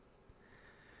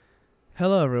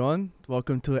Hello, everyone.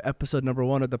 Welcome to episode number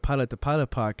 1 of the Pilot to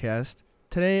Pilot podcast.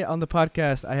 Today on the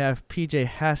podcast, I have Pj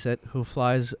Hassett, who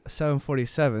flies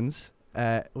 747s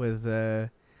with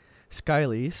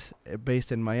Skylease,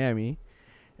 based in Miami.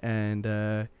 And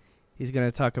he's going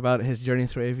to talk about his journey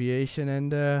through aviation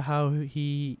and how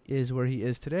he is where he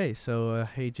is today. So,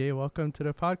 hey, Jay, welcome to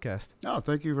the podcast. Oh,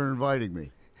 thank you for inviting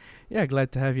me. Yeah,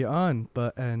 glad to have you on.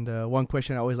 One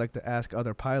question I always like to ask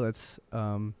other pilots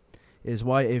is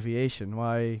why aviation?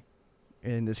 Why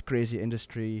in this crazy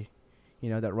industry,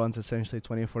 that runs essentially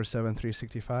 24/7,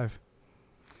 365?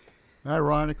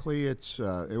 Ironically, it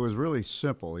was really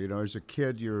simple. As a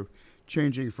kid, you're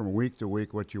changing from week to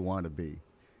week what you want to be.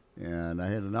 And I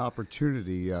had an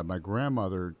opportunity. My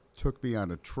grandmother took me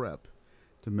on a trip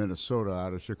to Minnesota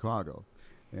out of Chicago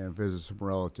and visit some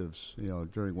relatives,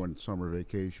 during one summer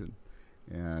vacation.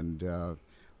 And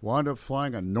wound up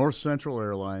flying on North Central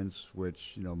Airlines,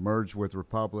 which, merged with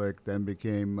Republic, then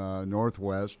became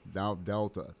Northwest, now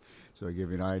Delta. So I give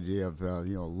you an idea of,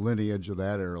 lineage of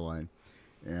that airline.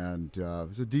 And it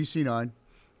was a DC-9,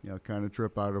 kind of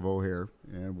trip out of O'Hare,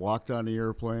 and walked on the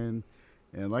airplane.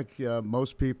 And like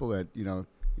most people that,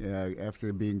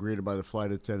 after being greeted by the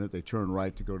flight attendant, they turn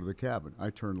right to go to the cabin.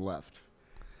 I turned left.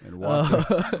 And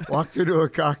walked into a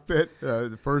cockpit.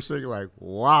 The first thing, like,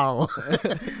 wow.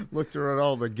 Looked around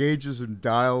all the gauges and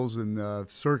dials and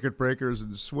circuit breakers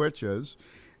and switches.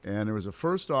 And there was a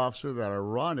first officer that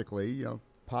ironically,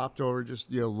 popped over, just,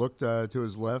 looked to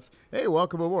his left. Hey,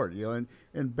 welcome aboard.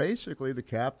 And basically the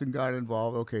captain got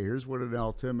involved. Okay, here's what an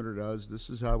altimeter does.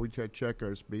 This is how we check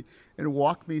our speed. And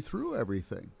walked me through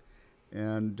everything.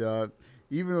 And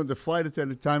even though the flight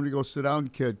attendant, time to go sit down,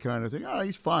 kid, kind of thing,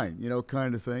 he's fine,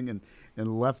 kind of thing,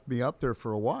 and left me up there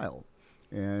for a while.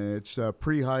 And it's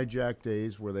pre-hijack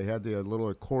days where they had the little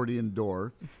accordion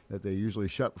door that they usually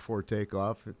shut before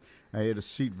takeoff. I had a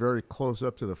seat very close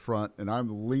up to the front, and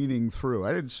I'm leaning through.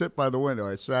 I didn't sit by the window.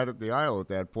 I sat at the aisle at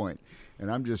that point,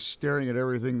 and I'm just staring at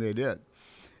everything they did.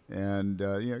 And,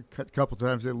 a couple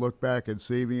times they look back and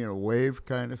see me and a wave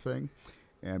kind of thing.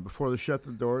 And before they shut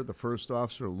the door, the first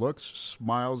officer looks,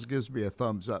 smiles, gives me a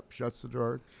thumbs up, shuts the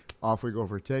door, off we go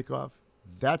for takeoff.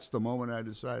 That's the moment I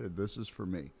decided this is for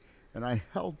me. And I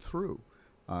held through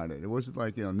on it. It wasn't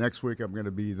like, next week I'm going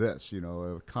to be this,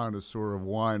 a connoisseur of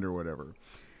wine or whatever.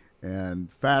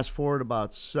 And fast forward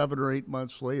about 7 or 8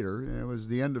 months later, and it was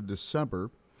the end of December,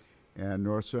 and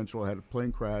North Central had a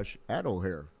plane crash at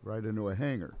O'Hare, right into a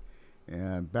hangar.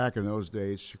 And back in those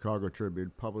days, Chicago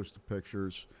Tribune published the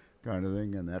pictures, kind of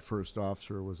thing, and that first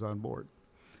officer was on board.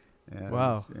 And,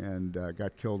 wow. And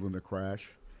got killed in the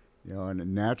crash.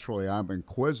 And naturally I'm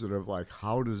inquisitive, like,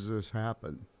 how does this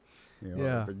happen?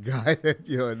 Yeah. The guy that,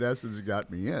 in essence got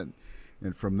me in.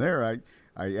 And from there,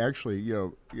 I actually,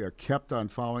 kept on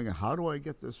following, how do I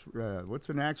get this, what's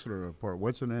an accident report?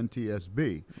 What's an NTSB?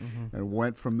 Mm-hmm. And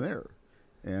went from there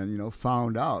and,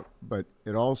 found out. But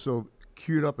it also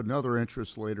queued up another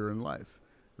interest later in life.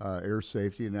 Air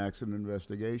safety and accident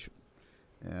investigation.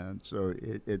 And so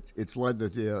it's led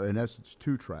to, in essence,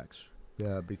 2 tracks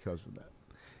because of that.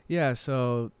 Yeah,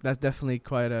 so that's definitely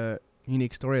quite a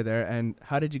unique story there. And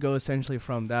how did you go essentially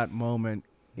from that moment,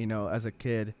 as a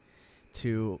kid,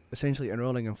 to essentially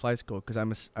enrolling in flight school? Because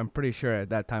I'm pretty sure at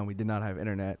that time we did not have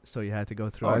internet, so you had to go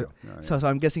through it. Yeah. So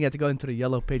I'm guessing you had to go into the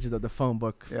yellow pages of the phone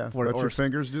book. Yeah, let your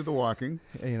fingers do the walking.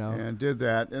 And did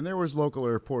that. And there was local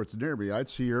airports near me. I'd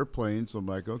see airplanes. I'm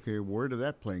like, okay, where did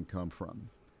that plane come from?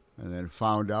 And then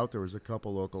found out there was a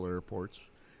couple local airports.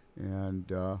 And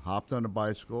hopped on a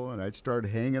bicycle, and I'd start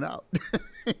hanging out,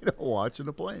 watching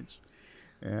the planes.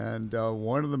 And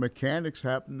one of the mechanics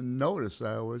happened to notice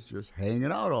I was just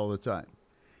hanging out all the time.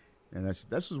 And I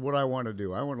said, this is what I want to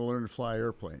do. I want to learn to fly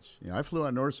airplanes. I flew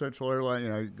on North Central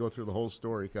Airline, I go through the whole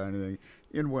story kind of thing.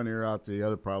 In one ear, out the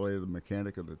other, probably the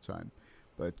mechanic at the time.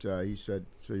 But he said,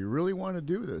 so you really want to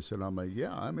do this? And I'm like,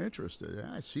 yeah, I'm interested.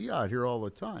 I see you out here all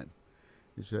the time.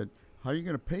 He said, how are you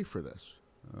going to pay for this?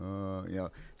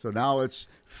 So now it's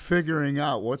figuring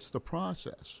out what's the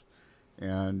process.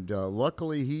 And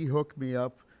luckily, he hooked me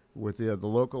up with the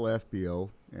local FBO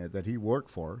that he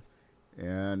worked for.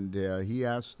 And he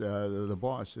asked the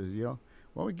boss, says, why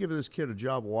don't we give this kid a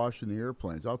job washing the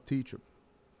airplanes? I'll teach him.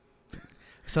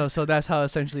 So that's how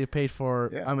essentially you paid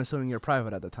for, yeah. I'm assuming you're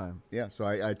private at the time. Yeah, so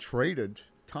I traded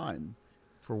time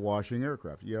for washing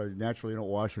aircraft. Naturally you don't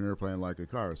wash an airplane like a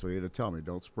car, so he had to tell me,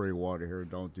 don't spray water here,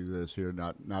 don't do this here,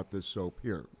 not this soap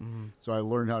here. Mm-hmm. So I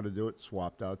learned how to do it,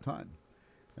 swapped out time.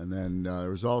 And then there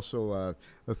was also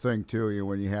a thing, too,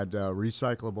 when you had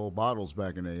recyclable bottles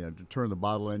back in the day. To turn the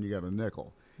bottle in, you got a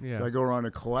nickel. Yeah. So I go around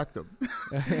and collect them,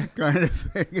 kind of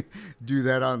thing. Do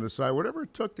that on the side, whatever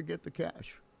it took to get the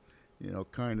cash,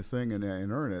 kind of thing, and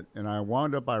earn it. And I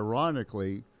wound up,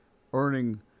 ironically,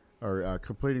 earning or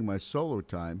completing my solo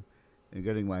time and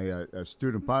getting my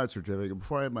student pilot certificate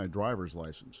before I had my driver's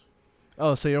license.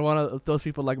 Oh, so you're one of those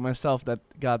people like myself that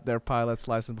got their pilot's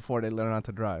license before they learn how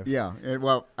to drive. Yeah, and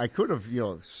well, I could have,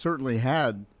 certainly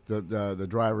had the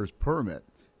driver's permit,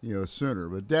 sooner.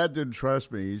 But Dad didn't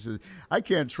trust me. He said, "I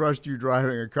can't trust you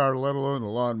driving a car, let alone a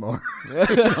lawnmower,"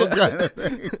 kind of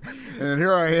thing. And then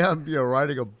here I am,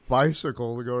 riding a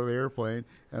bicycle to go to the airplane,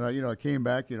 and I came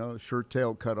back, shirt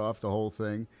tail cut off, the whole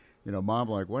thing. Mom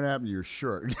like, "What happened to your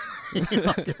shirt?"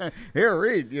 Here,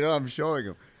 read. I'm showing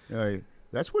him.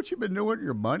 That's what you've been doing with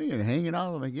your money and hanging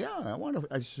out. I'm like, yeah, I want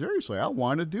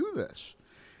to do this.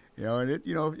 And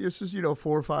this is,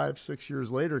 4, 5, 6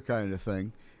 years later kind of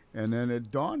thing. And then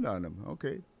it dawned on him,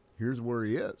 okay, here's where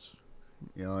he is.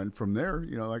 And from there,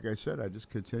 like I said, I just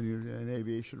continued in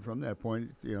aviation from that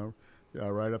point,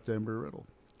 right up to Embry-Riddle.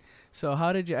 So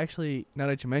how did you actually, now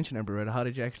that you mentioned Embry-Riddle, how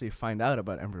did you actually find out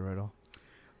about Embry-Riddle?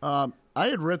 I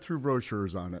had read through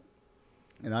brochures on it.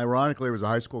 And ironically, it was a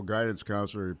high school guidance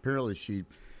counselor. Apparently, she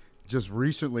just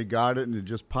recently got it and it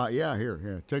just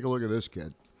here, take a look at this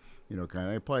kid.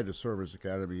 I applied to service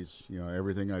academies,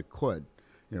 everything I could.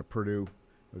 Purdue,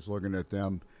 I was looking at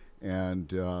them. And,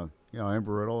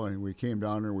 Embry-Riddle, and we came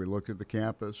down there and we looked at the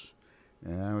campus.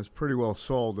 And I was pretty well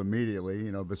sold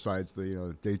immediately, besides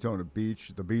the Daytona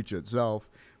Beach, the beach itself.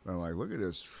 But I'm like, look at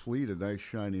this fleet of nice,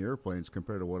 shiny airplanes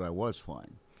compared to what I was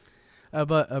flying.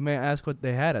 But may I ask what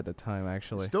they had at the time,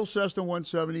 actually? Still Cessna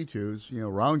 172s,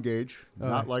 round gauge,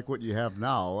 not like what you have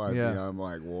now. I'm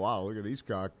like, wow, look at these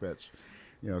cockpits,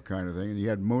 kind of thing. And you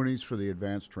had Mooney's for the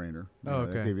advanced trainer.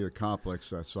 Okay. They gave you the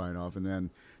complex sign-off. And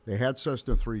then they had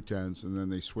Cessna 310s, and then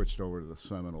they switched over to the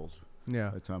Seminoles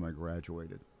by the time I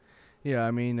graduated. Yeah,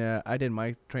 I mean, I did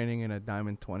my training in a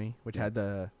Diamond 20, which had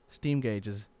the steam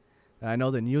gauges. I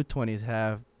know the new 20s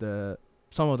have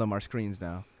some of them are screens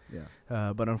now.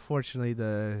 Yeah. But unfortunately,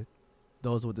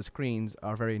 those with the screens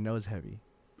are very nose heavy.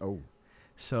 Oh.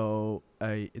 So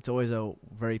it's always a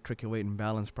very tricky weight and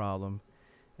balance problem.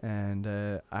 And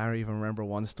I even remember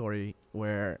one story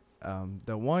where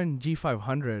the one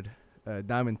G500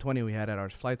 Diamond 20 we had at our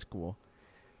flight school,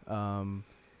 an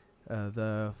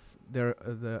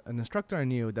instructor I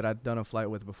knew that I'd done a flight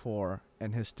with before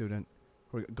and his student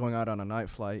were going out on a night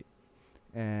flight,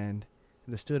 and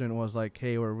the student was like,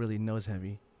 "Hey, we're really nose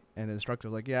heavy." And the instructor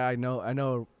was like, "Yeah, I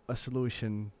know a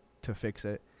solution to fix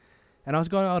it." And I was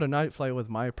going out a night flight with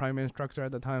my primary instructor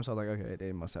at the time, so I was like, okay,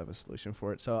 they must have a solution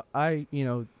for it. So and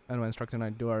my instructor and I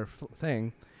do our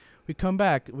thing. We come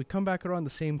back around the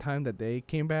same time that they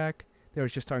came back. They were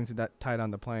just starting to tie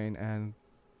down the plane, and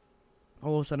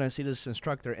all of a sudden I see this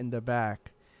instructor in the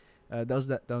back. Those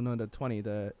that don't know the 20,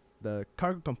 the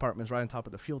cargo compartment is right on top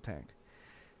of the fuel tank.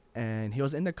 And he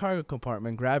was in the cargo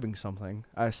compartment grabbing something.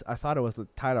 I thought it was the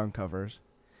tie-down covers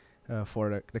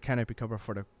for the canopy cover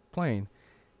for the plane.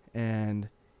 And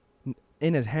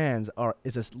in his hands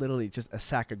is literally just a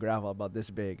sack of gravel about this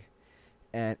big.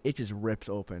 And it just rips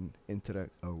open into the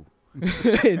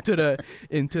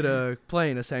into the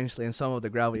plane, essentially. And some of the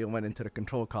gravel went into the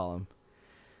control column.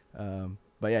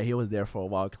 But yeah, he was there for a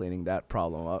while cleaning that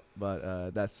problem up.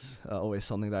 But that's always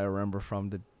something that I remember from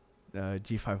the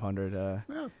G500.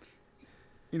 Well,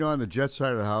 on the jet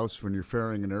side of the house, when you're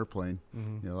ferrying an airplane,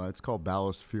 it's called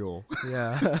ballast fuel.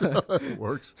 Yeah. It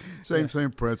works.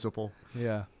 Same principle.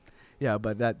 Yeah. Yeah,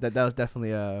 but that was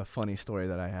definitely a funny story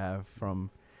that I have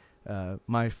from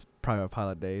my private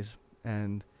pilot days.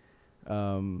 And,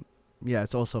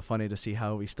 it's also funny to see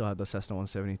how we still have the Cessna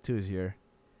 172s here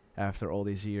after all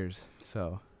these years.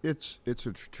 So it's a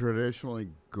traditionally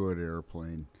good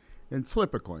airplane. And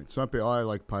flip a coin. Some people, I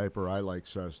like Piper, I like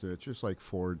Cessna. It's just like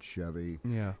Ford, Chevy,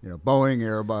 Boeing,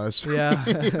 Airbus.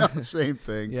 Yeah. Same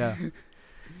thing. Yeah.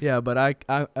 Yeah, but I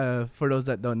for those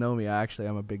that don't know me,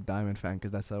 I'm a big Diamond fan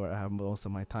because that's where I have most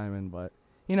of my time in. But,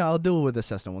 I'll do it with the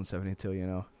Cessna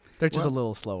 172, They're just a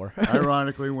little slower.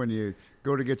 Ironically, when you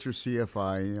go to get your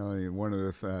CFI, one of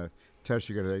the tests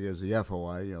you got to take is the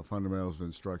FOI, Fundamentals of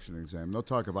Instruction Exam. They'll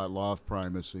talk about law of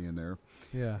primacy in there.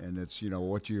 Yeah. And it's,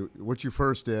 what you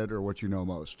first did or what you know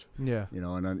most. Yeah.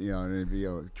 And then, and if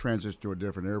you transition to a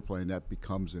different airplane, that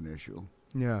becomes an issue.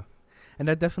 Yeah. And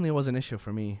that definitely was an issue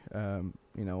for me.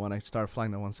 When I started flying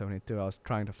the 172, I was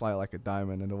trying to fly like a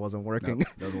Diamond, and it wasn't working. No,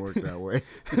 doesn't work that way.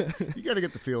 You got to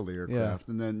get the feel of the aircraft,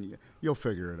 and then you'll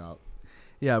figure it out.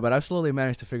 Yeah, but I've slowly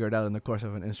managed to figure it out in the course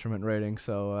of an instrument rating.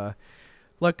 So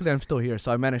luckily, I'm still here,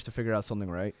 so I managed to figure out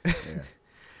something right. Yeah.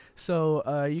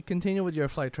 So you continue with your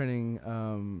flight training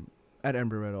at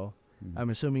Embry-Riddle. Mhm. I'm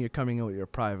assuming you're coming in with your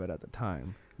private at the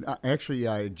time. Actually,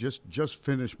 I had just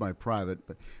finished my private,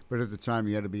 but at the time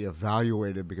you had to be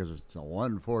evaluated because it's a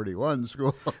 141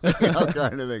 school,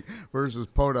 kind of thing, versus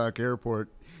Podunk Airport,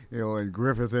 in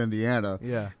Griffith, Indiana,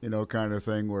 Yeah. Kind of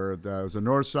thing where it was a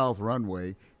north-south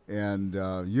runway and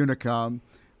Unicom,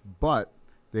 but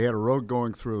they had a road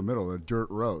going through the middle, a dirt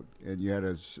road, and you had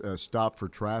to stop for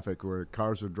traffic where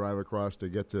cars would drive across to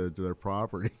get to their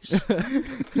properties.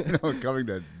 Coming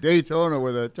to Daytona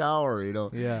with a tower,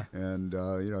 Yeah. and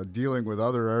dealing with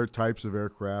other types of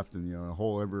aircraft and a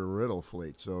whole Embry-Riddle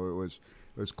fleet. So it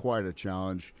was quite a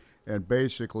challenge. And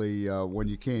basically, when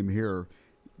you came here,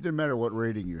 it didn't matter what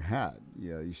rating you had.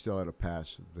 You still had to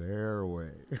pass their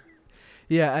way.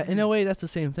 Yeah, in a way, that's the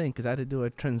same thing because I had to do a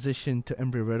transition to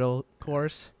Embry-Riddle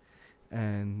course,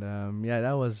 and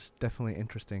that was definitely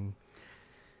interesting.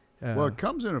 Well, it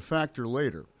comes in a factor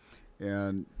later,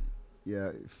 and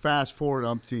fast forward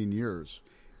umpteen years,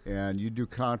 and you do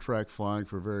contract flying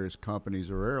for various companies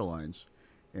or airlines,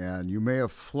 and you may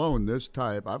have flown this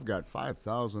type. I've got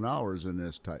 5,000 hours in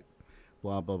this type,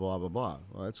 blah, blah, blah, blah, blah.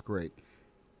 Well, that's great.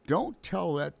 Don't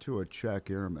tell that to a check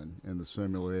airman in the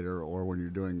simulator or when you're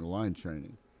doing the line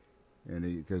training.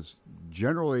 Because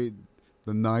generally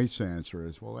the nice answer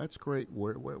is, well, that's great.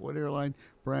 What airline?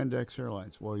 Brand X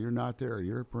Airlines. Well, you're not there.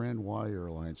 You're at Brand Y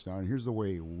Airlines now. And here's the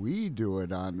way we do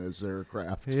it on this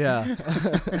aircraft. Yeah.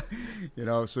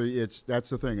 So that's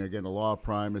the thing. Again, the law of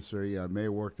primacy may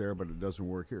work there, but it doesn't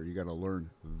work here. You got to learn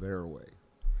their way.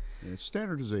 And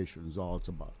standardization is all it's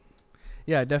about.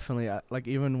 Yeah, definitely. Like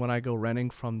even when I go renting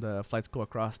from the flight school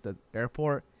across the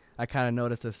airport, I kind of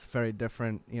notice this very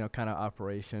different, kind of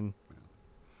operation.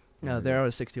 They're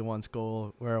a 61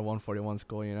 school, we're a 141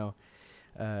 school. Here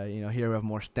we have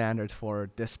more standards for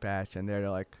dispatch, and they're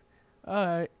like, all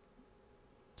right,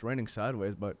 it's raining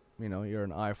sideways, but you're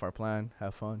an IFR plan,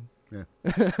 have fun. Yeah,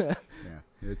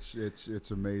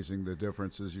 it's amazing the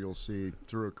differences you'll see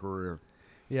through a career.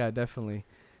 Yeah, definitely,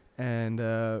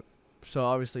 and. So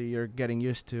obviously you're getting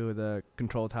used to the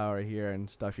control tower here and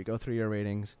stuff. You go through your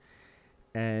ratings.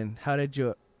 And how did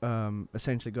you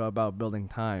essentially go about building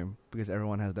time? Because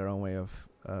everyone has their own way of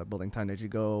building time. Did you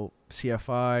go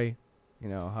CFI?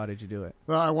 How did you do it?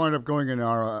 Well, I wound up going in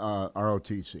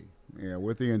ROTC,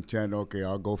 with the intent, okay,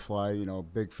 I'll go fly,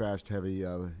 big, fast, heavy,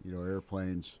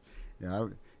 airplanes.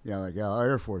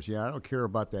 Air Force. Yeah, I don't care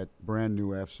about that brand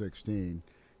new F-16,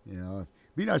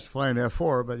 Be nice to fly an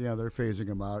F4, but they're phasing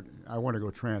them out. I want to go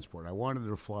transport. I wanted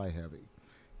to fly heavy.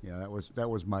 That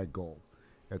was my goal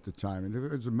at the time. And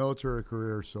if it's a military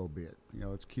career, so be it.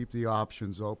 Let's keep the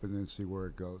options open and see where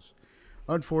it goes.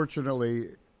 Unfortunately,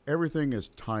 everything is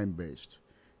time based.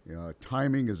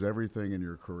 Timing is everything in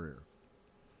your career,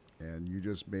 and you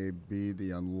just may be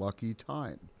the unlucky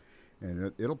time,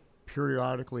 and it'll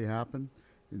periodically happen.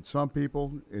 And some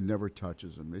people, it never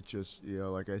touches them. It just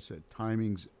like I said,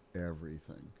 timing's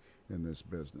everything in this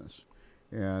business.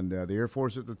 And the Air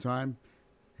Force at the time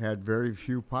had very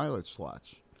few pilot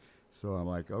slots. So I'm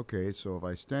like, okay, so if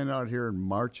I stand out here and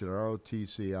march at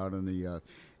ROTC out in the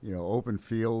open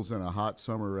fields in a hot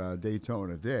summer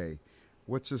Daytona day,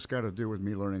 what's this got to do with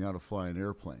me learning how to fly an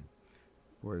airplane?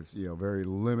 Where it's very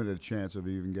limited chance of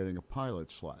even getting a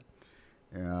pilot slot.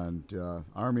 And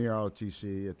Army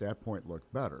ROTC at that point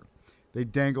looked better. They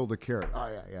dangled the carrot.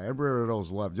 Oh, yeah,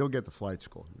 Embry-Riddle's loved. You'll get the flight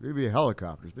school. There'll be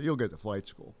helicopters, but you'll get the flight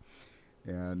school.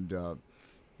 And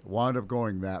wound up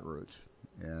going that route.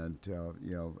 And,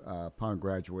 upon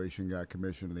graduation, got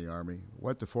commissioned in the Army.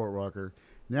 Went to Fort Rucker.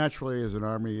 Naturally, as an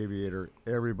Army aviator,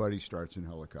 everybody starts in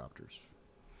helicopters.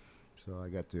 So I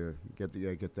got to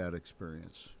get that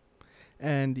experience.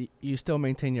 And you still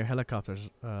maintain your helicopter's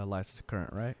license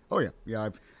current, right? Oh yeah.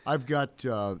 I've got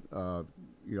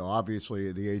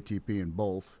obviously the ATP in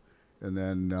both, and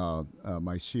then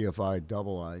my CFI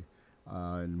double I,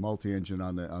 and multi-engine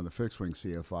on the fixed wing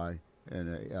CFI, and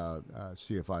a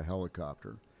CFI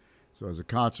helicopter. So as a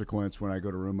consequence, when I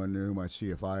go to renew my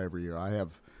CFI every year, I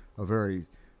have a very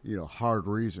hard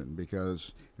reason,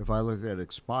 because if I let that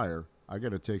expire, I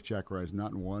got to take check rides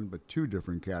not in one but two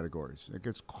different categories. It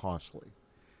gets costly.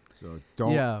 So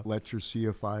don't let your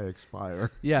CFI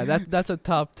expire. Yeah, that's a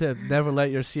top tip. Never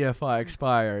let your CFI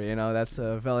expire. That's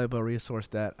a valuable resource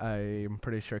that I'm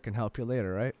pretty sure can help you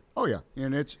later, right? Oh yeah,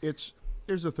 and it's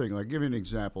here's the thing. Like, give you an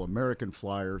example. American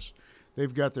Flyers,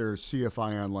 they've got their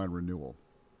CFI online renewal,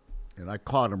 and I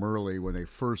caught them early when they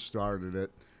first started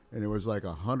it, and it was like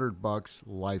 $100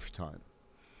 lifetime.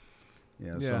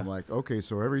 So I'm like, okay,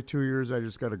 so every 2 years I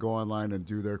just got to go online and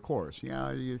do their course.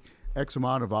 X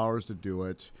amount of hours to do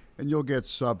it, and you'll get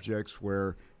subjects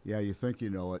where Yeah, you think you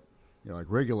know it. Like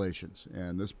regulations.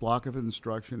 And this block of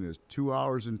instruction is 2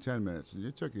 hours and 10 minutes. And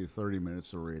it took you 30 minutes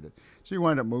to read it. So you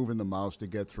wind up moving the mouse to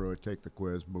get through it, take the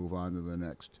quiz, move on to the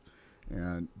next.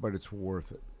 But it's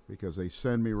worth it because they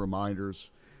send me reminders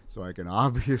so I can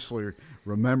obviously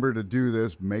remember to do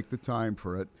this, make the time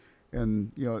for it.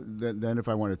 And, then if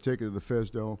I want to take it to the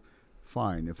FSDO,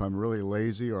 fine. If I'm really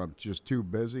lazy or I'm just too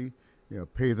busy,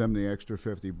 pay them the extra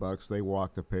 $50. They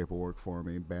walk the paperwork for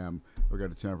me. Bam, I got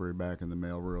a temporary back in the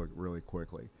mail really, really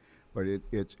quickly. But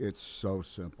it's so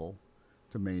simple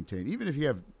to maintain. Even if you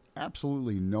have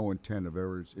absolutely no intent of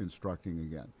ever instructing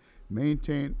again,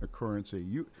 maintain a currency.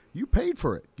 You paid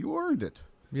for it. You earned it.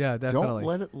 Yeah, definitely. Don't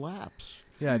let it lapse.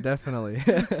 Yeah, definitely.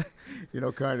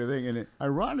 Kind of thing. And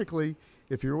ironically,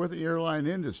 if you're with the airline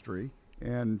industry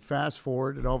and fast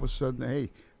forward and all of a sudden,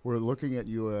 hey, we're looking at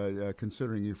you,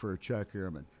 considering you for a check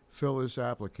airman. Fill this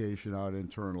application out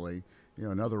internally,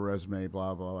 another resume,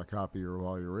 blah, blah, a copy of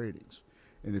all your ratings.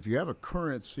 And if you have a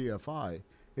current CFI,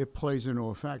 it plays into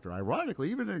a factor.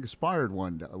 Ironically, even an expired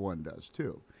one does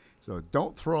too. So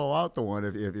don't throw out the one.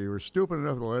 If you were stupid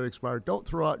enough to let it expire, don't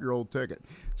throw out your old ticket.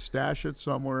 Stash it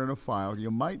somewhere in a file. You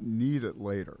might need it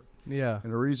later. Yeah.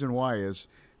 And the reason why is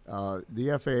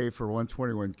the FAA for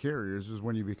 121 carriers is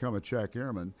when you become a check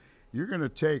airman, you're going to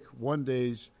take one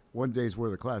day's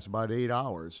worth of class, about 8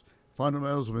 hours,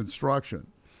 fundamentals of instruction.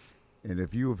 And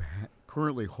if you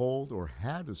currently hold or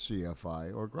had a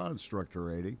CFI or ground instructor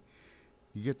rating,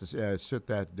 you get to sit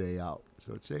that day out.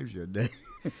 So it saves you a day.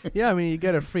 Yeah, I mean, you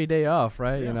get a free day off,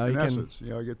 right? Yeah, in essence,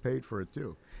 you get paid for it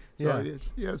too. So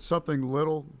it's something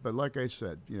little, but like I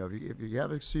said, if you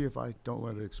have a CFI, don't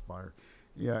let it expire.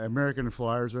 Yeah, American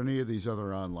Flyers or any of these other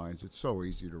onlines, it's so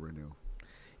easy to renew.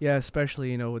 Yeah,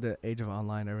 especially, with the age of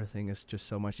online, everything is just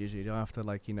so much easier. You don't have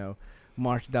to,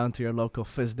 march down to your local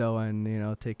FSDO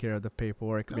and, take care of the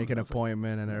paperwork, make an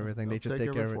appointment and everything. They just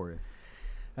take care of it. For you.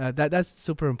 That's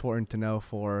super important to know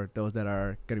for those that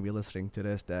are going to be listening to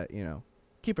this that,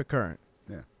 keep it current.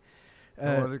 Yeah.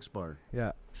 Don't let it expire.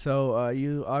 Yeah. So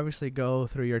you obviously go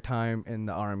through your time in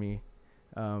the Army.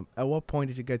 At what point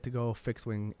did you get to go fixed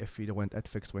wing if you went at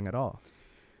fixed wing at all?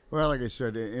 Well, like I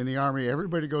said, in the Army,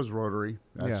 everybody goes rotary.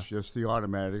 That's just the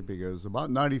automatic because about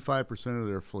 95% of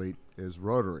their fleet is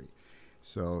rotary.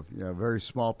 So, a very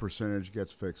small percentage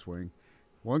gets fixed wing.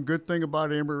 One good thing about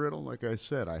Embry-Riddle, like I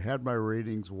said, I had my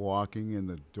ratings walking in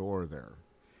the door there.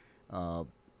 I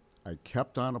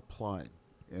kept on applying.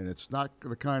 And it's not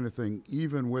the kind of thing,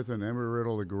 even with an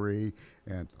Embry-Riddle degree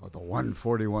and the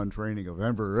 141 training of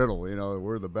Embry-Riddle,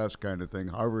 we're the best kind of thing,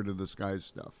 Harvard in the sky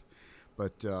stuff.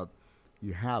 But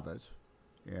you have it,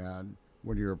 and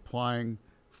when you're applying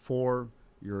for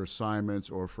your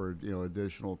assignments or for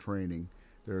additional training,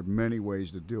 there are many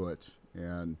ways to do it.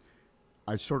 And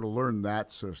I sort of learned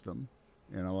that system,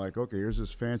 and I'm like, okay, here's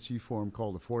this fancy form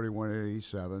called the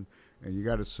 4187, and you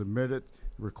got to submit it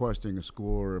requesting a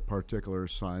school or a particular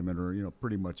assignment or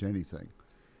pretty much anything.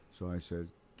 So I said,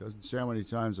 doesn't say how many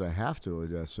times I have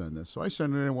to send this, so I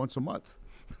send it in once a month.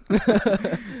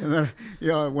 And then,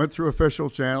 I went through official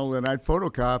channel, and I'd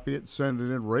photocopy it, send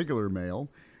it in regular mail,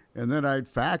 and then I'd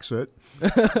fax it,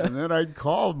 and then I'd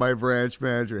call my branch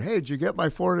manager, hey, did you get my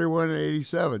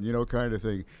 4187, kind of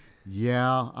thing.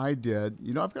 Yeah, I did.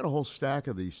 I've got a whole stack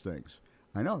of these things.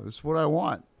 I know, this is what I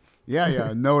want.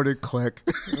 Yeah, noted, click.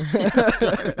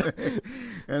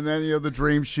 And then, the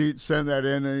dream sheet, send that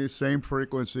in, same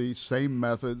frequency, same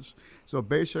methods. So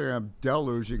basically, I'm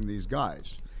deluging these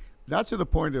guys. Not to the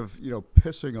point of,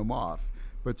 pissing them off,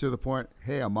 but to the point,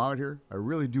 hey, I'm out here. I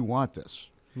really do want this.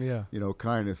 Yeah.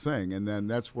 Kind of thing. And then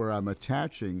that's where I'm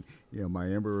attaching, my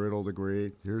Embry-Riddle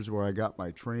degree. Here's where I got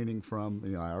my training from.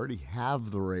 I already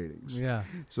have the ratings. Yeah.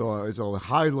 So it's a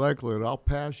high likelihood I'll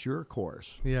pass your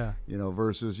course. Yeah.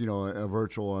 Versus, a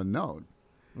virtual unknown.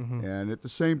 Mm-hmm. And at the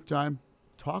same time,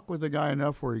 talk with the guy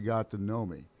enough where he got to know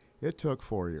me. It took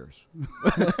 4 years.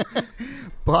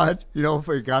 But, if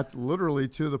it got literally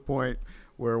to the point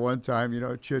where one time,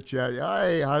 chit-chat,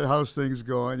 hey, how's things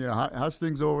going? How's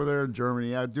things over there in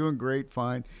Germany? Yeah, doing great,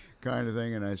 fine, kind of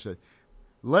thing. And I said,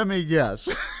 let me guess.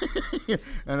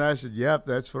 And I said, yep,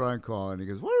 that's what I'm calling. He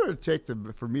goes, what would it take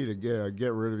for me to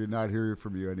get rid of you, not hear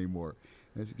from you anymore?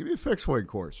 And I said, give me a fixed wing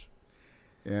course.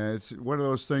 And it's one of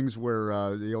those things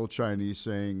where the old Chinese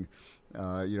saying,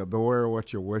 beware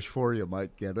what you wish for, you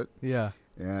might get it. Yeah.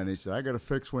 And he said, I got a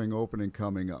fixed wing opening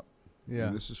coming up. Yeah.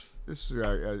 And this is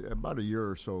about a year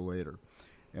or so later.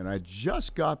 And I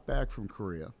just got back from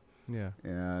Korea. Yeah.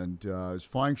 And I was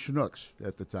flying Chinooks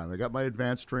at the time. I got my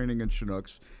advanced training in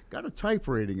Chinooks. Got a type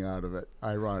rating out of it,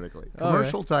 ironically.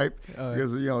 Commercial type,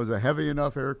 because, it was a heavy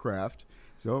enough aircraft.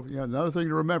 So, another thing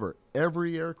to remember,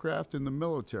 every aircraft in the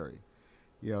military,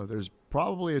 there's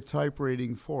probably a type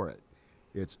rating for it.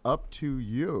 It's up to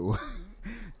you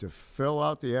to fill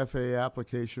out the FAA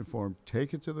application form,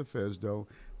 take it to the FSDO,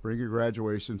 bring your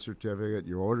graduation certificate,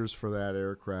 your orders for that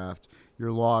aircraft,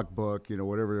 your logbook,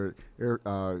 whatever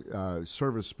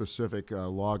service-specific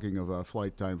logging of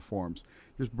flight time forms.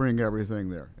 Just bring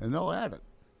everything there, and they'll add it.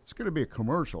 It's going to be a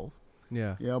commercial.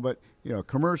 Yeah. But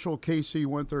commercial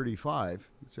KC-135,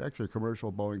 it's actually a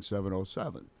commercial Boeing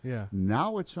 707. Yeah.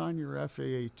 Now it's on your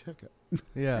FAA ticket.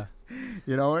 Yeah.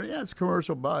 And it's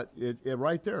commercial, but it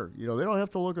right there. They don't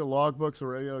have to look at logbooks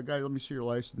or, guy, let me see your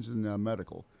license and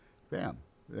medical. Bam,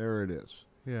 there it is.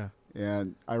 Yeah.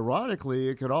 And ironically,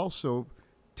 it could also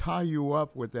tie you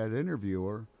up with that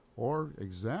interviewer or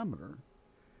examiner,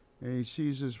 and he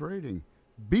sees his rating,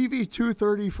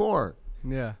 BV-234.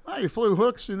 Yeah. Oh, you flew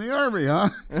hooks in the Army, huh?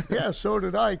 Yeah, so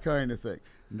did I, kind of thing.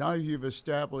 Now you've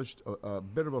established a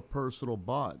bit of a personal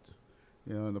bond,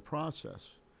 in the process.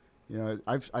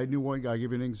 I knew one guy. I'll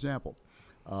give you an example.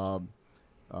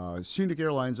 Scenic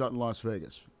Airlines out in Las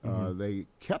Vegas. They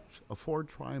kept a Ford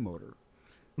Trimotor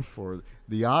for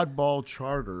the oddball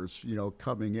charters,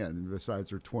 coming in, besides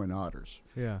their Twin Otters.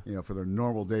 Yeah. For their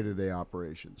normal day-to-day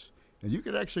operations. And you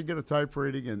could actually get a type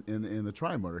rating in the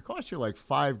Trimotor. It cost you like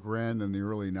 $5,000 in the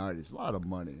early 90s. A lot of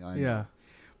money, I know. Yeah.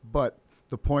 But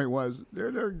the point was,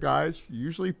 they're guys,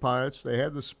 usually pilots. They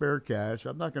had the spare cash.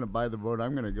 I'm not going to buy the boat.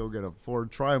 I'm going to go get a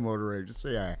Ford Trimotor rating. Just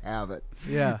say I have it.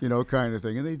 Yeah. Kind of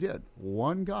thing. And they did.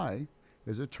 One guy,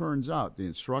 as it turns out, the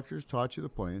instructors taught you the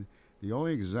plane. The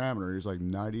only examiner, he's like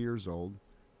 90 years old.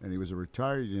 And he was a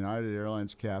retired United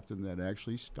Airlines captain that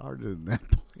actually started in that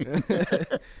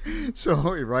plane. So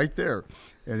right there.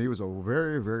 And he was a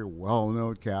very, very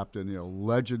well-known captain,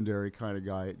 legendary kind of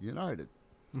guy at United.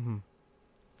 Mm-hmm.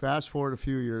 Fast forward a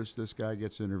few years, this guy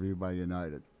gets interviewed by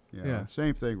United. Yeah.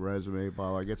 Same thing, resume, blah,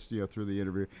 blah. Gets through the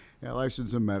interview.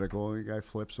 License in medical. And the guy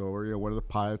flips over. One of the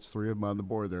pilots, three of them on the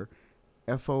board there,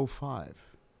 FO5.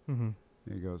 Mm-hmm.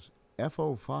 And he goes,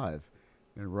 FO5.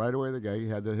 And right away, the guy, he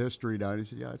had the history down. He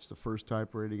said, yeah, it's the first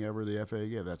type rating ever the FAA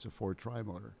gave. That's a Ford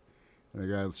Trimotor. And the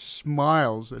guy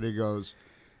smiles, and he goes,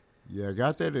 yeah,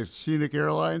 got that at Scenic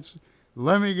Airlines?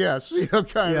 Let me guess.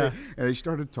 Kind of. And he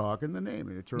started talking the name.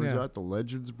 And it turns out the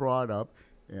legend's brought up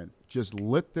and just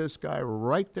lit this guy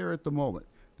right there at the moment.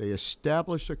 They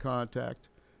established a contact,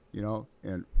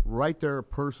 and right there a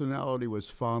personality was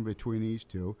found between these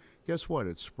two. Guess what?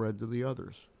 It spread to the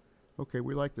others. Okay,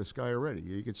 we like this guy already.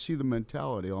 You could see the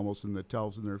mentality almost in the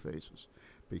tells in their faces,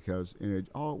 because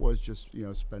all it was just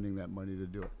spending that money to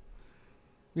do it.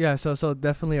 Yeah, so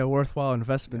definitely a worthwhile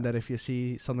investment. That if you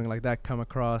see something like that come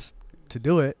across to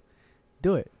do it.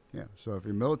 Yeah. So if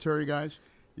you're military guys,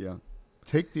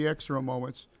 take the extra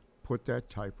moments, put that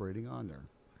type rating on there.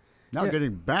 Now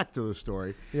getting back to the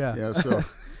story. Yeah. Yeah. So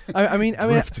I mean,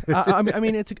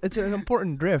 it's an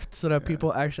important drift so that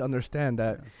people actually understand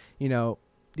that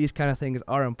these kind of things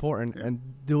are important and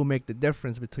do make the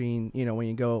difference between, when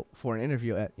you go for an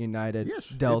interview at United,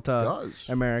 Delta,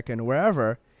 American,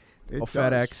 wherever, or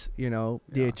FedEx,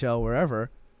 DHL,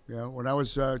 wherever. Yeah, when I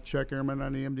was check airman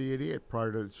on the MD-88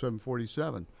 prior to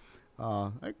 747,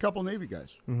 I had a couple Navy guys.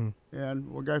 Mm-hmm. And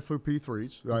one guy flew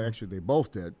P-3s. Mm-hmm. Actually, they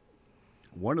both did.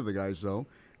 One of the guys, though,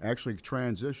 actually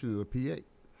transitioned to the P-8.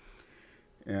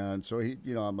 And so he,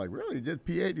 I'm like, really? You did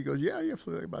P-8? He goes, yeah,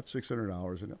 flew like about 600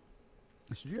 hours. And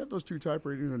I said, do you have those two type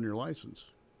ratings on your license?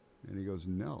 And he goes,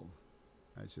 no.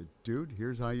 I said, dude,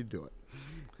 here's how you do it.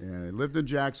 And I lived in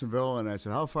Jacksonville, and I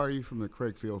said, how far are you from the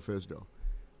Craigfield FSDO?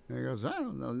 And he goes, I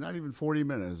don't know, not even 40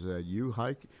 minutes. I said, you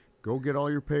hike, go get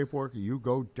all your paperwork, and you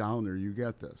go down there, you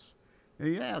get this.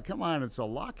 And come on, it's a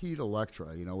Lockheed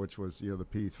Electra, which was, the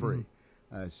P3.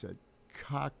 Mm-hmm. I said,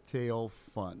 cocktail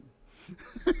fun.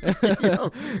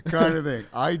 Kind of thing.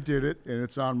 I did it, and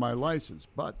it's on my license.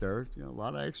 But there are a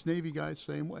lot of ex-Navy guys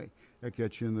same way. That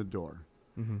gets you in the door.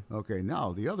 Mm-hmm. Okay,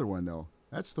 now the other one, though,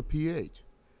 that's the P8.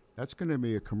 That's going to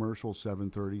be a commercial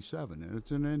 737, and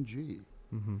it's an NG.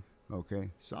 Mm-hmm.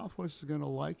 Okay, Southwest is going to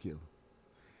like you.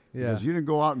 Yeah. Because you didn't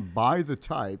go out and buy the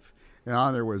type, and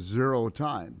on there was 0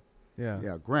 time. Yeah.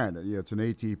 Yeah, granted, it's an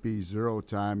ATP 0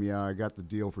 time. Yeah, I got the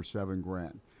deal for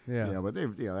 $7,000. Yeah, but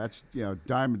they've that's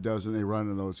dime a dozen. They run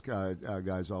in those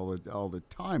guys all the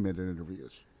time at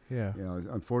interviews. Yeah,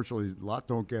 unfortunately, a lot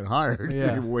don't get hired.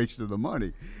 Yeah, they wasted the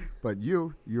money, but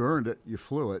you earned it. You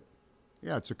flew it.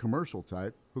 Yeah, it's a commercial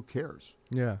type. Who cares?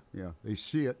 Yeah, they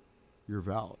see it. You're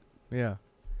valid. Yeah,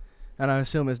 and I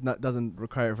assume doesn't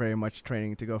require very much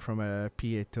training to go from a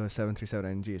P8 to a 737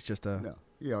 NG. It's just a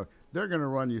no. They're going to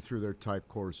run you through their type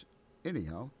course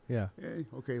anyhow. Yeah. Hey,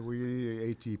 okay, we need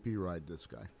an ATP ride this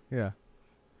guy. Yeah.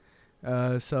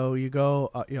 So you go,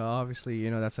 obviously,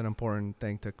 that's an important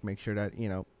thing to make sure that,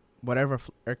 whatever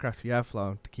aircraft you have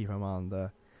flown, to keep them on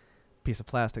the piece of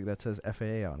plastic that says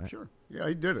FAA on it. Sure. Yeah,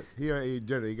 he did it. He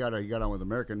did it. He got on with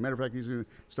American. Matter of fact, he's going to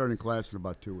start in class in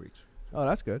about 2 weeks. Oh,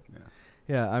 that's good. Yeah.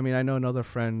 Yeah, I mean, I know another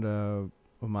friend of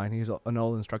mine. He's an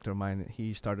old instructor of mine.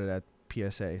 He started at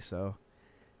PSA, so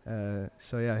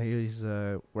yeah, he's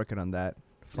working on that,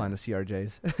 flying the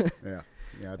CRJs. Yeah,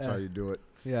 that's how you do it.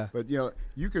 Yeah. But,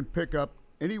 you can pick up,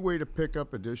 any way to pick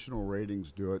up additional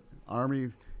ratings, do it.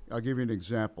 Army, I'll give you an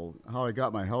example, how I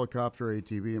got my helicopter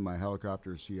ATV and my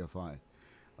helicopter CFI.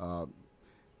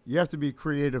 You have to be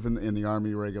creative in the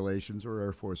Army regulations or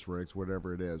Air Force regs,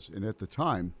 whatever it is. And at the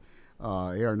time,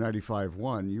 AR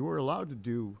 95-1, you were allowed to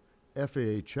do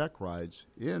FAA check rides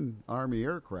in Army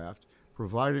aircraft,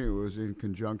 providing it was in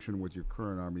conjunction with your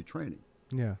current Army training.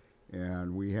 Yeah.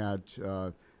 And we had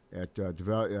at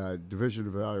Division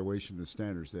of Evaluation and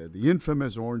Standards, the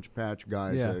infamous orange patch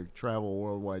guys that travel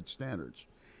worldwide standards.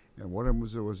 And one of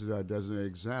them was a designated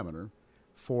examiner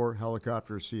for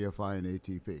helicopter, CFI, and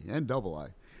ATP, and double I.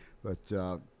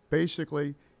 But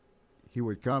basically, he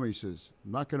would come, he says,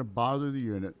 I'm not going to bother the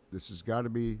unit. This has got to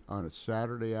be on a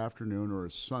Saturday afternoon or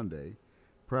a Sunday,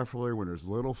 preferably when there's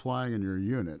little flying in your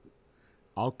unit.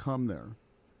 I'll come there.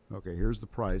 Okay, here's the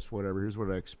price, whatever. Here's what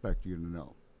I expect you to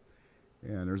know.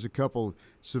 And there's a couple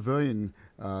civilian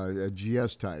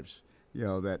GS types,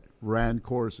 that ran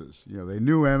courses. They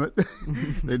knew Emmett.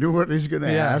 They knew what he's going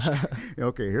to ask.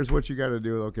 Okay, here's what you got to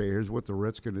do. Okay, here's what the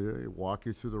RIT's going to do. Walk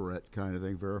you through the RIT kind of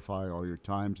thing, verify all your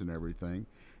times and everything.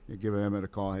 You give Emmett a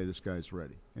call, hey, this guy's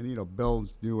ready. And, Bill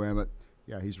knew Emmett.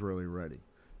 Yeah, he's really ready,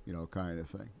 kind of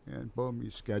thing. And boom,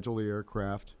 you schedule the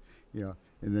aircraft, and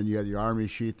then you had your Army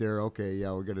sheet there. Okay,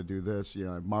 yeah, we're going to do this.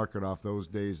 Mark it off those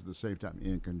days at the same time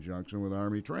in conjunction with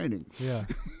Army training. Yeah.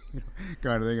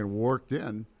 Kind of thing, and worked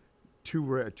in two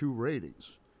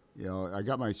ratings. I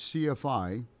got my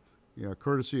CFI,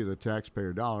 courtesy of the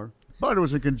taxpayer dollar, but it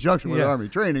was in conjunction with Army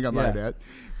training, I might add.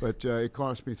 But it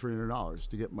cost me $300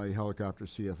 to get my helicopter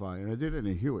CFI, and I did it in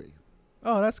a Huey.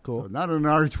 Oh, that's cool. So not an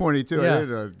R-22. I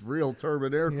did a real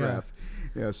turbine aircraft.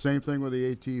 Yeah, same thing with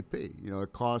the ATP.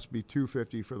 It cost me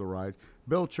 $250 for the ride.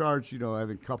 Bill charged, I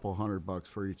think a couple $100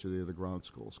 for each of the other ground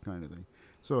schools, kind of thing.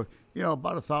 So,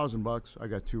 about $1,000. I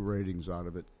got 2 ratings out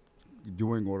of it,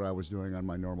 doing what I was doing on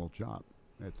my normal job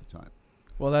at the time.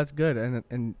 Well, that's good,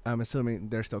 and I'm assuming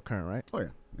they're still current, right? Oh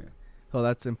yeah. So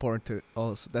that's important to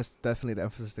also. That's definitely the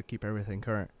emphasis to keep everything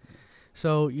current.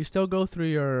 So you still go through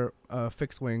your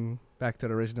fixed wing, back to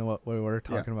the original what we were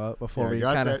talking about before we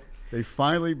got kind of. They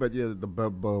finally, but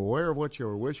beware of what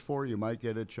you wish for. You might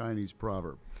get a Chinese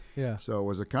proverb. Yeah. So it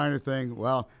was a kind of thing.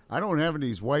 Well, I don't have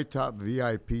these white top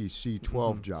VIP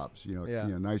C12 jobs.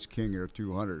 Nice King Air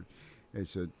 200. They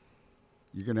said,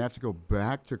 you're going to have to go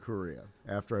back to Korea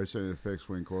after I sent the fixed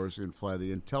wing course and fly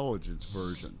the intelligence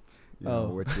version,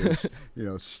 which is,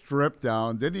 stripped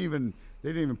down. They didn't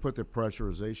even put the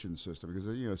pressurization system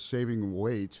because, saving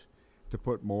weight to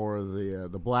put more of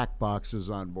the black boxes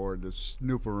on board to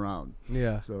snoop around.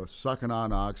 Yeah. So sucking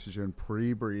on oxygen,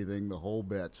 pre-breathing, the whole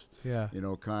bit. Yeah.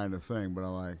 Kind of thing. But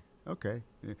I'm like, okay.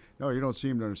 No, you don't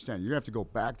seem to understand. You have to go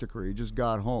back to Korea. You just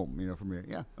got home, from here.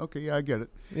 Yeah, okay, I get it.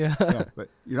 Yeah. But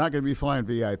you're not going to be flying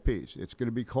VIPs. It's going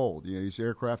to be cold. These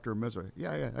aircraft are miserable.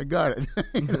 Yeah, I got it.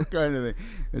 Kind of thing.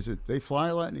 I said, they fly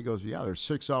a lot? And he goes, yeah, they're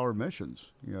 6-hour missions.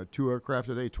 2 aircraft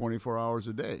a day, 24 hours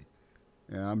a day.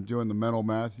 And I'm doing the mental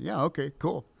math. Yeah, okay,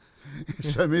 cool.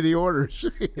 Send me the orders.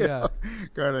 Yeah.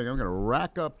 Kind of thing. I'm going to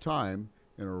rack up time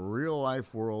in a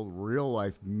real-life world,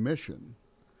 real-life mission,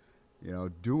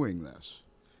 doing this.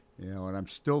 And I'm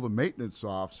still the maintenance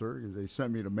officer because they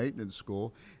sent me to maintenance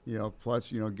school, plus,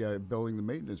 building the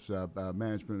maintenance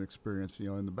management experience,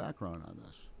 in the background on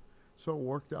this. So it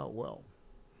worked out well.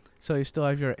 So you still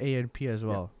have your A&P as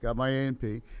well? Yeah, got my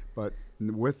A&P, but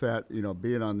with that,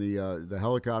 being on the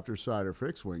helicopter side or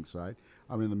fixed wing side,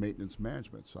 I'm in the maintenance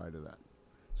management side of that.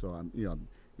 So I'm,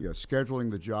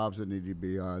 scheduling the jobs that need to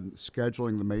be on,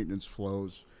 scheduling the maintenance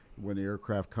flows when the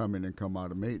aircraft come in and come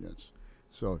out of maintenance.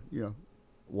 So,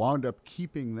 wound up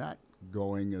keeping that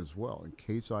going as well in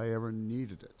case I ever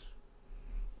needed it.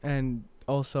 And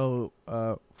also,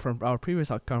 from our previous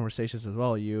conversations as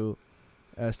well, you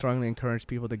strongly encourage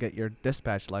people to get your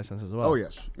dispatch license as well. Oh,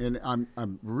 yes. And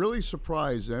I'm really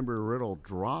surprised Embry-Riddle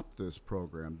dropped this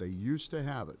program. They used to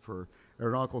have it for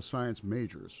aeronautical science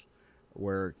majors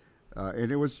where,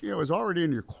 and it was, it was already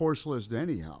in your course list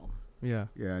anyhow. Yeah.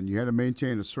 Yeah, and you had to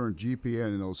maintain a certain GPA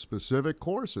in those specific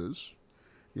courses,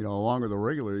 along with the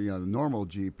regular, the normal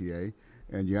GPA.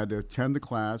 and you had to attend the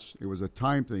class. It was a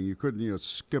time thing. You couldn't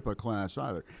skip a class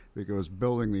either because it was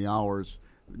building the hours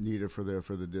needed for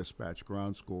the dispatch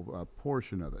ground school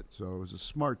portion of it. So it was a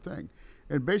smart thing.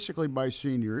 And basically by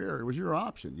senior year, it was your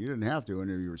option. You didn't have to, and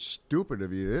you were stupid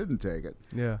if you didn't take it.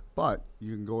 Yeah. But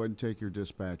you can go ahead and take your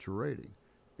dispatcher rating.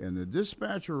 And the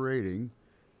dispatcher rating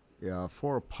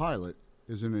for a pilot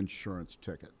is an insurance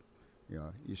ticket.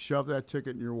 You shove that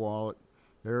ticket in your wallet.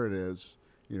 There it is.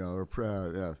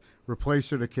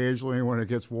 Replace it occasionally when it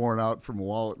gets worn out from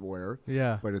wallet wear.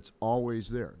 Yeah. But it's always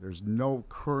there. There's no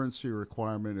currency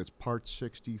requirement. It's Part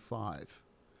 65.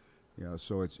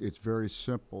 So it's very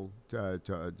simple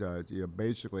to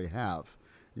basically have,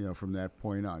 from that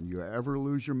point on. You ever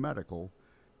lose your medical,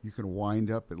 you can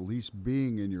wind up at least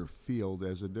being in your field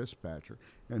as a dispatcher.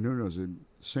 And who knows, the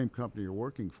same company you're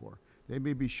working for, they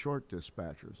may be short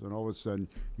dispatchers, and all of a sudden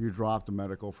you drop the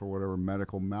medical for whatever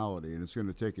medical malady, and it's going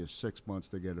to take you 6 months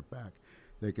to get it back.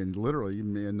 They can literally, you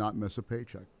may not miss a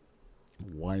paycheck,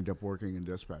 wind up working in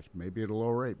dispatch, maybe at a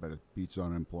low rate, but it beats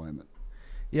unemployment.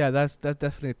 Yeah, that's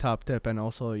definitely a top tip, and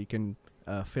also you can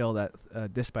fail that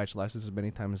dispatch license as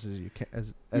many times as you can.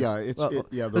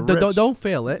 Don't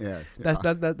fail it. Yeah, that's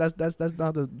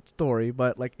not the story.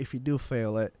 But like if you do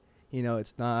fail it,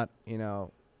 it's not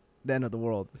the end of the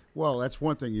world. Well, that's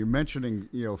one thing. You're mentioning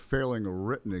failing a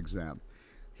written exam.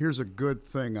 Here's a good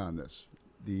thing on this: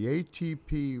 the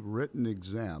ATP written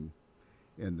exam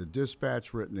and the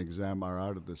dispatch written exam are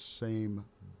out of the same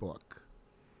book.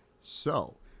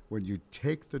 So when you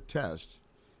take the test,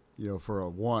 for a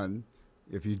one,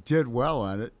 if you did well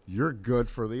on it, you're good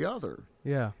for the other.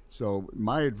 Yeah. So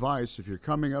my advice, if you're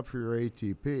coming up for your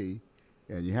ATP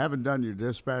and you haven't done your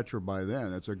dispatcher by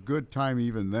then, it's a good time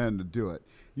even then to do it.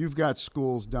 You've got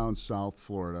schools down South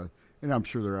Florida, and I'm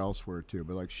sure they're elsewhere too,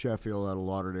 but like Sheffield out of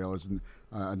Lauderdale is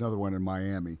another one in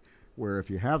Miami, where if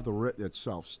you have the written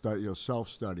itself,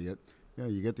 self-study it,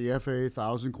 you get the FAA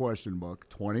 1,000-question book,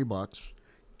 $20,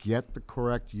 get the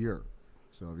correct year.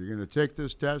 So if you're going to take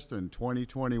this test in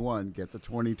 2021, get the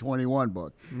 2021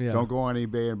 book. Yeah. Don't go on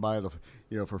eBay and buy the,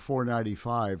 for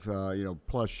 $4.95,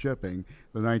 plus shipping,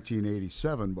 the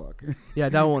 1987 book. Yeah,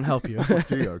 that won't help you.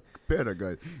 Do you a bit of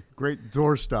good. Great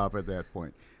doorstop at that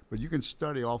point. But you can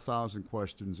study all 1,000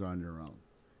 questions on your own,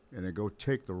 and then go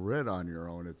take the writ on your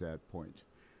own at that point.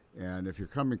 And if you're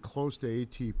coming close to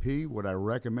ATP, what I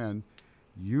recommend,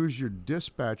 use your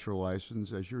dispatcher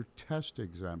license as your test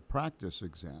exam, practice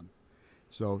exam.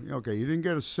 So, okay, you didn't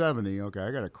get a 70. Okay,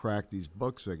 I got to crack these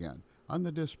books again on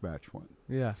the dispatch one.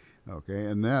 Yeah. Okay,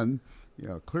 and then,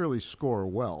 clearly score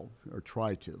well, or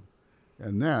try to.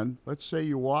 And then, let's say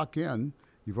you walk in,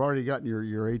 you've already gotten your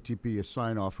ATP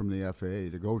sign-off from the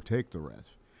FAA to go take the RET.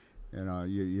 And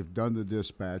you've done the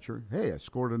dispatcher. Hey, I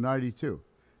scored a 92.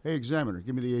 Hey, examiner,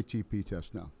 give me the ATP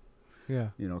test now.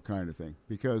 Yeah. Kind of thing.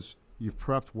 Because you've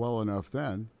prepped well enough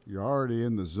then, you're already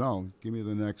in the zone, give me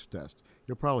the next test.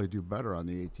 You'll probably do better on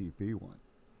the ATP one.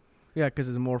 Yeah, because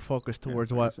it's more focused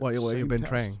towards what you've been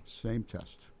training. Same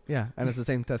test. Yeah, and it's the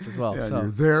same test as well. Yeah, so.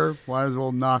 you're there, might as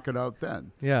well knock it out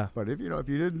then. Yeah. But if you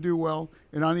didn't do well,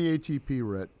 and on the ATP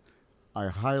writ, I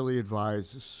highly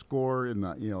advise score in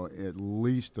the at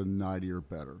least a 90 or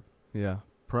better. Yeah.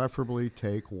 Preferably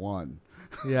take one.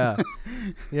 Yeah.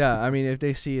 Yeah, I mean, if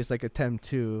they see it's like a temp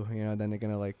 2, then they're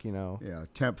going to Yeah,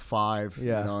 temp 5,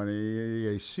 Yeah. and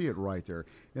you see it right there.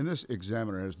 And this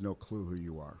examiner has no clue who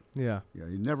you are. Yeah.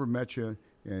 He never met you,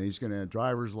 and he's going to have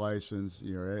driver's license,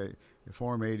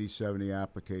 Form 8070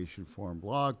 application form,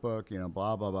 logbook,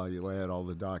 blah, blah, blah. You lay out all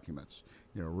the documents.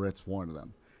 Writ's one of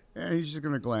them. And he's just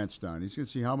going to glance down. He's going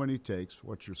to see how many takes,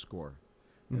 what's your score.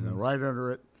 Mm-hmm. And then right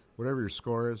under it, whatever your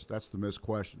score is, that's the missed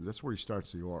question. That's where he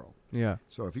starts the oral. Yeah.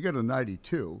 So if you get a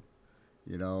 92,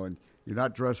 and you're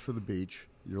not dressed for the beach,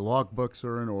 your logbooks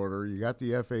are in order, you got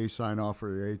the FAA sign off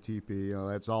for your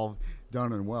ATP, that's all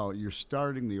done and well, you're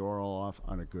starting the oral off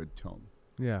on a good tone.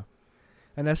 Yeah.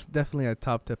 And that's definitely a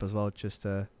top tip as well, just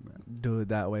to do it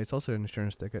that way. It's also an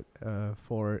insurance ticket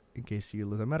for in case you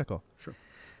lose a medical. Sure.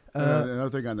 Another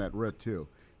thing on that writ, too.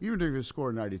 Even if you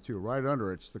score 92, right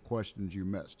under it's the questions you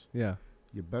missed. Yeah.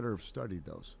 You better have studied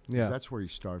those. Yeah. That's where he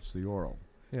starts the oral.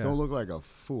 Yeah. Don't look like a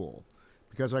fool.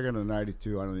 Because I got a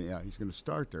 92, he's going to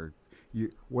start there.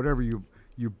 Whatever you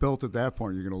built at that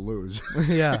point, you're going to lose.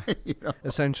 Yeah,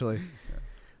 essentially.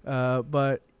 Yeah.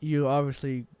 But you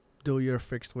obviously do your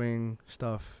fixed wing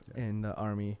stuff in the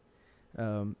Army.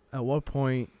 At what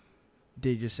point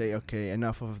did you say, okay,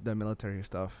 enough of the military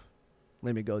stuff,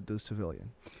 let me go do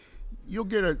civilian? You'll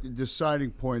get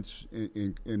deciding points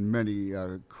in many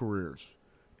careers,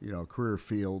 career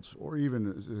fields or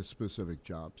even specific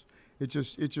jobs. It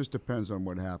just depends on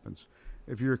what happens.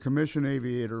 If you're a commissioned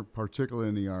aviator, particularly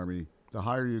in the Army, the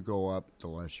higher you go up, the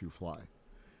less you fly.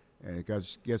 And it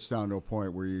gets down to a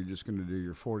point where you're just going to do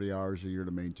your 40 hours a year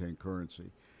to maintain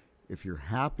currency. If you're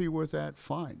happy with that,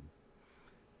 fine.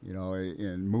 You know,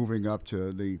 and moving up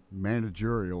to the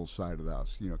managerial side of the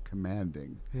house, you know,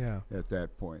 commanding at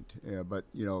that point. Yeah, but,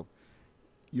 you know,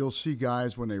 you'll see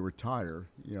guys when they retire,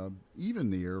 you know,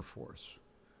 even the Air Force,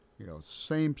 you know,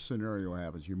 same scenario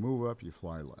happens. You move up, you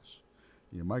fly less.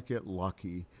 You might get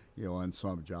lucky, you know, on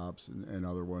some jobs and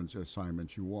other ones,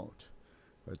 assignments you won't.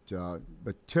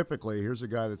 But typically, here's a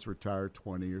guy that's retired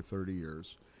 20 or 30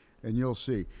 years, and you'll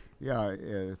see,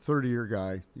 a 30-year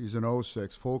guy, he's an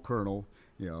 06, full colonel,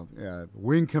 you know,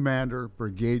 wing commander,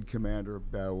 brigade commander,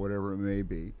 whatever it may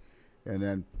be, and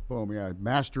then, boom,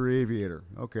 master aviator.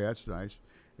 Okay, that's nice.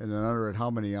 And then under it,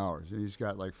 how many hours? And he's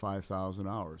got like 5,000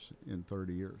 hours in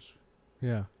 30 years.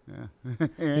 Yeah. Yeah.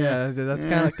 Yeah, that's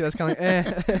kind of like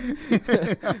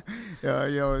Yeah,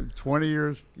 you know, 20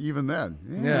 years even then.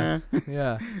 Yeah.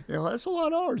 You know, that's a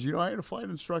lot of hours. You know, I had a flight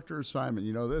instructor assignment.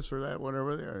 You know, this or that,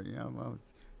 whatever. There.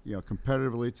 You know,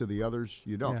 competitively to the others,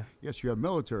 you don't. Yeah. Yes, you have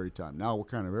military time. Now, what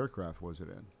kind of aircraft was it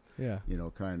in? Yeah. You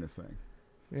know, kind of thing.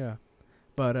 Yeah.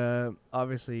 But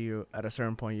obviously, you at a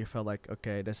certain point, you felt like,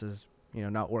 okay, this is, you know,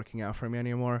 not working out for me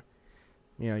anymore.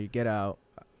 You know, you get out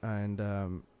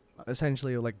and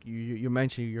essentially, like you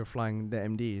mentioned, you're flying the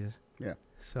MDs. Yeah.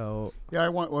 So. Yeah,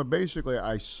 basically,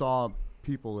 I saw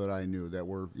people that I knew that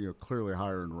were, you know, clearly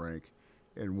higher in rank,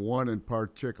 and one in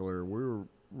particular, we were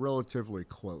relatively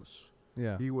close.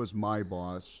 Yeah. He was my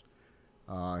boss.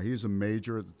 He's a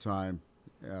major at the time,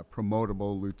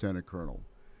 promotable lieutenant colonel.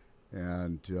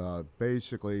 And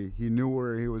basically, he knew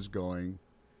where he was going.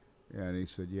 And he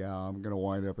said, yeah, I'm going to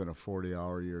wind up in a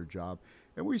 40-hour-a-year job.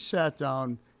 And we sat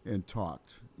down and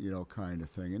talked, you know, kind of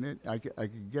thing. And I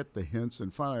could get the hints.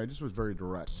 And finally, I just was very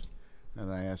direct.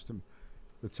 And I asked him,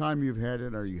 the time you've had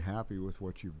it, are you happy with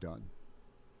what you've done?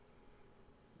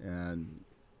 And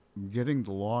I'm getting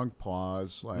the long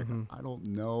pause, like, I don't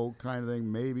know, kind of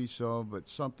thing. Maybe so, but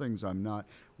some things I'm not.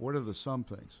 What are the some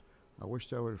things? I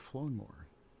wished I would have flown more.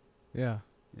 Yeah.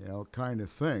 You know, kind of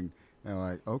thing. And I'm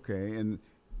like, okay. And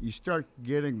you start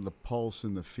getting the pulse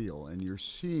in the feel, and you're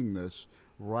seeing this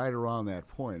right around that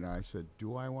point. And I said,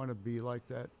 do I want to be like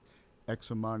that X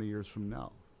amount of years from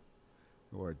now?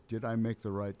 Or did I make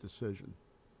the right decision?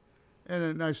 And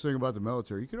a nice thing about the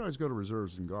military, you can always go to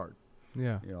reserves and guard.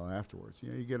 Yeah. You know, afterwards.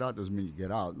 You know, you get out doesn't mean you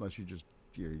get out unless you just,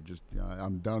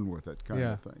 I'm done with it kind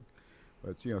of thing.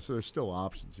 But, you know, so there's still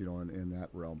options, you know, in that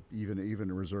realm,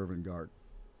 even reserve and guard.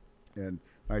 And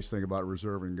nice thing about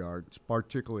reserve and guard,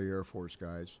 particularly Air Force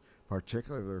guys,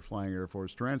 particularly if they're flying Air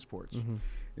Force transports,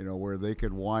 you know, where they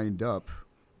could wind up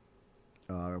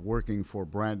working for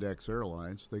Brand X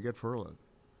Airlines, they get furloughed.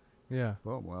 Yeah.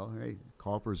 Well, hey,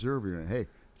 call up reserve unit. Hey,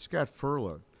 it's got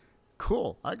furloughed.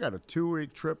 Cool. I got a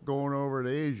 2-week trip going over to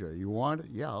Asia. You want it?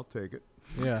 Yeah, I'll take it.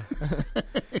 Yeah.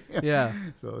 Yeah.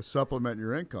 So supplement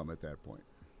your income at that point.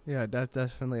 Yeah, that's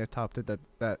definitely a top tip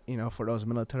that you know, for those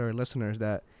military listeners,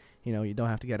 that, you know, you don't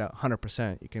have to get out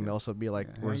 100%. You can also be like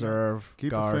reserve,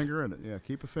 keep guard. a finger in it. Yeah,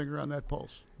 keep a finger on that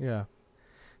pulse. Yeah.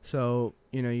 So,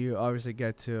 you know, you obviously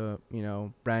get to, you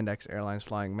know, Brand X Airlines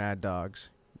flying Mad Dogs.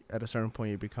 At a certain point,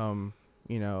 you become,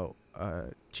 you know,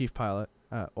 chief pilot.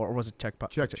 Or was it check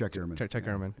airman? Check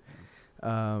airman.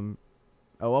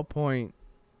 At what point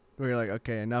were you like,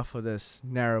 okay, enough of this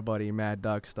narrow body Mad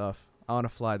Dog stuff? I want to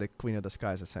fly the Queen of the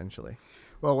Skies, essentially.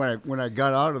 Well, when I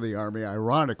got out of the Army,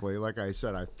 ironically, like I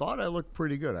said, I thought I looked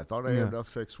pretty good. I thought I had enough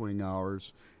fixed wing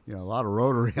hours, you know, a lot of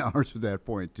rotary hours at that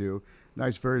point too.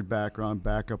 Nice varied background,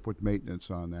 backup with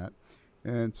maintenance on that,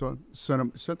 and so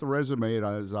sent the resume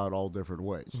out all different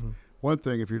ways. One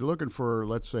thing, if you're looking for,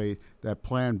 let's say, that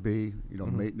plan B, you know,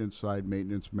 maintenance side,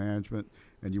 maintenance management,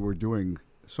 and you were doing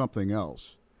something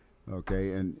else,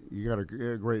 okay, and you got a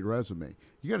great resume,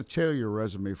 you got to tailor your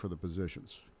resume for the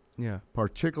positions. Yeah.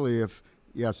 Particularly if,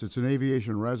 yes, it's an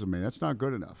aviation resume, that's not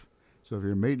good enough. So if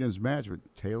you're maintenance management,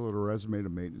 tailor the resume to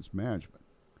maintenance management.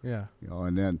 Yeah. You know,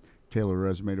 and then tailor a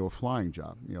resume to a flying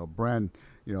job. You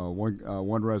know,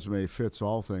 one resume fits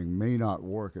all thing may not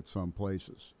work at some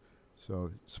places.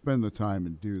 So spend the time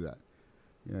and do that.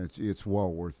 You know, it's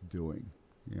well worth doing.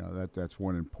 You know, that's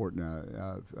one important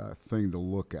thing to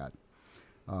look at.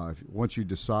 Once you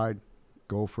decide,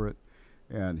 go for it.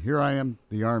 And here I am,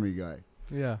 the Army guy.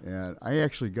 Yeah. And I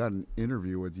actually got an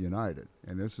interview with United.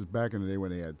 And this is back in the day when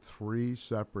they had 3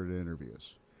 separate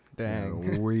interviews. Dang.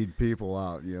 You know, weed people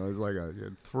out. You know, it's like a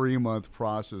 3-month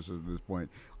process at this point.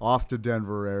 Off to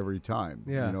Denver every time.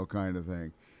 Yeah. You know, kind of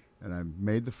thing. And I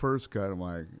made the first cut. I'm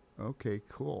like, okay,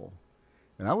 cool.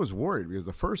 And I was worried because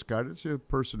the first cut, it's a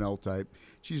personnel type.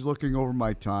 She's looking over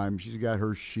my time. She's got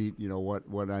her sheet,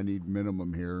 what I need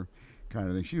minimum here kind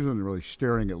of thing. She wasn't really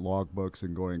staring at logbooks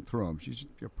and going through them. She's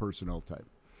a personnel type.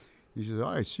 He says,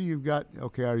 I see you've got,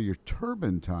 out of your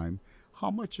turbine time,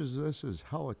 how much is this as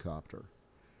helicopter?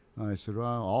 And I said,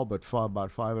 well, all but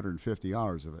about 550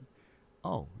 hours of it.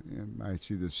 Oh, and I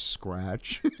see this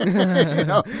scratch,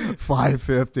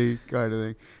 550 kind of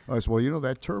thing. I said, well,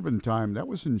 that turbine time, that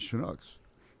was in Chinooks.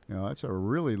 That's a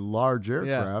really large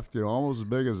aircraft, almost as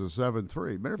big as a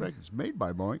 737. Matter of fact, it's made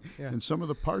by Boeing, and some of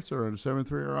the parts that are on a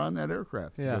 737 are on that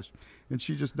aircraft. Yeah. And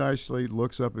she just nicely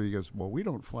looks up and he goes, well, we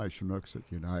don't fly Chinooks at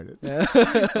United.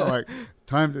 I'm like,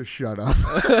 time to shut up.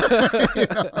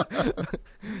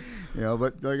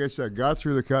 But like I said, got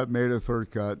through the cut, made a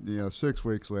third cut. 6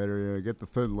 weeks later, get the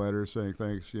thin letter saying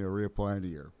thanks, reapplying a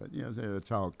year. But that's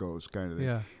how it goes, kind of thing.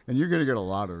 Yeah. And you're going to get a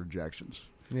lot of rejections.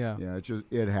 Yeah. Yeah,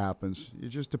 it happens. It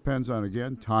just depends on,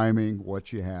 again, timing,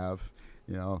 what you have,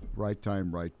 right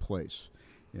time, right place.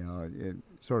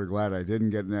 Sort of glad I didn't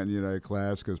get in that United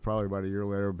class because probably about a year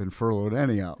later I've been furloughed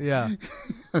anyhow. Yeah.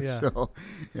 Yeah. So,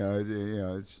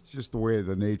 it's just the way,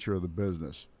 the nature of the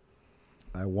business.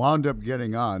 I wound up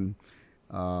getting on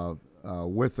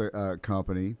with a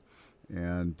company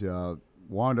and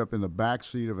wound up in the back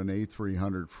seat of an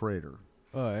A300 freighter.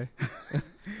 Oh,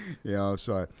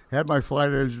 So I had my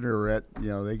flight engineer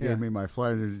they gave me my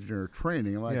flight engineer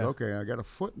training. I'm like, okay, I got a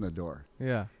foot in the door.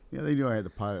 Yeah. They knew I had the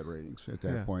pilot ratings at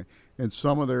that point. And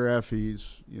some of their FEs,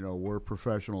 were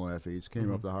professional FEs,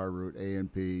 came up the hard route,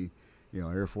 A&P,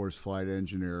 Air Force flight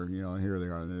engineer, and here they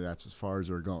are. And that's as far as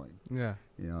they're going. Yeah.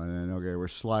 And then, okay, we're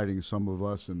sliding some of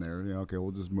us in there. Okay,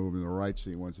 we'll just move in the right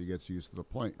seat once he gets used to the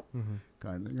plane.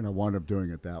 Kind of thing. And I wound up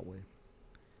doing it that way.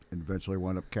 And eventually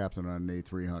wound up captain on an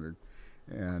A300.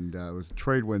 And it was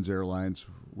Tradewinds Airlines,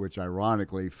 which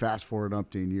ironically, fast forward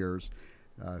umpteen years,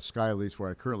 Skylease, where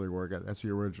I currently work at, that's the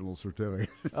original certificate.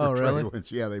 Oh, really?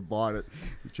 Tradewinds. Yeah, they bought it,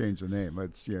 changed the name.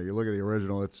 It's you look at the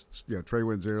original, it's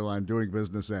Tradewinds Airline doing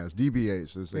business as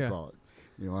DBAs, as they call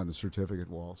it, on the certificate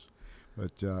walls.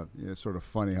 But it's sort of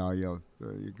funny how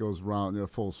it goes around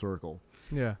full circle.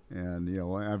 Yeah. And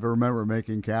I remember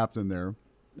making captain there,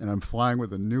 and I'm flying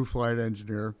with a new flight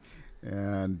engineer.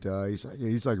 And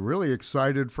he's like really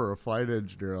excited for a flight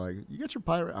engineer. Like, you get your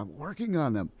pilot? I'm working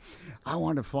on them. I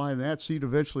want to fly in that seat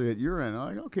eventually at your end.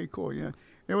 I'm like, okay, cool, yeah.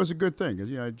 It was a good thing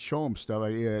because I'd show him stuff.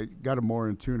 I got him more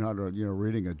in tune how to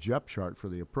reading a JEP chart for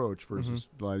the approach versus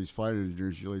a lot of these flight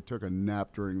engineers usually took a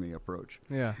nap during the approach.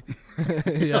 Yeah,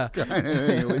 yeah, kind of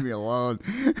thing. Leave me alone.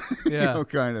 Yeah,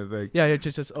 kind of thing. Yeah, you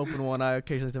just open one eye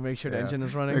occasionally to make sure the engine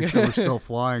is running. Make sure we're still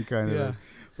flying, kind of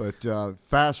thing. But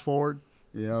fast forward.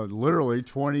 Literally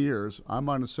 20 years, I'm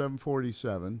on a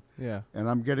 747. Yeah. And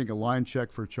I'm getting a line check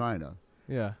for China.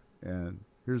 Yeah. And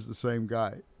here's the same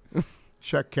guy.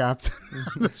 Check captain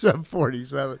on the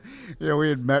 747. We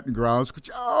had met in grounds. Big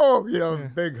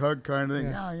hug kind of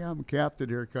thing. Yeah, I'm a captain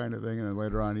here kind of thing. And then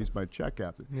later on, he's my check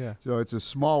captain. Yeah. So it's a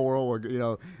small world where,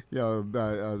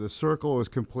 the circle is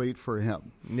complete for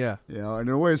him. Yeah. And in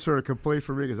a way, it's sort of complete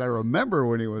for me because I remember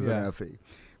when he was an FE,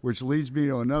 which leads me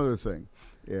to another thing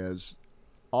is,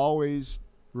 always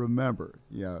remember,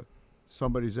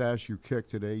 somebody's ass you kick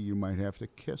today, you might have to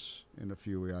kiss in a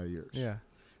few years. Yeah.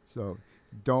 So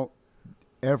don't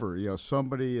ever,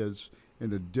 somebody is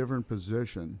in a different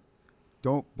position,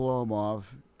 don't blow them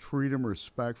off, treat them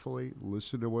respectfully,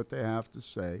 listen to what they have to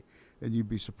say, and you'd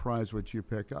be surprised what you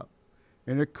pick up.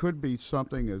 And it could be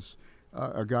something as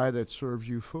a guy that serves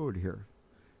you food here.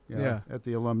 At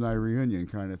the alumni reunion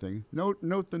kind of thing.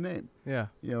 Note the name. Yeah.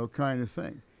 Kind of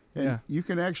thing. And you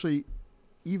can actually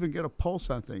even get a pulse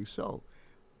on things. So,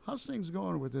 how's things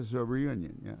going with this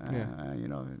reunion?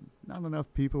 Not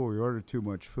enough people. We ordered too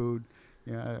much food.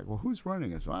 Well, who's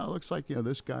running it? Well, it looks like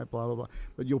this guy. Blah blah blah.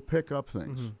 But you'll pick up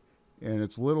things, and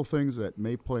it's little things that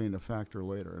may play into factor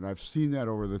later. And I've seen that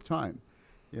over the time.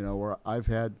 Where I've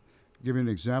had, give you an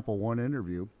example. One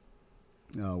interview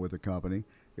with a company.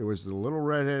 It was the little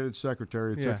redheaded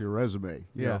secretary who took your resume,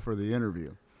 for the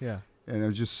interview. Yeah. And I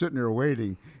was just sitting there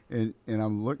waiting, and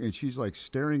I'm looking, and she's like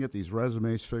staring at these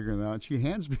resumes, figuring them out. And she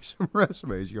hands me some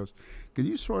resumes. She goes, "Can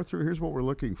you sort through? Here's what we're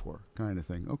looking for," kind of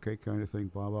thing. Okay, kind of thing.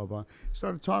 Blah blah blah.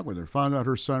 Started talking with her. Found out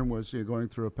her son was going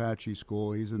through Apache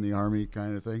school. He's in the Army,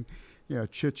 kind of thing.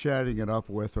 Chit chatting it up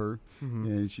with her,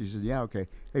 and she said, "Yeah, okay.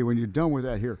 Hey, when you're done with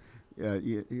that, here."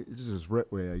 This is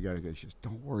way I got to get. She says,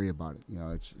 "Don't worry about it.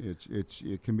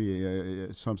 It can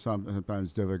be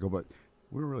sometimes difficult, but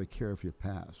we don't really care if you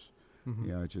pass."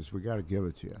 It's just we got to give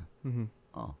it to you.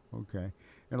 Oh, okay.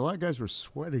 And a lot of guys were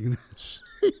sweating this.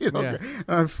 Yeah. And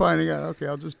I'm finding out, okay,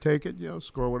 I'll just take it,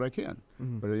 score what I can.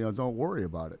 Mm-hmm. But, don't worry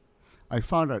about it. I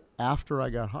found out after I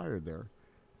got hired there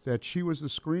that she was the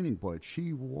screening point.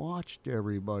 She watched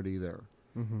everybody there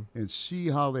Mm-hmm. and see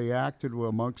how they acted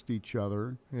amongst each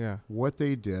other, Yeah. what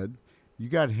they did. You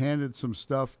got handed some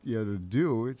stuff to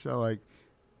do. It's like,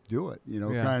 do it,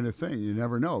 Yeah. kind of thing. You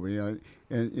never know.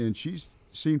 And she's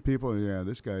seen people,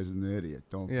 this guy's an idiot.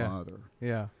 Don't bother.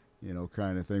 Yeah.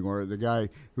 Kind of thing. Or the guy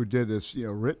who did this,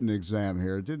 written exam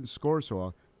here didn't score so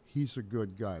well. He's a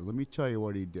good guy. Let me tell you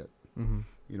what he did. Mm-hmm.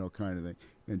 Kind of thing.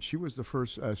 And she was the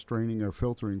first straining or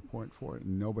filtering point for it.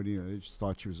 And nobody, they just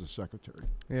thought she was a secretary.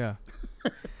 Yeah.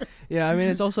 Yeah, I mean,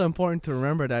 it's also important to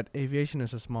remember that aviation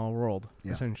is a small world,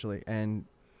 essentially. And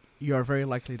you are very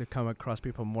likely to come across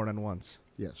people more than once.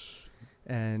 Yes.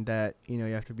 And that, you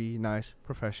have to be nice,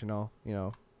 professional,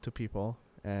 to people.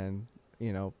 And,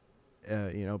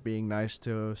 being nice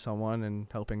to someone and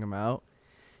helping them out,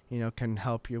 can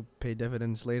help you pay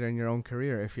dividends later in your own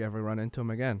career if you ever run into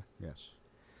them again. Yes.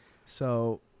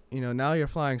 So, now you're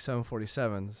flying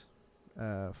 747s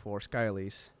for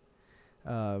Skylease.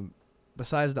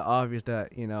 Besides the obvious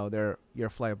that, your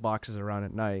flight boxes around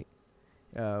at night,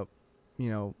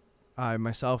 I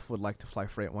myself would like to fly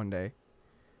freight one day.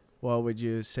 What would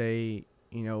you say,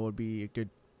 would be a good,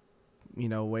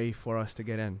 way for us to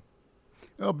get in?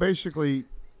 Well, basically,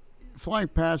 flying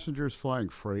passengers, flying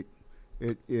freight,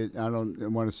 I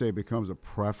don't want to say it becomes a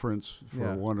preference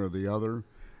for one or the other.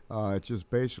 It's just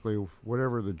basically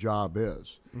whatever the job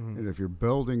is. Mm-hmm. And if you're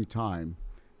building time,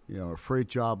 a freight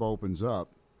job opens up,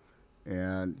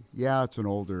 and it's an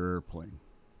older airplane.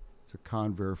 It's a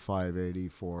Convair 580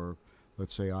 for,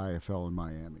 let's say, IFL in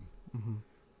Miami. Mm-hmm.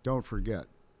 Don't forget,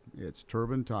 it's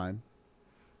turbine time.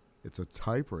 It's a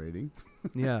type rating.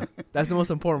 Yeah, that's the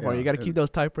most important part. You got to keep those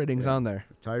type ratings on there.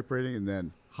 Type rating, and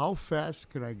then how fast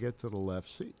can I get to the left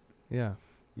seat? Yeah.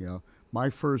 My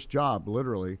first job,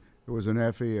 literally, it was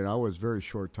an FE, and I was very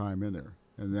short time in there.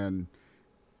 And then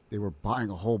they were buying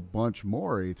a whole bunch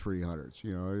more A300s.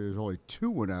 There was only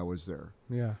 2 when I was there.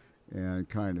 Yeah. And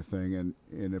kind of thing. And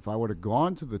if I would have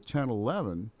gone to the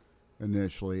 1011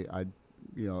 initially, I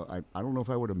don't know if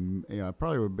I would have, I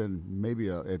probably would have been maybe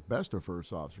at best a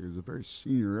first officer. It was a very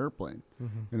senior airplane.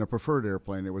 Mm-hmm. And a preferred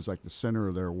airplane, it was like the center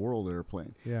of their world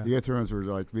airplane. Yeah. The A300s were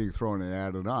like being thrown and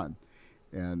added on.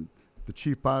 And the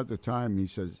chief pilot at the time, he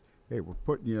says, hey, we're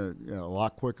putting you a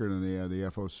lot quicker than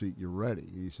the FO seat. You're ready.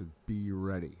 He said, be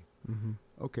ready. Mm-hmm.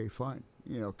 Okay, fine.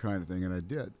 Kind of thing. And I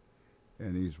did.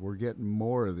 And we're getting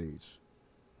more of these.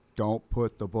 Don't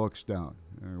put the books down.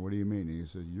 What do you mean? He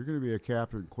said, you're going to be a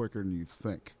captain quicker than you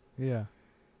think. Yeah.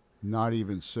 Not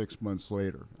even 6 months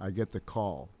later, I get the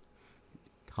call.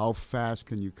 How fast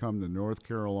can you come to North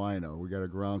Carolina? We got a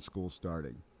ground school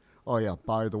starting. Oh, yeah,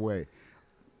 by the way,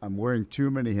 I'm wearing too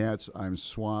many hats. I'm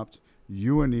swamped.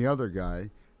 You and the other guy,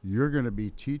 you're going to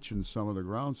be teaching some of the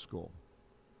ground school.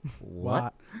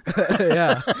 What?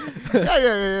 Yeah.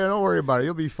 yeah. Don't worry about it.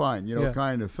 You'll be fine, Yeah.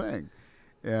 kind of thing.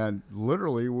 And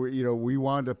literally, we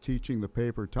wound up teaching the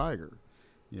paper tiger,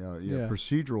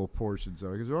 procedural portions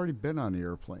of it, because I've already been on the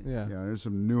airplane. Yeah. There's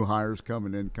some new hires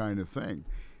coming in, kind of thing,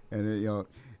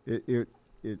 and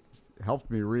it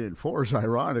helped me reinforce,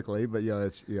 ironically. But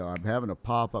it's I'm having to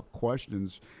pop up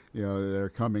questions, that are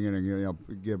coming in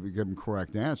and give them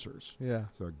correct answers. Yeah.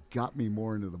 So it got me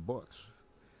more into the books.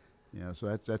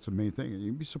 So that's the main thing. And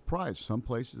you'd be surprised. Some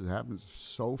places it happens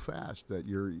so fast that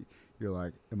you're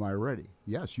like, am I ready?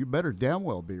 Yes, you better damn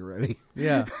well be ready.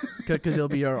 Yeah, because it'll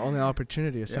be your only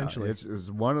opportunity, essentially. Yeah, it's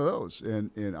one of those.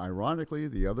 And ironically,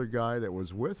 the other guy that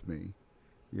was with me,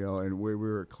 and we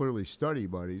were clearly study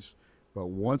buddies, but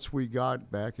once we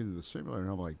got back into the simulator,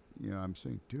 I'm like, I'm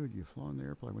saying, dude, you flying the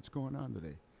airplane. What's going on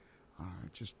today?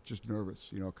 Just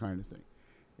nervous, kind of thing.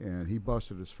 And he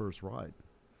busted his first ride.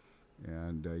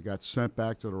 And he got sent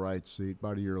back to the right seat.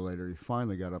 About a year later, he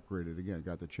finally got upgraded again,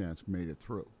 got the chance, made it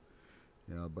through.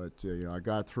 But I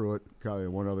got through it.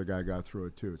 One other guy got through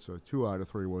it too. So 2 out of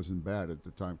 3 wasn't bad at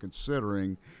the time,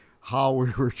 considering how we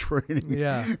were training.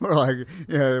 Yeah. We're like,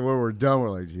 when we're done,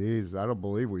 we're like, geez, I don't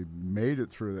believe we made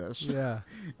it through this. Yeah.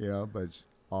 But it's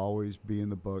always be in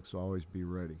the books, always be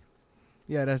ready.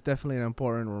 Yeah, that's definitely an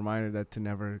important reminder that to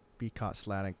never be caught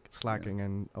slacking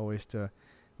and always to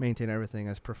maintain everything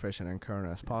as proficient and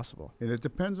current as possible. And it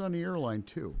depends on the airline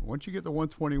too. Once you get the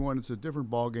 121, it's a different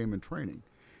ball game in training.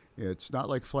 It's not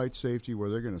like flight safety where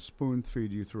they're going to spoon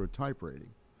feed you through a type rating.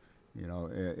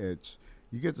 It's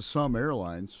you get to some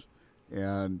airlines,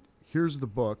 and here's the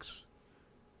books,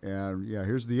 and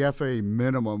here's the FAA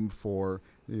minimum for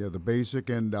the basic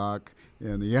NDOC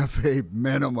and the FA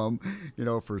minimum,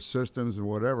 for systems and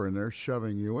whatever, and they're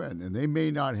shoving you in. And they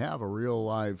may not have a real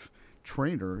live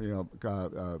trainer,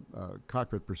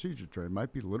 cockpit procedure trainer. It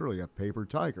might be literally a paper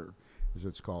tiger, as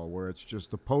it's called, where it's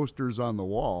just the posters on the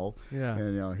wall. Yeah.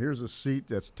 And here's a seat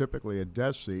that's typically a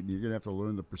desk seat, and you're gonna have to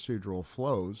learn the procedural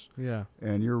flows. Yeah.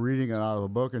 And you're reading it out of a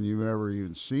book, and you've never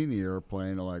even seen the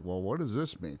airplane. And like, well, what does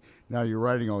this mean? Now you're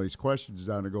writing all these questions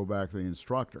down to go back to the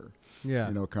instructor. Yeah.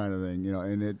 Kind of thing.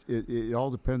 And it all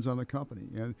depends on the company.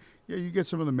 And you get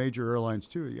some of the major airlines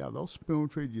too. Yeah, they'll spoon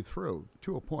feed you through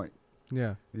to a point.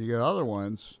 Yeah. And you get other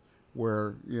ones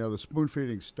where the spoon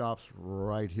feeding stops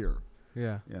right here.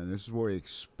 Yeah. And this is what we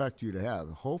expect you to have.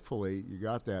 Hopefully you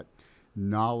got that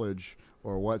knowledge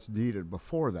or what's needed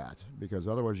before that, because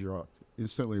otherwise you're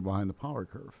instantly behind the power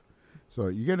curve. So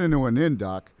you get into an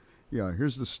NDOC,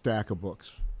 here's the stack of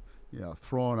books,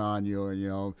 thrown on you, and,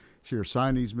 so you're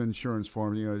signing these insurance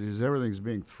forms, just everything's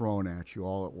being thrown at you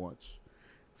all at once.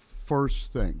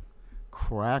 First thing,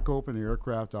 crack open the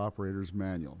aircraft operator's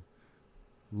manual.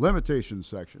 Limitations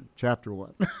section, chapter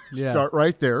 1. Yeah. Start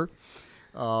right there.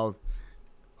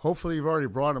 Hopefully you've already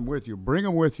brought them with you. Bring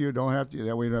them with you. Don't have to.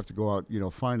 That way you don't have to go out,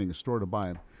 finding a store to buy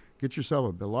them. Get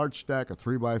yourself a large stack of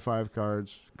 3x5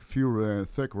 cards, a few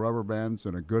thick rubber bands,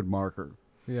 and a good marker.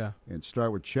 Yeah. And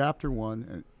start with chapter 1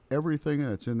 and everything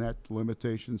that's in that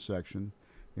limitation section.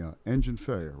 Engine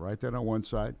failure. Write that on one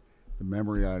side. The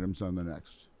memory items on the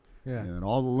next. Yeah. And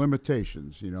all the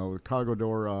limitations. The cargo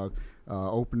door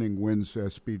opening wind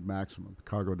speed maximum.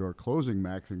 Cargo door closing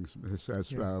maximum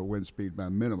wind speed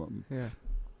minimum. Yeah.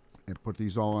 And put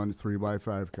these all on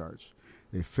 3x5 cards.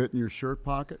 They fit in your shirt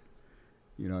pocket.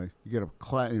 You get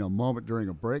a moment during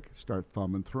a break, start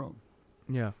thumbing through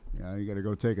them. Yeah. You got to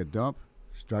go take a dump,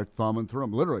 start thumbing through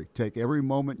them. Literally, take every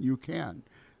moment you can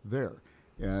there.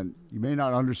 And you may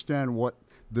not understand what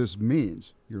this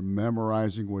means. You're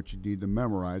memorizing what you need to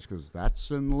memorize, because that's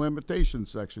in the limitation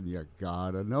section. You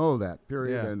got to know that,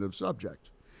 period, end of subject.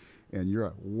 And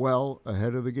you're well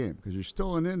ahead of the game, because you're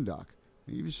still an NDOC.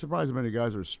 You'd be surprised how many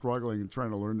guys are struggling and trying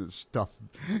to learn this stuff.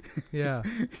 Yeah.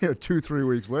 2-3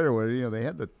 weeks later, when they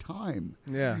had the time.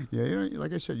 Yeah. Yeah.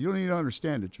 Like I said, you don't need to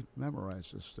understand it. Just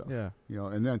memorize this stuff. Yeah.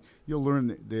 And then you'll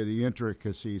learn the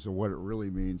intricacies of what it really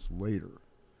means later.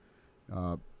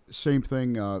 Same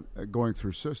thing going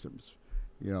through systems.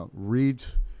 Read.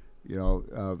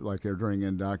 Like during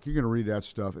NDOC, you're going to read that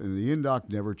stuff, and the NDOC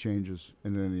never changes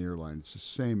in any airline. It's the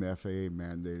same FAA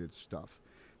mandated stuff.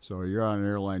 So you're on an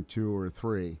airline 2 or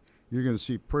 3, you're going to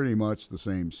see pretty much the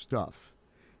same stuff.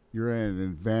 You're at an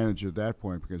advantage at that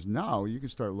point, because now you can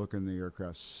start looking at the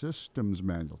aircraft systems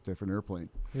manual, different airplane,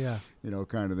 Yeah.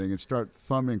 Kind of thing, and start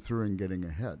thumbing through and getting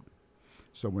ahead.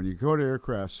 So when you go to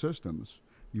aircraft systems,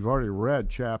 you've already read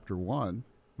chapter 1,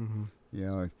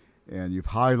 Mm-hmm. And you've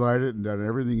highlighted and done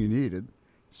everything you needed.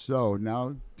 So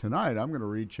now tonight I'm going to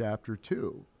read chapter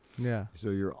 2. Yeah.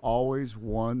 So you're always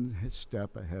one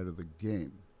step ahead of the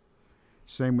game.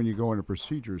 Same when you go into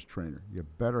procedures trainer. You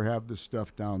better have this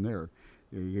stuff down there.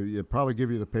 You'll probably give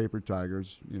you the paper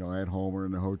tigers, at home or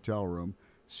in the hotel room.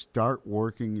 Start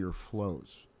working your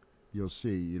flows. You'll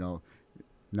see,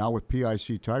 now with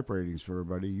PIC type ratings for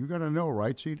everybody, you got to know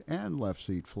right seat and left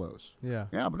seat flows. Yeah.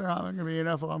 Yeah, but I'm not going to be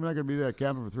an FO. I'm not going to be that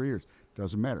captain for 3 years.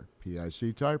 Doesn't matter.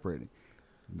 PIC type rating.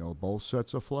 Know both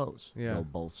sets of flows. Yeah. Know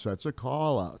both sets of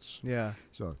call-outs. Yeah.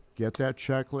 So get that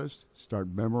checklist. Start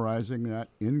memorizing that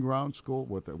in ground school,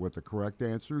 what the correct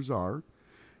answers are,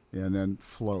 and then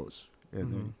flows.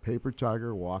 And then paper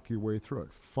tiger, walk your way through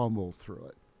it. Fumble through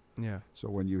it. Yeah. So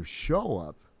when you show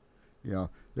up,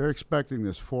 they're expecting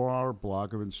this 4-hour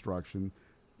block of instruction.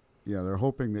 They're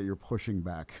hoping that you're pushing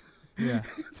back. Yeah.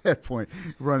 At that point,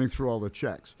 running through all the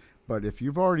checks. But if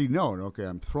you've already known, okay,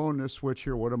 I'm throwing this switch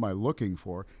here, what am I looking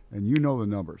for? And you know the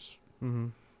numbers. Mm-hmm.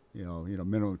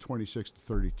 Minimum 26 to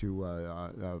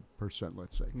 32 percent,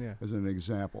 let's say, as an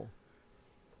example.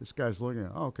 This guy's looking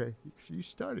at, okay, you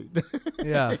studied.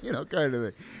 Yeah. Kind of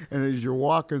thing. And as you're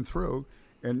walking through,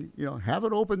 and, have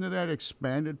it open to that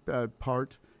expanded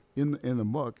part in the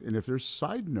book. And if there's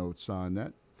side notes on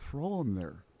that, throw them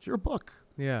there. It's your book.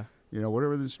 Yeah.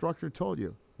 Whatever the instructor told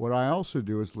you. What I also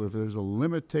do is if there's a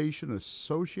limitation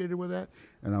associated with that,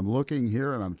 and I'm looking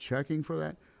here and I'm checking for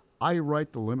that, I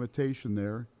write the limitation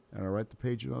there, and I write the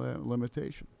page of that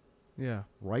limitation. Yeah.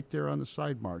 Right there on the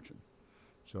side margin.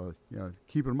 So,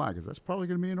 keep in mind, because that's probably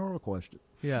going to be an oral question.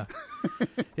 Yeah.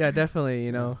 Yeah, definitely,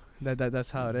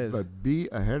 that's how it is. But be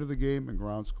ahead of the game in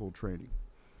ground school training.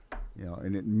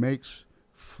 And it makes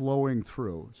flowing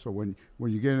through. So when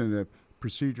you get into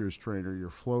procedures trainer,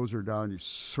 your flows are down.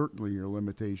 Certainly your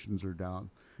limitations are down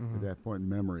at that point in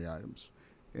memory items.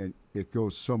 and it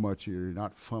goes so much, you're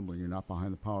not fumbling, you're not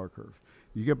behind the power curve.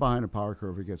 You get behind the power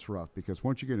curve, it gets rough, because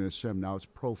once you get into sim, now it's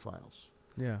profiles.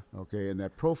 Yeah. Okay, and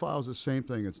that profile is the same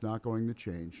thing. It's not going to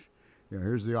change.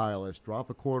 Here's the ILS. Drop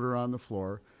a quarter on the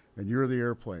floor, and you're the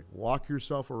airplane. Walk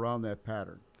yourself around that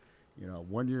pattern.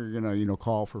 When you're gonna,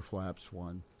 call for flaps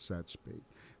 1, set speed,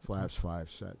 flaps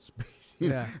 5, set speed.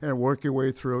 Yeah. And work your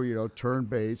way through. Turn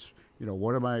base.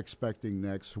 What am I expecting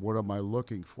next? What am I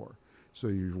looking for? So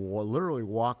you literally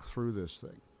walk through this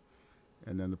thing,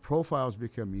 and then the profiles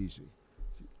become easy,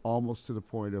 almost to the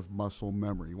point of muscle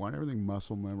memory. You want everything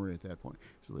muscle memory at that point.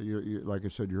 So that you're like I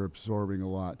said, you're absorbing a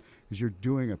lot, because you're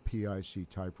doing a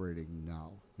PIC type rating now,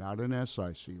 not an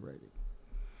SIC rating.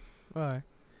 All right.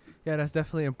 Yeah, that's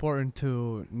definitely important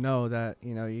to know that,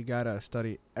 you got to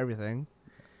study everything.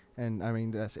 And, I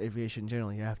mean, that's aviation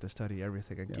generally. You have to study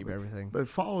everything and keep everything. But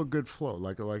follow a good flow,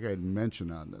 like I had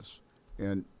mentioned on this.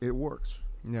 And it works.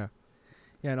 Yeah.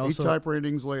 Yeah, and also 8 type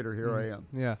ratings later, here I am.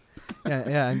 Yeah.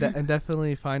 Yeah, and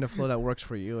definitely find a flow that works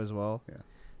for you as well. Yeah.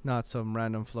 Not some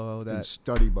random flow that... And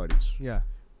study buddies. Yeah.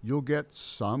 You'll get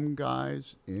some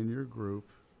guys in your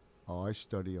group, I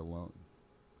study alone.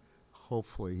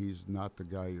 Hopefully he's not the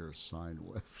guy you're assigned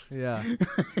with. Yeah.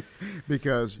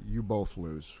 Because you both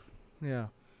lose. Yeah.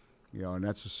 And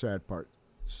that's the sad part.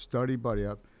 Study buddy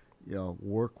up,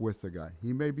 work with the guy.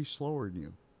 He may be slower than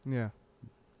you. Yeah.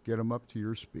 Get him up to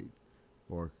your speed,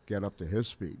 or get up to his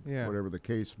speed, whatever the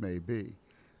case may be.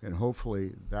 And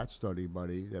hopefully that study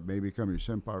buddy that may become your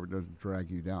sim partner doesn't drag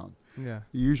you down. Yeah.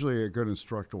 Usually a good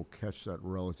instructor will catch that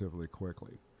relatively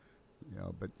quickly.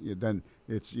 But then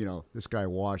it's, this guy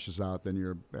washes out, then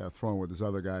you're thrown with this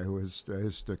other guy who his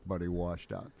stick buddy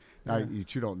washed out. Now, you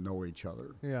two don't know each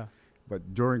other. Yeah.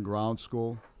 But during ground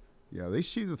school, they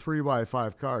see the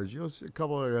 3x5 cars. You'll see a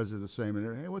couple of guys are the same.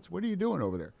 And hey, what are you doing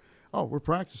over there? Oh, we're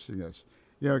practicing this.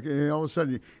 All of a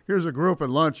sudden, here's a group at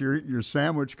lunch. You're eating your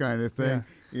sandwich kind of thing.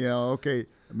 Yeah. Okay,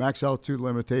 max altitude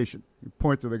limitation. You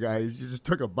point to the guy. You just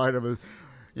took a bite of it.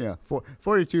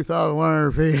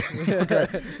 42,100 feet. Okay.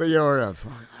 But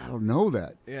I don't know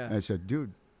that. Yeah. And I said,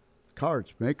 dude,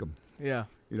 cards, make them. Yeah.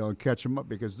 And catch them up,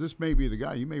 because this may be the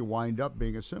guy you may wind up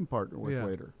being a sim partner with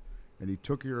later. And he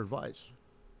took your advice.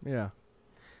 Yeah.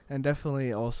 And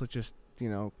definitely also just,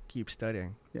 keep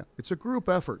studying. Yeah. It's a group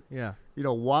effort. Yeah.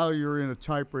 While you're in a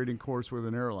type rating course with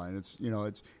an airline,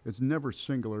 it's never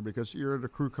singular, because you're at a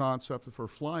crew concept for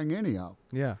flying anyhow.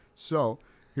 Yeah. So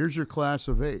here's your class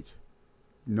of 8.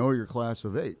 Know your class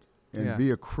of 8 and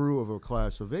be a crew of a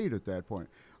class of 8 at that point.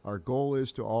 Our goal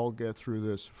is to all get through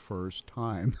this first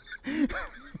time.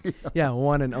 Yeah,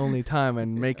 one and only time,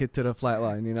 and make it to the flight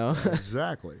line,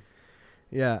 Exactly.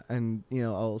 Yeah, and,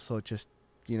 also just,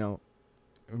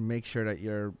 make sure that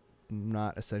you're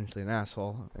not essentially an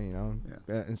asshole,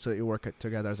 and so you work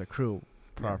together as a crew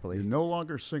properly. You're no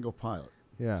longer single pilot.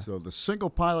 Yeah. So the single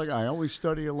pilot, I only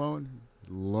study alone.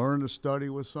 Learn to study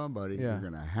with somebody. Yeah. You're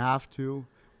going to have to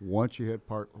once you hit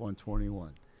part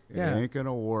 121. It ain't going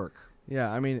to work. Yeah,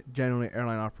 I mean, generally,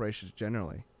 airline operations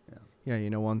generally. Yeah.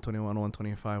 Yeah, 121,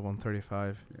 125,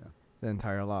 135, the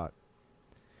entire lot.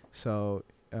 So,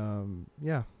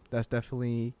 that's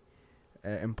definitely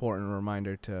an important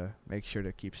reminder to make sure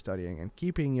to keep studying and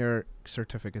keeping your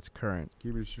certificates current.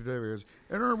 Keep your certificates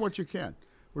and earn what you can.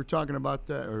 We're talking about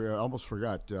that, or I almost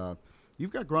forgot.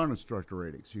 You've got ground instructor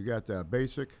ratings. You got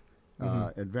basic,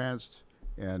 advanced,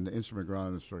 and instrument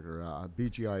ground instructor,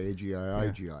 BGI,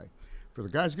 AGI, IGI. For the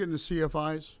guys getting the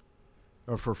CFIs,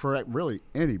 or for really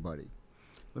anybody,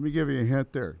 let me give you a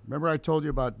hint there. Remember I told you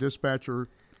about dispatcher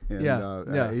and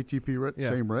ATP writ,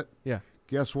 same writ? Yeah.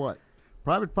 Guess what?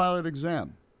 Private pilot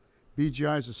exam.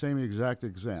 BGI is the same exact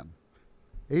exam.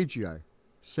 AGI,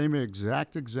 same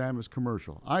exact exam as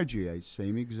commercial. IGA,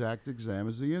 same exact exam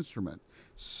as the instrument.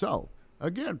 So,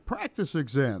 again, practice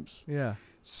exams. Yeah.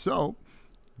 So,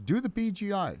 do the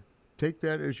BGI. Take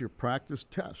that as your practice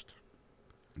test.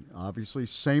 Obviously,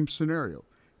 same scenario.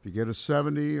 If you get a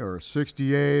 70 or a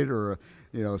 68 or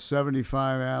a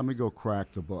 75, let me go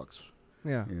crack the books.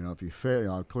 Yeah. If you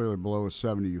fail, clearly below a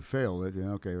 70, you failed it.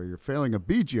 Okay, well, you're failing a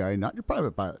BGI, not your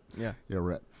private pilot. Yeah. You're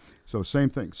right. So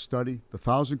same thing. Study the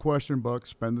 1,000-question book.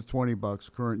 Spend the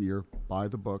 $20 current year. Buy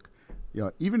the book.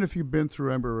 Even if you've been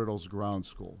through Embry-Riddle's ground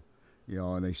school,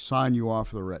 and they sign you off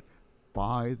for the writ,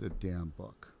 buy the damn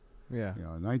book. Yeah.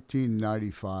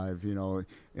 1995.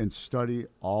 And study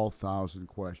all 1,000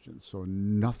 questions. So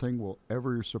nothing will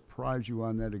ever surprise you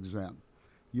on that exam.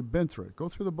 You've been through it. Go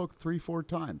through the book 3-4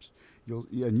 times.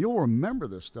 You'll remember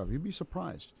this stuff. You'd be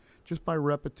surprised just by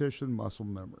repetition, muscle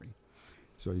memory.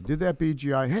 So you did that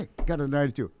BGI. Hey, got a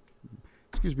 92.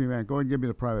 Excuse me, man. Go ahead and give me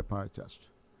the private pilot test.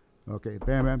 Okay,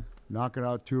 bam, bam, knocking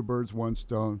out 2 birds, 1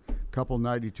 stone, couple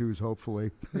 92s,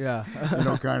 hopefully, Yeah.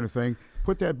 kind of thing.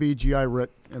 Put that BGI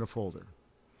writ in a folder.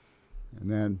 And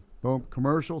then, boom,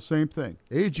 commercial, same thing.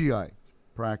 AGI,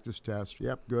 practice test.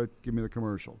 Yep, good. Give me the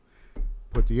commercial.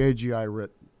 Put the AGI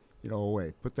writ,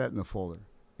 away. Put that in the folder.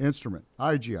 Instrument,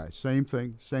 IGI, same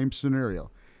thing, same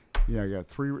scenario. You got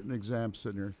 3 written exams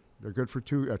sitting there. They're good for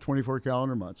 24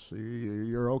 calendar months. So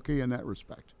you're okay in that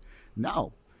respect.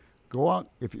 Now, go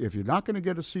out. If you're not going to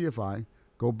get a CFI,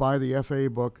 go buy the FAA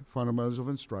book, Fundamentals of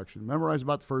Instruction. Memorize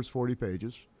about the first 40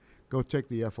 pages. Go take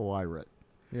the FOI writ.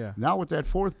 Yeah. Now with that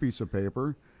 4th piece of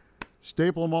paper,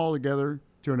 staple them all together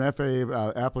to an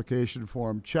FAA application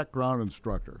form, check ground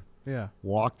instructor. Yeah.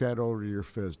 Walk that over to your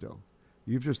FSDO.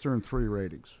 You've just earned 3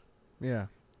 ratings. Yeah.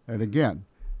 And again,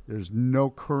 there's no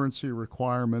currency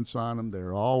requirements on them.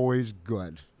 They're always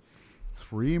good.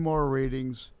 3 more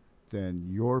ratings than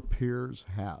your peers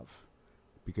have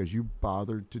because you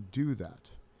bothered to do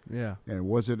that. Yeah. And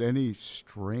was it any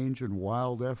strange and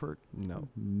wild effort? No.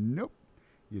 Nope.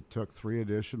 You took 3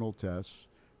 additional tests.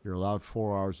 You're allowed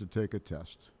 4 hours to take a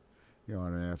test,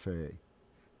 on an FAA.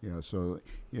 So,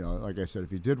 like I said,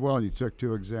 if you did well and you took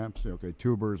 2 exams, okay,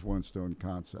 2 birds, 1 stone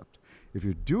concept. If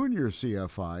you're doing your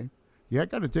CFI, you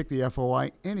got to take the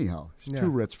FOI anyhow. It's 2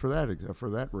 writs for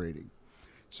that rating.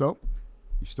 So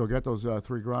you still get those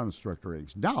 3 ground instructor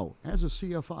ratings. Now, as a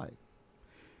CFI,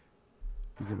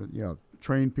 you're going to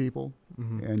train people,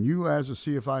 and you as a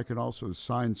CFI can also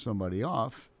sign somebody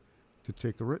off to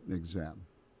take the written exam.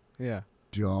 Yeah.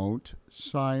 Don't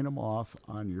sign them off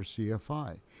on your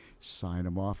CFI. Sign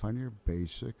them off on your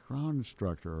basic ground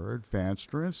instructor or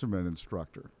advanced or instrument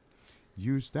instructor.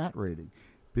 Use that rating.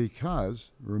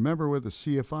 Because, remember with the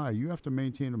CFI, you have to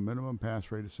maintain a minimum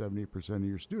pass rate of 70% of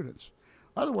your students.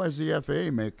 Otherwise, the FAA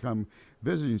may come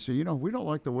visit you and say, we don't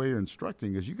like the way you're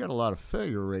instructing because you got a lot of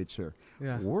failure rates here.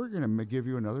 Yeah. We're going to give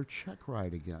you another check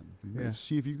ride again.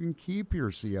 See if you can keep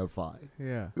your CFI.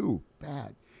 Yeah. Ooh,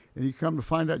 bad. And you come to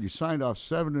find out you signed off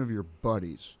 7 of your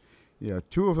buddies.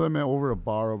 2 of them over a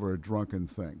bar over a drunken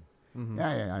thing.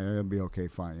 Yeah, it'll be okay,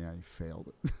 fine. Yeah, you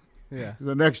failed it. Yeah.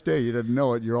 The next day, you didn't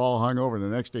know it. You're all hungover.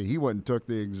 The next day, he went and took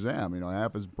the exam.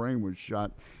 Half his brain was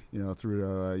shot,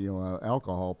 through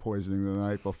alcohol poisoning the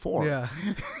night before. Yeah.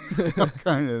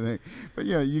 Kind of thing. But,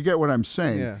 you get what I'm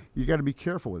saying. Yeah. You got to be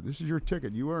careful with it. This is your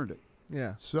ticket. You earned it.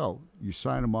 Yeah. So you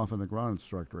sign them off on the ground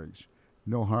instructor ratings.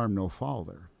 No harm, no foul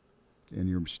there. And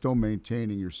you're still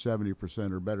maintaining your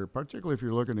 70% or better, particularly if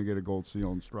you're looking to get a gold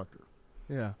seal instructor.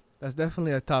 Yeah. That's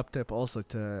definitely a top tip also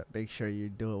to make sure you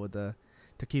do it with to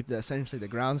keep essentially the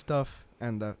ground stuff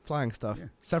and the flying stuff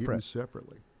separate. Keep them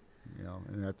separately.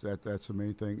 And that's the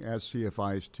main thing. As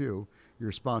CFIs too, you're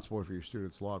responsible for your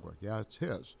student's logbook. Yeah, it's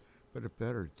his, but it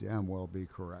better damn well be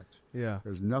correct. Yeah.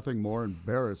 There's nothing more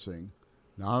embarrassing,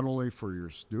 not only for your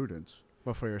students,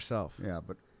 but for yourself. Yeah,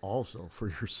 but also for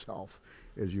yourself.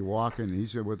 As you walk in,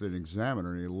 he's with an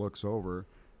examiner, and he looks over,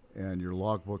 and your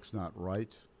logbook's not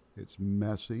right. It's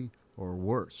messy, or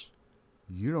worse.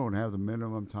 You don't have the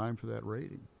minimum time for that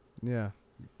rating. Yeah.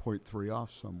 You 0.3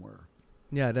 off somewhere.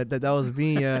 Yeah, that was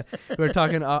me. We were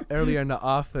talking earlier in the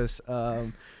office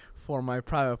for my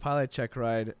private pilot check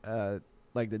ride.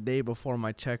 Like the day before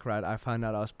my check ride, I found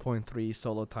out I was 0.3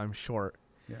 solo time short.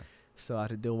 Yeah. So I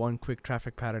had to do one quick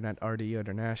traffic pattern at RDU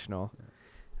International.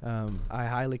 Yeah. I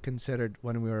highly considered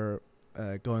when we were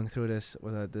going through this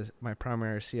with my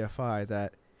primary CFI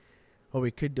that what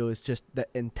we could do is just the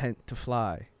intent to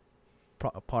fly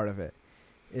part of it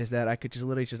is that I could just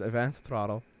literally just advance the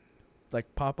throttle,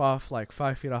 like pop off like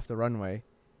 5 feet off the runway,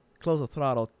 close the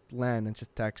throttle, land, and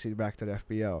just taxi back to the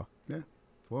FBO. Yeah,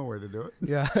 it's one way to do it.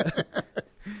 Yeah.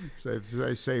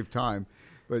 save time.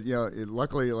 But,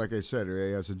 luckily, like I said,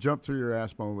 it has a jump through your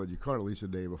ass moment, but you caught at least a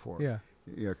day before. Yeah.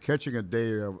 Catching a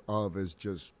day of is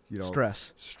just,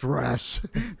 stress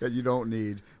that you don't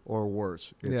need, or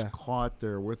worse. It's caught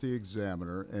there with the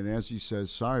examiner, and as he says,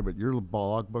 sorry, but your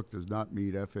logbook does not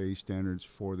meet FAA standards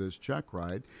for this check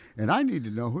ride, and I need to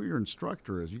know who your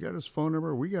instructor is. You got his phone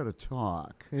number? We got to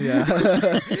talk.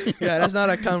 Yeah. Yeah, that's not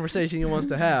a conversation he wants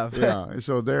to have. Yeah,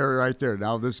 so there, right there.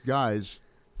 Now this guy's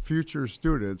future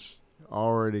students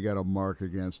already got a mark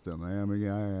against him.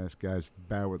 This guy's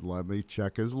bad with love. He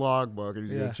check his logbook, and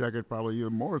he's going to check it probably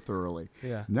even more thoroughly.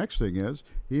 Yeah. Next thing is,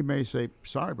 he may say,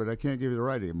 sorry, but I can't give you the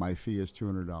right. My fee is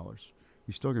 $200.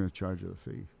 He's still going to charge you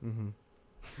the fee.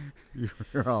 Mm-hmm.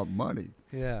 You're out money.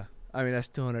 Yeah. I mean, that's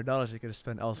 $200 you could have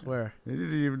spent elsewhere. He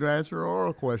didn't even answer an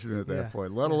oral question at that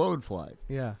point, let alone fly.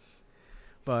 Yeah.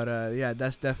 But,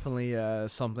 that's definitely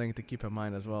something to keep in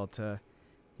mind as well to,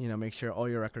 make sure all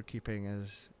your record keeping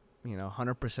is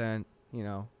 100%,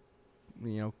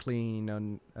 clean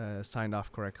and signed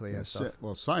off correctly and stuff.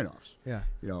 Well, sign-offs. Yeah.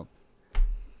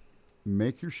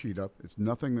 Make your sheet up. It's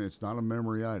nothing. It's not a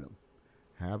memory item.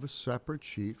 Have a separate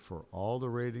sheet for all the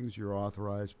ratings you're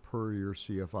authorized per your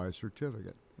CFI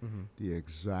certificate. Mm-hmm. The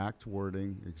exact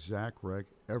wording, exact reg,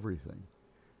 everything.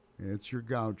 And it's your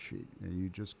gout sheet, and you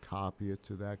just copy it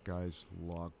to that guy's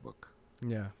logbook.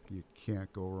 Yeah. You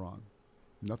can't go wrong.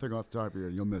 Nothing off the top of your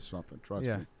head. You'll miss something. Trust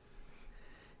me.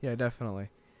 Yeah, definitely.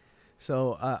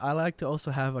 So I like to also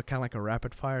have a kind of like a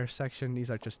rapid fire section. These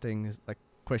are just things like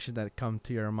questions that come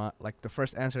to your mind. Like the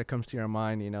first answer that comes to your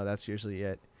mind, that's usually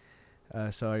it.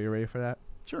 So are you ready for that?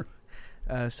 Sure.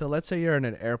 So let's say you're in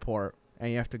an airport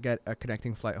and you have to get a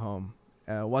connecting flight home.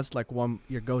 What's like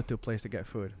your go-to place to get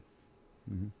food?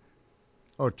 Mm-hmm.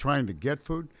 Oh, trying to get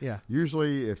food? Yeah.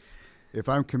 Usually if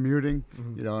I'm commuting,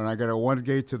 Mm-hmm. and I got a one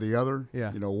gate to the other,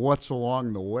 Yeah. What's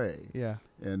along the way? Yeah.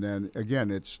 And then,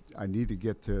 again, I need to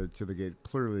get to the gate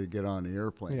clearly to get on the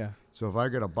airplane. Yeah. So if I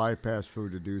got to bypass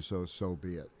food to do so, so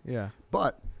be it. Yeah.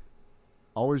 But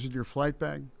always in your flight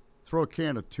bag, throw a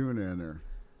can of tuna in there.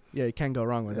 Yeah, you can't go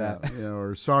wrong with that.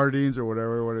 Or sardines or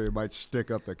whatever you might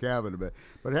stick up the cabin a bit.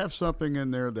 But have something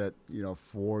in there that,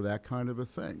 for that kind of a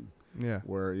thing. Yeah.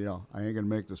 Where, I ain't going to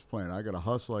make this plane. I got to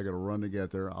hustle. I got to run to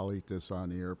get there. I'll eat this on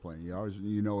the airplane. You always,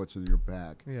 it's in your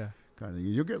bag. Yeah. Kind of thing.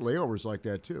 You'll get layovers like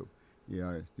that, too.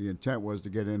 The intent was to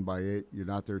get in by 8. You're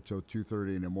not there till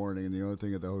 2:30 in the morning, and the only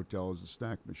thing at the hotel is a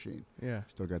snack machine. Yeah.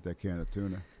 Still got that can of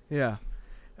tuna. Yeah.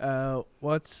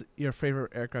 What's your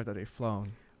favorite aircraft that you've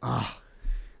flown?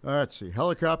 Let's see.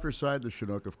 Helicopter side, the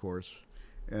Chinook, of course.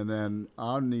 And then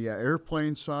on the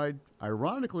airplane side,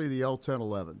 ironically, the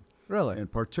L-1011. Really? And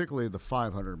particularly the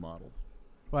 500 model.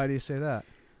 Why do you say that?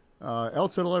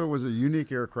 L-1011 was a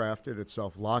unique aircraft in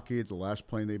itself. Lockheed, the last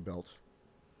plane they built.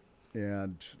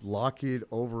 And Lockheed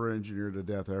over-engineered to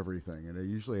death everything. And they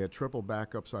usually had triple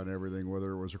backups on everything,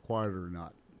 whether it was required or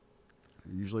not.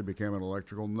 It usually became an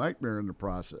electrical nightmare in the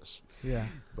process. Yeah.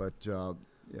 But,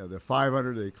 the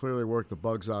 500, they clearly worked the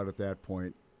bugs out at that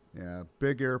point.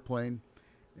 Big airplane.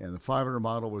 And the 500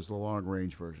 model was the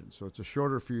long-range version. So it's a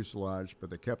shorter fuselage, but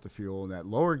they kept the fuel. And that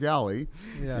lower galley,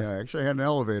 actually had an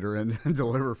elevator and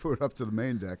deliver food up to the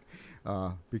main deck,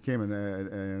 became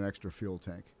an extra fuel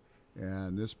tank.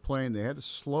 And this plane, they had to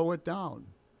slow it down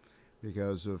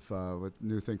because of a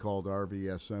new thing called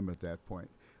RVSM at that point.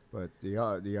 But the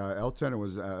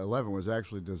L-1011 was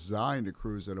actually designed to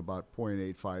cruise at about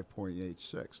 0.85,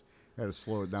 0.86. Had to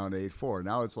slow it down to 8.4.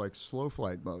 Now it's like slow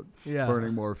flight mode,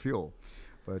 burning more fuel.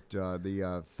 But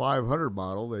the 500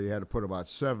 model, they had to put about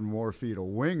 7 more feet of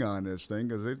wing on this thing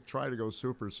because they tried to go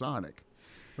supersonic.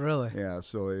 Really? Yeah,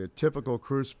 so a typical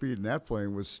cruise speed in that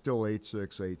plane was still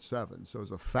 8.6, 8.7. So it was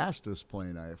the fastest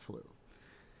plane I flew.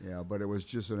 Yeah, but it was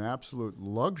just an absolute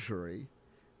luxury.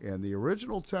 And the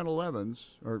original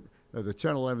 1011s, or the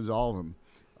 1011s, all of them,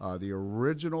 the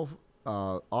original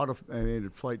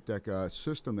automated flight deck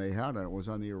system they had on it was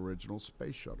on the original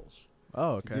space shuttles.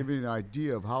 Oh, okay. To give you an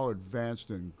idea of how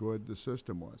advanced and good the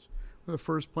system was. One of the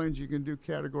first planes you can do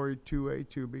Category 2A,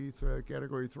 2B,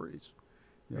 Category 3s.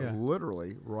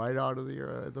 Literally right out of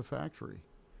the factory.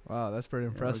 Wow, that's pretty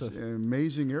impressive. It was an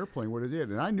amazing airplane, what it did.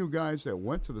 And I knew guys that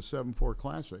went to the 7.4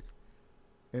 Classic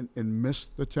and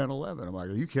missed the 1011. I'm like,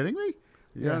 are you kidding me?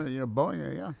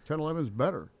 Boeing, 1011's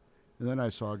better. And then I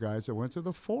saw guys that went to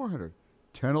the 400.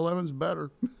 1011's better.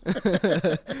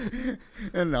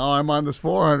 And now I'm on this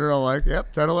 400. I'm like, yep,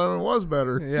 1011 was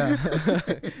better. Yeah.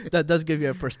 That does give you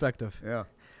a perspective. Yeah.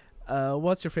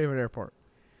 What's your favorite airport?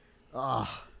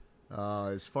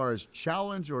 As far as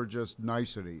challenge or just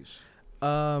niceties?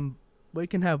 We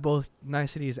can have both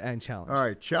niceties and challenge. All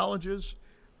right, challenges.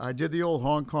 I did the old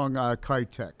Hong Kong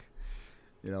Kai-Tak,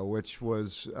 which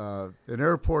was an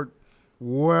airport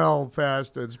well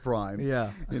past its prime. Yeah.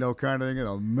 Kind of thing in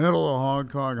the middle of Hong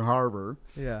Kong harbor.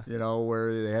 Yeah.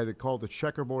 Where they had it called the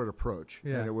checkerboard approach.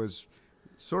 Yeah. And it was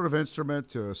sort of instrument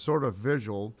to sort of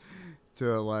visual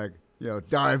to like,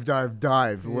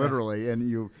 dive, literally. And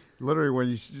you literally, when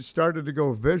you started to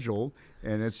go visual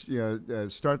and it's,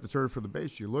 start the turn for the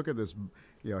base, you look at this,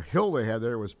 hill they had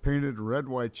there. It was painted red,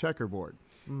 white checkerboard.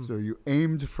 So you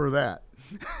aimed for that.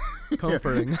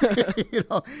 Comforting.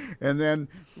 And then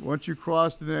once you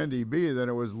crossed an NDB, then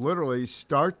it was literally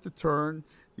start the turn,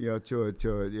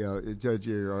 to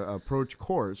your approach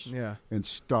course, and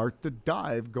start the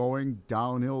dive going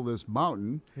downhill this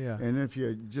mountain. Yeah. And if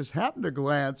you just happen to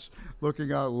glance,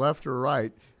 looking out left or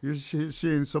right, you're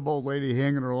seeing some old lady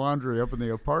hanging her laundry up in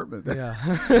the apartment. Yeah.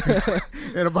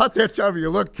 And about that time,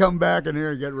 you come back in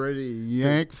here and get ready to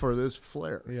yank for this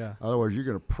flare. Yeah. Otherwise, you're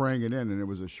going to prang it in. And it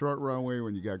was a short runway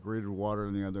when you got greater water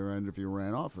on the other end if you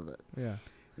ran off of it. Yeah.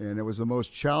 And it was the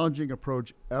most challenging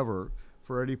approach ever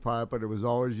for any pilot, but it was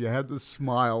always, you had to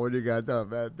smile when you got done.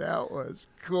 Man, that was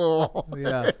cool.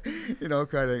 Yeah. Kind of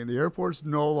thing. The airport's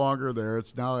no longer there.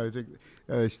 It's now, I think,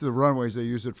 it's the runways. They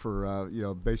use it for,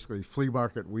 basically flea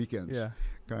market weekends. Yeah.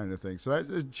 Kind of thing. So that's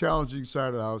the challenging side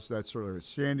of the house. That's sort of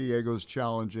San Diego's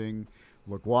challenging.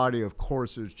 LaGuardia, of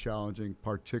course, is challenging,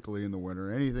 particularly in the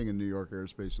winter. Anything in New York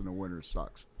airspace in the winter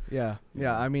sucks. Yeah.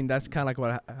 I mean, that's kind of like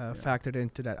what factored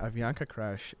into that Avianca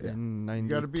crash in '92. You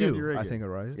got to be on your I think it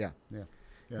was. Yeah.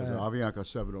 The Avianca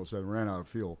 707 ran out of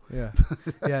fuel. Yeah.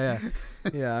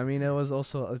 Yeah. I mean, it was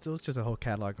just a whole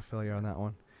catalog of failure on that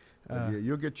one.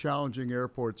 You'll get challenging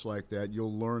airports like that.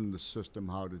 You'll learn the system,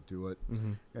 how to do it,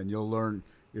 and you'll learn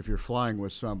if you're flying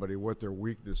with somebody what their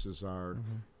weaknesses are.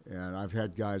 And I've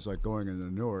had guys like going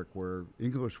into Newark where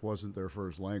English wasn't their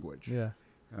first language. Yeah.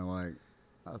 And like,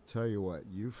 I'll tell you what,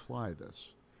 you fly this.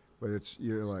 But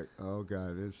you're like, oh,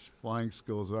 God, his flying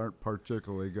skills aren't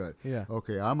particularly good. Yeah.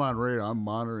 Okay, I'm on radar. I'm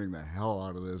monitoring the hell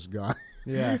out of this guy.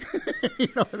 Yeah.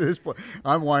 At this point,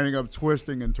 I'm winding up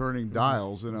twisting and turning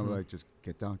dials, and I'm like, just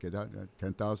get down.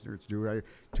 10,000, it's due right,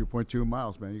 2.2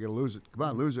 miles, man. You got to lose it. Come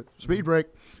on, lose it. Speed brake.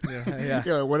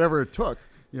 Yeah. Whatever it took.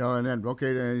 And then,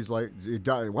 okay, then he's like,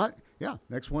 what? Yeah,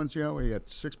 next one's, we got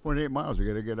 6.8 miles. We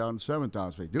got to get out in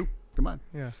 7,000 feet. Dude, come on.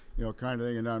 Yeah. Kind of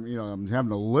thing. And I'm having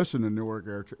to listen to Newark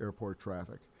airport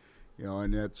traffic,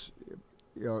 and that's,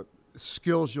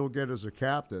 skills you'll get as a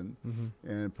captain,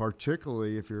 and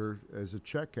particularly if you're as a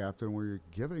check captain where you're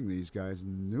giving these guys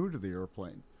new to the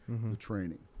airplane the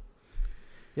training.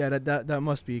 Yeah, that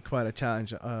must be quite a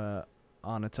challenge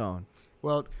on its own.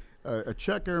 Well, a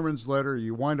check airman's letter,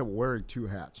 you wind up wearing two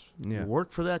hats. Yeah. You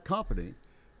work for that company,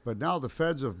 but now the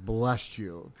feds have blessed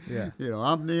you. Yeah.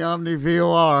 Omni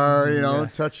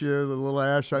VOR, touch you, the little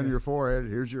ash on your forehead.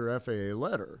 Here's your FAA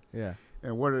letter. Yeah.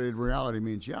 And what it in reality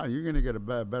means, you're going to get a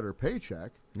better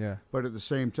paycheck. Yeah. But at the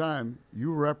same time,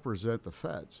 you represent the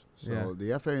feds. So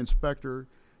the FAA inspector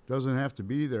doesn't have to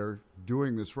be there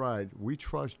doing this ride. We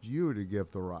trust you to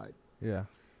give the ride. Yeah.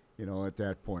 At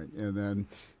that point. And then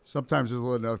sometimes there's a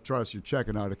little enough trust. You're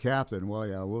checking out a captain. Well,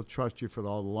 yeah, we'll trust you for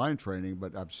all the line training,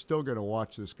 but I'm still going to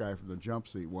watch this guy from the jump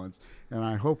seat once. And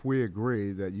I hope we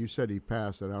agree that you said he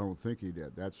passed, and I don't think he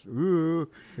did. That's,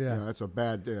 that's a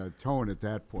bad tone at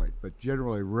that point. But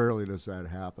generally, rarely does that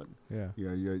happen. Yeah.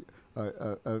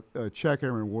 A check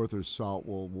airman worth his salt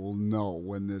will know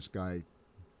when this guy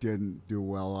didn't do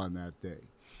well on that day.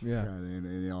 Yeah.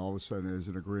 And all of a sudden there's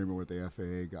an agreement with the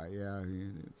FAA guy. Yeah,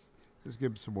 just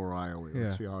give him some more IOE.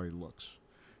 Let's see how he looks,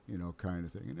 kind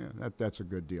of thing. And that's a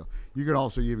good deal. You can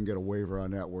also even get a waiver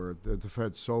on that where the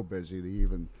Fed's so busy they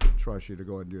even trust you to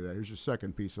go and do that. Here's your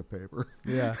second piece of paper.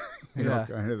 Yeah. Kind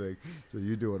of thing. So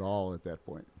you do it all at that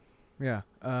point. Yeah.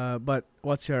 But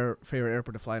what's your favorite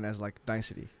airport to fly in as like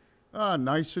nicety?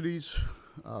 Niceties,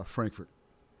 Frankfurt.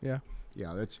 Yeah.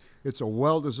 Yeah, it's a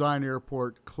well-designed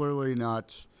airport. Clearly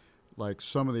not like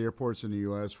some of the airports in the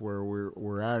U.S. where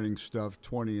we're adding stuff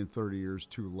 20 and 30 years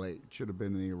too late. It should have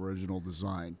been the original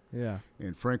design. Yeah.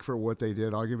 In Frankfurt, what they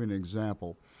did, I'll give you an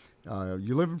example.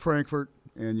 You live in Frankfurt,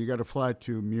 and you got to fly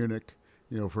to Munich,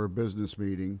 for a business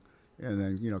meeting, and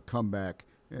then, come back.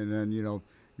 And then, your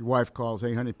wife calls,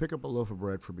 hey, honey, pick up a loaf of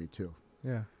bread for me, too.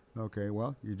 Yeah. Okay,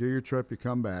 well, you do your trip, you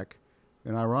come back,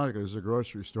 and ironically, there's a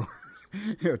grocery store.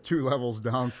 2 levels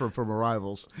down from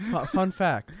arrivals. Fun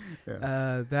fact.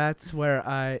 That's where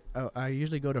I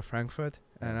usually go to Frankfurt,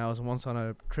 and I was once on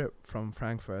a trip from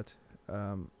Frankfurt.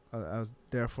 I was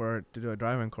there to do a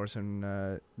driving course in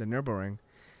the Nürburgring,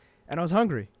 and I was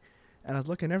hungry, and I was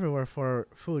looking everywhere for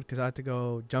food because I had to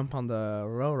go jump on the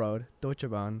railroad, Deutsche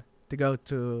Bahn, to go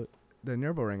to the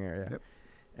Nürburgring area. Yep.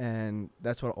 And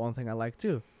that's one thing I like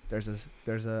too. There's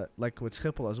a like with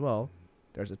Schiphol as well.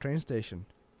 There's a train station.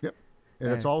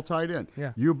 And it's all tied in.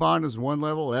 Yeah. U-Bahn is one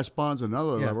level, S-Bahn's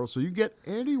another level, so you get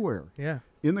anywhere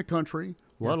in the country,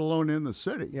 let alone in the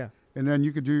city. Yeah. And then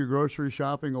you could do your grocery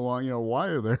shopping along, while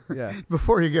you're there. Yeah.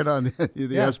 Before you get on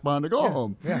the S-Bahn to go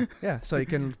home. Yeah. So you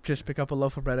can just pick up a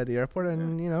loaf of bread at the airport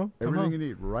and, come everything home. you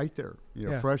need right there.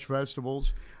 Fresh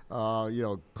vegetables,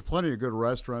 plenty of good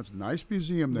restaurants, nice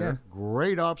museum there,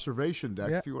 great observation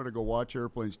deck if you want to go watch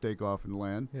airplanes take off and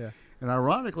land. Yeah. And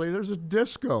ironically, there's a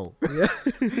disco. Yeah.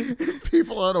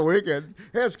 People on a weekend,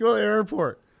 hey, let's go to the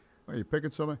airport. Are you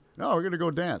picking somebody? No, we're going to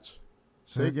go dance.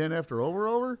 Say again after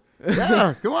over?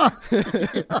 Yeah, come on. You're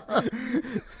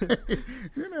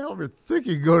going to help me think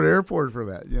you can go to the airport for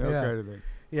that, kind of thing.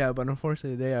 Yeah, but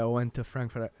unfortunately, the day I went to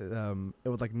Frankfurt, it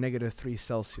was like -3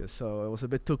 Celsius, so it was a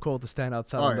bit too cold to stand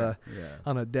outside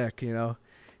on the deck. It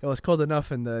was cold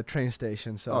enough in the train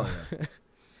station. So,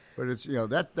 but it's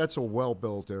that's a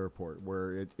well-built airport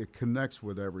where it connects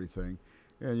with everything,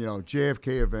 and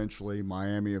JFK eventually,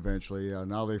 Miami eventually.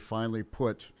 Now they finally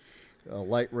put a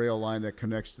light rail line that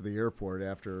connects to the airport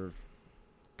after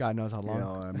God knows how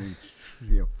long.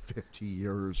 50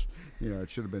 years. It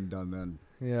should have been done then.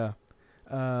 Yeah.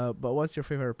 But what's your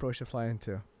favorite approach to fly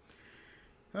into?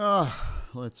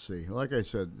 Let's see. Like I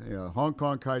said, Hong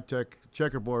Kong Kai-Tak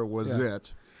checkerboard was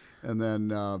it. And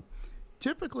then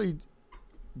typically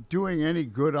doing any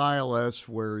good ILS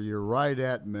where you're right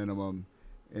at minimum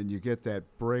and you get that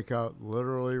breakout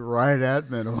literally right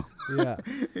at minimum. Yeah.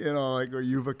 Like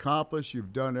you've accomplished,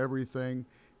 you've done everything.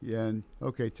 Yeah, and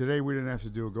okay, today we didn't have to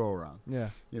do a go-around. Yeah.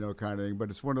 Kind of thing. But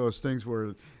it's one of those things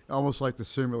where, almost like the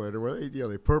simulator, where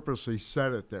they purposely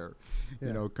set it there,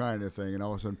 kind of thing. And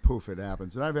all of a sudden, poof, it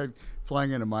happens. And I've had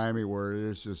flying into Miami where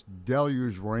there's this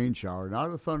deluge rain shower,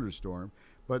 not a thunderstorm,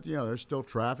 but, there's still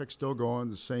traffic still going,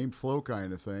 the same flow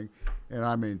kind of thing. And,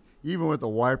 I mean, even with the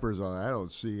wipers on, I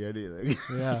don't see anything.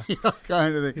 Yeah.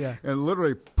 Kind of thing. Yeah. And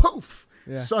literally, poof.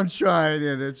 Yeah. Sunshine,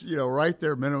 and it's right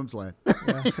there, minimum's land.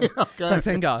 Yeah. It's like,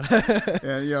 thank God.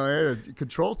 And I had a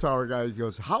control tower guy who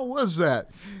goes, "How was that?"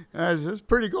 And I said, "It's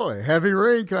pretty cool, heavy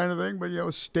rain kind of thing, but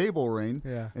stable rain."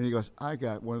 Yeah. And he goes, "I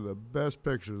got one of the best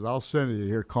pictures. I'll send it to you.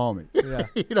 Here, call me." Yeah.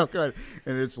 Kind of,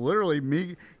 and it's literally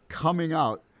me coming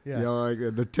out. Yeah. Like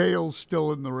the tail's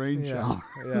still in the rain shower,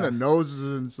 and the nose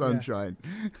is in sunshine.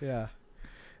 Yeah.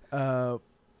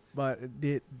 But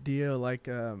do you like?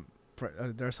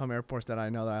 There are some airports that I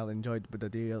know that I'll enjoy,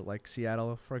 but do you like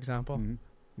Seattle, for example?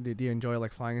 Mm-hmm. Do you enjoy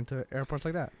like flying into airports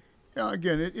like that? Yeah,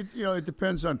 again, it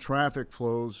depends on traffic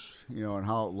flows, and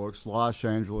how it looks. Los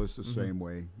Angeles the same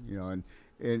way, and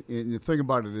the thing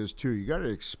about it is too, you got to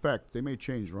expect they may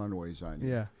change runways on you.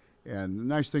 Yeah. And the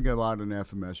nice thing about an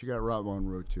FMS, you got Route 1,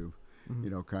 Route 2,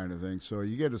 kind of thing. So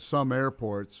you get to some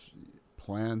airports,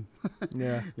 plan.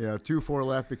 Yeah. 2-4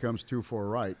 left becomes 2-4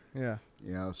 right. Yeah.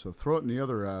 So throw it in the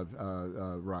other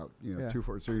route,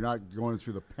 2-4. So you're not going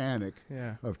through the panic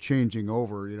of changing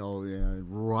over,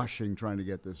 rushing, trying to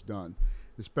get this done.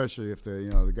 Especially if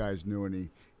the guy's new and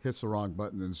he hits the wrong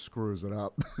button and screws it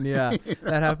up. Yeah,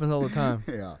 that happens all the time.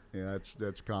 Yeah,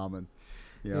 that's common.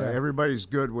 Everybody's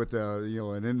good with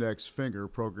an index finger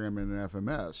programming an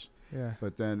FMS. Yeah.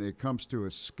 But then it comes to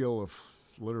a skill of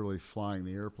literally flying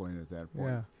the airplane at that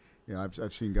point. Yeah.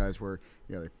 I've seen guys where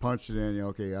they punched it in.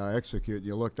 Okay, execute.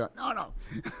 You looked up. No,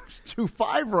 it's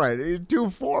 2-5 right. It's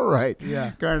 2-4 right.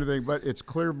 Yeah. Kind of thing. But it's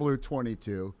clear blue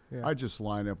 22. Yeah. I just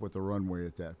line up with the runway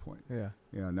at that point. Yeah.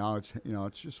 Now it's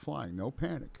it's just flying. No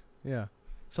panic. Yeah.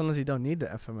 Sometimes you don't need the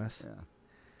FMS. Yeah.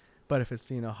 But if it's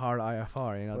hard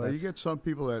IFR, well, you get some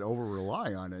people that over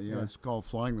rely on it. It's called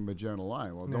flying the Magenta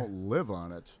line. Well, don't live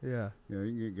on it. Yeah. You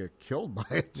can get killed by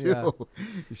it too. Yeah.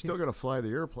 You still got to fly the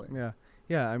airplane. Yeah.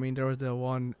 Yeah. I mean, there was the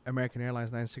one American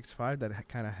Airlines 965 that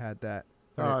kind of had that.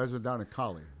 Is it down in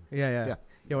Cali? Yeah.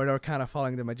 Yeah, where they were kind of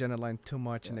following the Magenta line too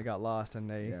much and they got lost and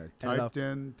they typed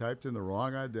in the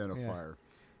wrong identifier.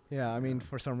 Yeah, I mean,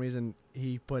 for some reason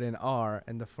he put in R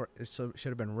and it should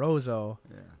have been Roso,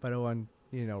 but it went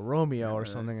Romeo or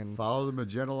something, and follow the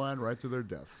Magenta line right to their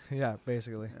death. Yeah,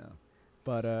 basically. Yeah.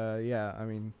 But I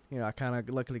mean, I kind of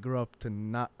luckily grew up to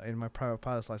not in my private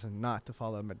pilot's license not to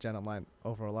follow the Magenta line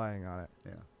over relying on it.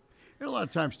 Yeah, and a lot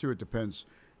of times too, it depends.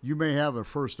 You may have a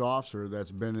first officer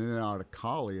that's been in and out of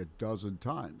Cali a dozen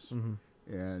times,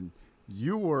 and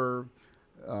you were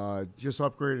just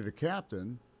upgraded to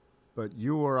captain, but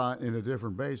you were in a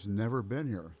different base, never been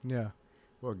here. Yeah.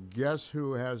 Well, guess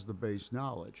who has the base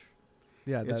knowledge?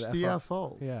 Yeah, it's the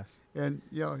FO. Yeah. And,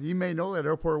 he may know that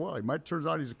airport well. He might turns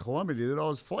out he's a Colombian. He did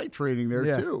all his flight training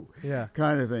there, too. Yeah.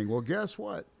 Kind of thing. Well, guess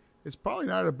what? It's probably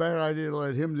not a bad idea to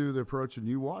let him do the approach and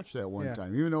you watch that one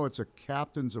time, even though it's a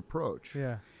captain's approach.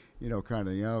 Yeah.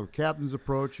 Captain's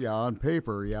approach, on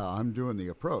paper, I'm doing the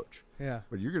approach. Yeah.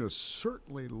 But you're going to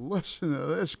certainly listen to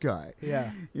this guy.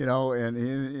 Yeah.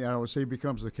 And say he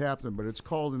becomes the captain, but it's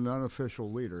called an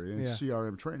unofficial leader in Yeah.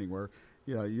 CRM training, where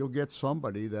you'll get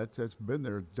somebody that's been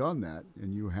there, done that,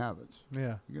 and you haven't.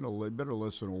 Yeah. You're going to better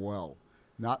listen well,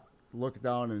 not look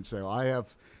down and say, well, I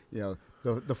have,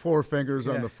 the four fingers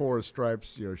on the four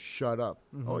stripes, shut up.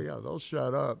 Mm-hmm. Oh, yeah, they'll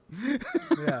shut up.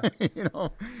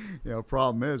 Yeah.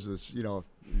 Problem is,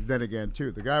 then again,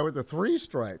 too, the guy with the three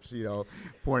stripes,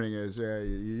 pointing is,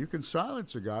 you can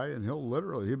silence a guy and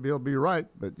he'll be right,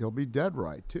 but he'll be dead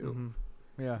right, too.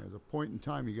 Mm-hmm. Yeah. There's a point in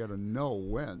time you got to know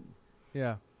when.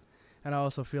 Yeah. And I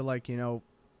also feel like,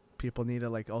 people need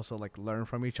to also learn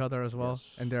from each other as well.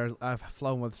 Yes. And I've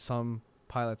flown with some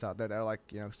pilots out there that are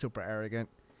super arrogant.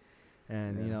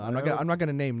 And, I'm not going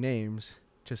to name names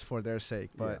just for their sake,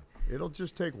 but it'll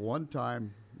just take one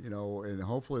time, and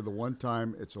hopefully the one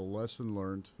time it's a lesson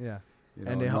learned. Yeah.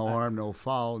 And no harm, no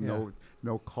foul,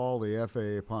 no call the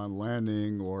FAA upon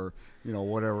landing or,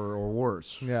 whatever, or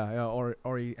worse. Yeah,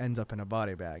 or he ends up in a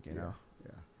body bag, Yeah.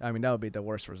 I mean, that would be the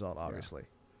worst result, obviously.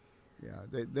 Yeah,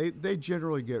 they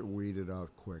generally get weeded out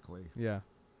quickly. Yeah.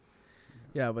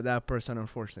 Yeah, but that person,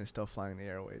 unfortunately, is still flying the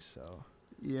airways, so.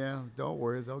 Yeah, don't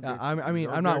worry. They'll get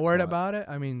I'm not worried about it.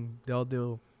 I mean,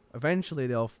 eventually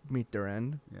they'll meet their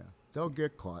end. Yeah, they'll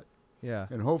get caught. Yeah.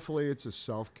 And hopefully it's a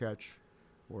self-catch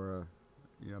where,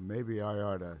 maybe I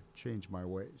ought to change my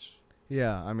ways.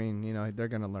 Yeah, I mean, they're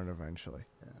going to learn eventually.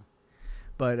 Yeah.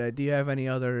 But do you have any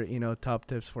other, top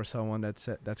tips for someone that's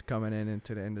coming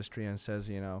into the industry and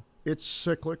says, It's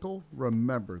cyclical.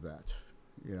 Remember that.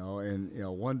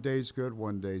 One day's good,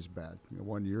 one day's bad.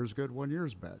 1 year's good, 1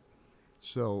 year's bad.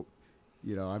 So,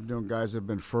 I've known guys that have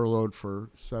been furloughed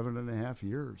for 7.5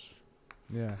 years.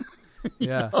 Yeah.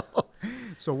 Yeah.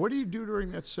 So what do you do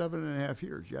during that 7.5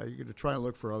 years? Yeah, you're going to try and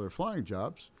look for other flying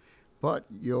jobs, but,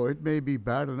 it may be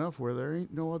bad enough where there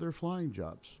ain't no other flying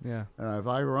jobs. Yeah. And I've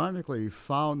ironically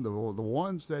found the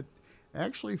ones that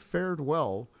actually fared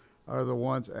well are the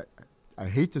ones, I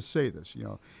hate to say this,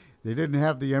 they didn't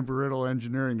have the Embry-Riddle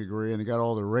engineering degree and they got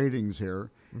all the ratings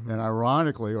here. Mm-hmm. And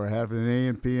ironically, or have an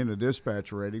A&P and a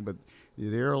dispatch rating, but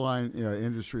the airline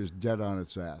industry is dead on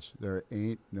its ass. There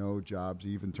ain't no jobs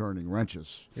even turning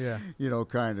wrenches. Yeah.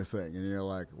 Kind of thing. And you're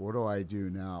like, what do I do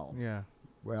now? Yeah.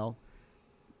 Well,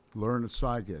 learn a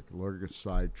side gig, learn a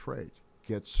side trade,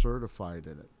 get certified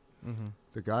in it. Mm-hmm.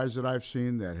 The guys that I've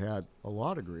seen that had a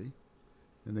law degree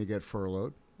and they get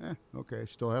furloughed, okay,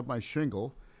 still have my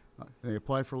shingle. They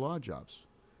apply for law jobs,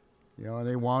 and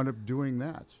they wound up doing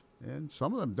that. And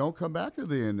some of them don't come back to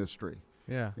the industry.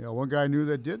 Yeah. One guy I knew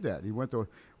that did that. He went to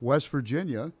West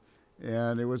Virginia,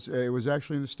 and it was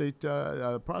actually in the state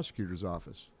prosecutor's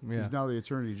office. Yeah. He's now the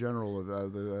attorney general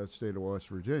of the state of West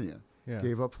Virginia. Yeah.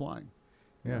 Gave up flying.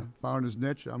 Yeah. Found his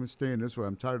niche. I'm staying this way.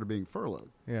 I'm tired of being furloughed.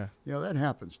 Yeah. That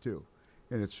happens too,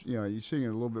 and it's you're seeing it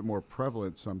a little bit more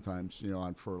prevalent sometimes.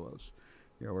 On furloughs,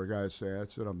 where guys say,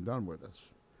 "That's it. I'm done with this."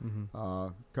 Mm-hmm.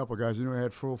 A couple of guys I knew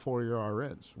had full 4-year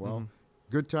RNs. Well, Mm-hmm.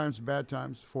 good times, bad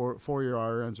times, 4-year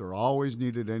RNs are always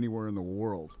needed anywhere in the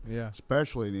world,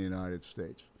 especially in the United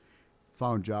States.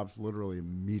 Found jobs literally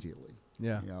immediately.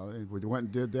 Yeah. We went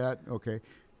and did that. Okay,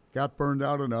 got burned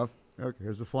out enough. Okay,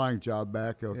 here's the flying job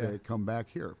back. Okay, come back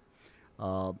here.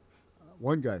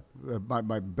 One guy,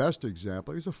 my best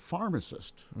example, he's a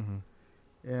pharmacist.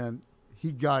 Mm-hmm. And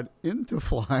he got into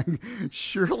flying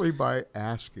surely by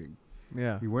asking.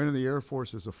 Yeah. He went in the Air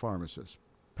Force as a pharmacist,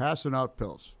 passing out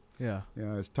pills. Yeah.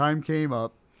 As time came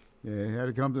up, he had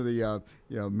to come to the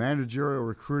managerial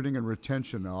recruiting and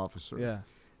retention officer. Yeah.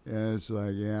 And it's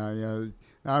like,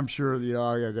 I'm sure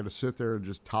I got to sit there and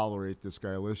just tolerate this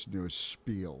guy, listen to his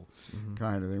spiel,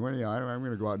 kind of thing. Well, I'm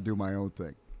going to go out and do my own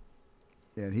thing.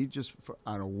 And he just,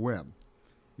 on a whim,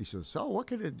 he says, "So what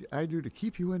can I do to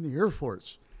keep you in the Air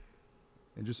Force?"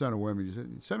 And just on a whim, he said,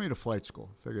 "Send me to flight school."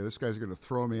 Figure this guy's going to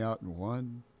throw me out in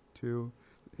 1, 2,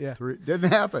 3.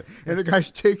 Didn't happen. And the guy's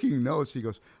taking notes. He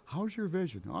goes, "How's your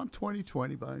vision?" "Oh, I'm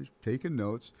 20/20, but I'm taking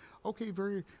notes." "Okay,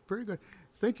 very, very good.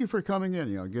 Thank you for coming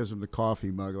in." Gives him the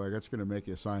coffee mug. Like, that's going to make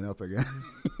you sign up again.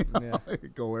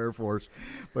 Go Air Force.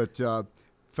 But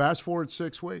fast forward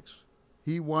 6 weeks,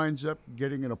 he winds up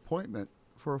getting an appointment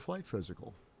for a flight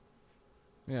physical.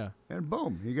 Yeah. And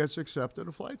boom, he gets accepted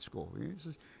to flight school. He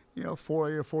says,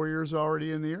 4 years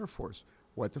already in the Air Force.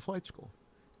 Went to flight school.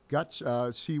 Got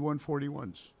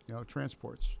C-141s,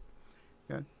 transports.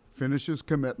 And finished his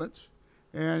commitments.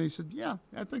 And he said, "Yeah,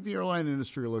 I think the airline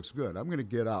industry looks good. I'm going to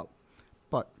get out."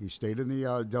 But he stayed in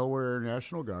the Delaware Air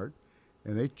National Guard,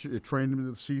 and they trained him in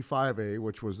the C-5A,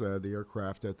 which was the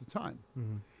aircraft at the time.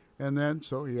 Mm-hmm. And then,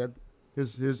 so he had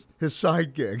his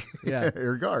side gig,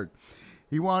 Air Guard.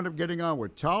 He wound up getting on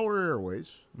with Tower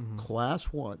Airways, Class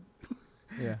 1.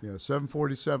 Yeah.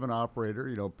 747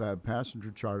 operator,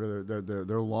 passenger charter.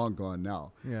 They're long gone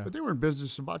now. Yeah. But they were in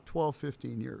business about 12,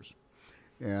 15 years.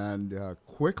 And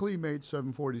quickly made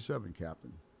 747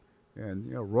 captain.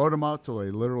 And, rode him out till they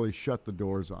literally shut the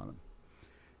doors on him.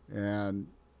 And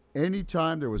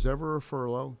anytime there was ever a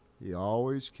furlough, he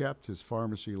always kept his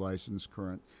pharmacy license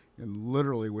current and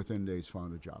literally within days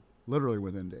found a job. Literally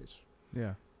within days.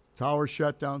 Yeah. Tower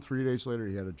shut down. 3 days later,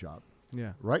 he had a job.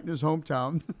 Yeah. Right in his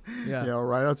hometown, Yeah.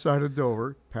 right outside of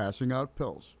Dover, passing out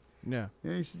pills. Yeah.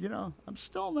 And he said, I'm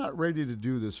still not ready to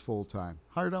do this full time.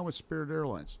 Hired on with Spirit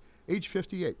Airlines, age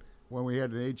 58, when we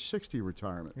had an age 60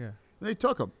 retirement. Yeah. And they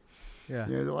took him. Yeah.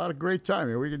 A lot of great time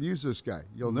here. We can use this guy.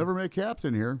 You'll never make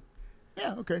captain here.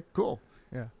 Yeah, okay, cool.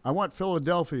 Yeah. I want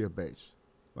Philadelphia base.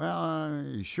 Well,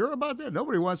 you sure about that?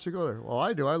 Nobody wants to go there. Well,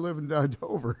 I do. I live in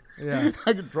Dover. Yeah.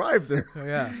 I can drive there.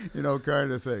 Yeah.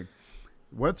 Kind of thing.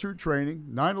 Went through training.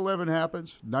 9/11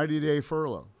 happens. 90-day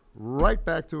furlough. Right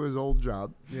back to his old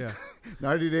job. Yeah.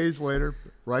 90 days later,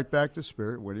 right back to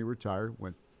Spirit. When he retired,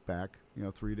 went back.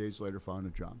 3 days later, found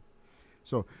a job.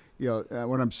 So,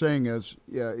 what I'm saying is,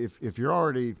 if you're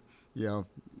already, you're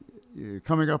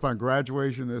coming up on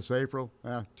graduation this April,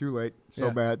 too late, so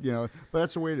bad, but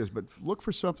that's the way it is. But look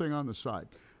for something on the side.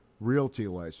 Realty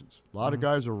license. A lot of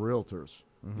guys are realtors,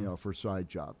 for side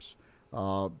jobs.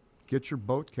 Get your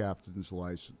boat captain's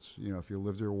license, if you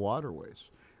live near waterways.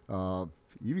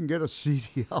 Even get a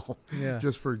CDL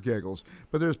just for giggles.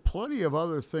 But there's plenty of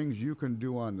other things you can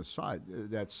do on the side.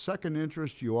 That second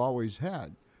interest you always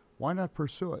had, why not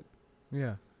pursue it?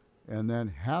 Yeah. And then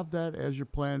have that as your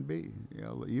plan B,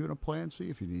 even a plan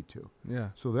C if you need to. Yeah.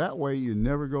 So that way you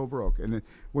never go broke. And then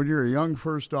when you're a young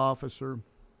first officer,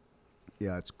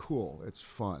 it's cool. It's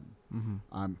fun. Mm-hmm.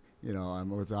 I'm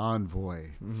with Envoy.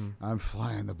 Mm-hmm. I'm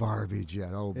flying the Barbie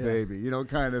jet. Oh, baby,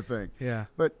 kind of thing. Yeah.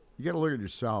 But you got to look at your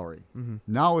salary. Mm-hmm.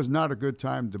 Now is not a good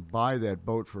time to buy that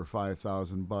boat for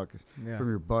 $5,000 from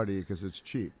your buddy because it's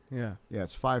cheap. Yeah. Yeah,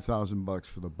 it's $5,000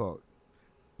 for the boat.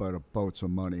 But a boat's a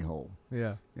money hole.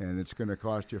 Yeah. And it's going to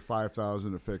cost you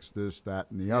 $5,000 to fix this,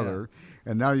 that, and the other.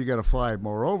 And now you got to fly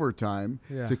more overtime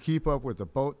to keep up with the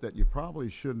boat that you probably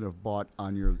shouldn't have bought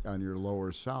on your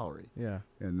lower salary. Yeah.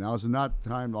 And now's not the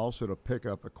time also to pick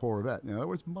up a Corvette. In other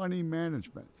words, money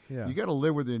management. Yeah. You got to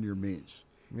live within your means.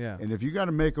 Yeah. And if you got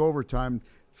to make overtime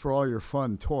for all your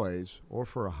fun toys or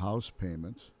for a house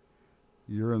payment,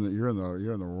 you're in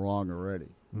the wrong already.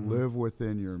 Mm-hmm. Live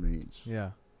within your means.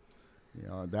 Yeah.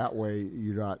 That way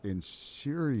you're not in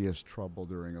serious trouble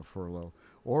during a furlough.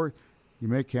 Or you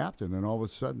make captain, and all of a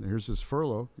sudden, here's this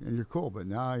furlough, and you're cool, but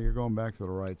now you're going back to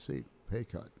the right seat. Pay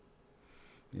cut.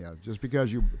 Just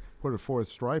because you put a fourth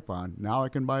stripe on, now I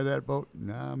can buy that boat?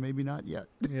 Nah, maybe not yet.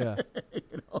 Yeah.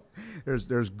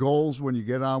 There's goals when you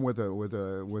get on with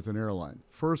an airline.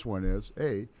 First one is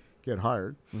A, get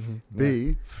hired. Mm-hmm.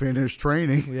 B, finish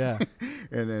training. Yeah.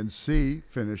 And then C,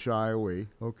 finish IOE.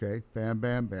 Okay, bam,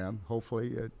 bam, bam.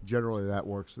 Hopefully, generally that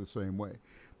works the same way.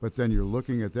 But then you're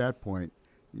looking at that point,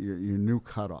 your new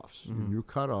cutoffs. Mm-hmm. Your new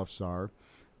cutoffs are,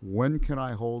 when can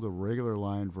I hold a regular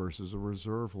line versus a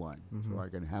reserve line so I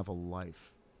can have a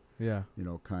life? Yeah.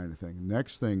 Kind of thing.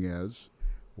 Next thing is,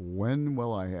 when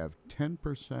will I have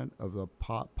 10% of the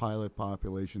pilot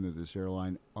population of this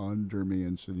airline under me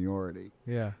in seniority?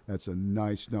 Yeah. That's a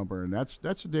nice number, and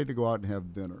that's a day to go out and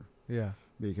have dinner. Yeah.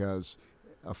 Because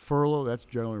a furlough, that's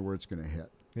generally where it's going to hit.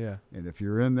 Yeah. And if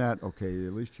you're in that, okay,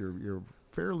 at least you're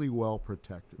fairly well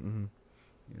protected. Mm-hmm.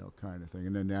 Kind of thing.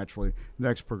 And then naturally,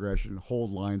 next progression,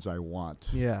 hold lines I want.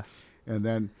 Yeah. And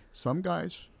then some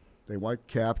guys, they want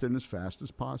captain as fast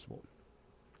as possible.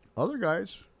 Other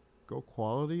guys go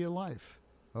quality of life.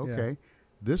 Okay.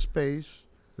 This base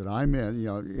that I'm in,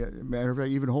 matter of fact,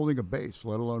 even holding a base,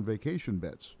 let alone vacation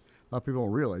beds. A lot of people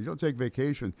don't realize. You don't take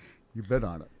vacation, you bid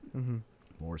on it. Mm-hmm.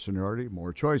 More seniority,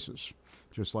 more choices,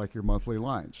 just like your monthly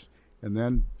lines. And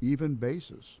then even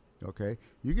bases. Okay,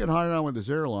 you get hired on with this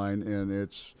airline, and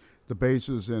it's the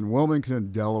bases in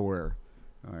Wilmington, Delaware.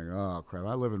 I'm like, oh crap!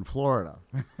 I live in Florida.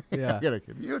 Yeah, I got to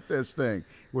commute this thing,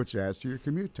 which adds to your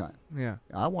commute time. Yeah,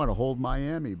 I want to hold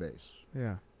Miami base.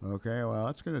 Yeah. Okay, well,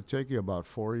 that's going to take you about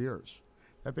 4 years.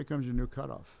 That becomes your new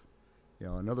cutoff.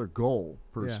 Another goal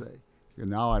per se. And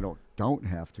now I don't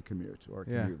have to commute or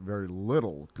commute very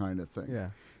little, kind of thing. Yeah.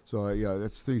 So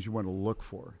that's things you want to look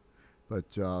for,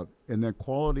 but and then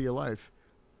quality of life.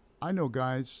 I know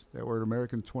guys that were at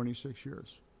American 26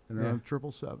 years, and they're on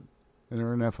 777, and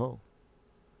they're in FO.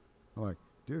 I'm like,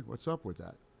 dude, what's up with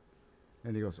that?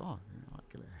 And he goes, I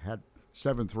could have had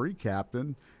 7-3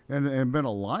 captain and been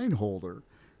a line holder,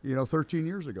 13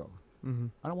 years ago. Mm-hmm.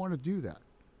 I don't want to do that.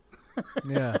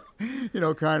 Yeah.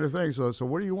 Kind of thing. So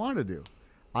what do you want to do?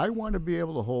 I want to be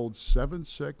able to hold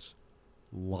 7.6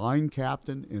 line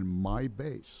captain in my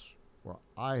base where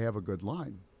I have a good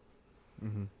line.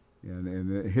 Mm-hmm. And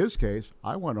in his case,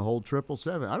 I want to hold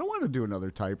 777. I don't want to do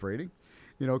another type rating,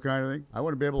 kind of thing. I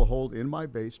want to be able to hold in my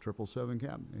base 777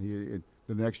 captain.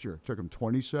 The next year, it took him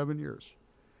 27 years,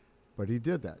 but he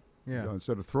did that. Yeah.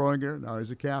 Instead of throwing it, now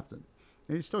he's a captain.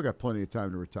 And he's still got plenty of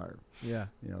time to retire. Yeah.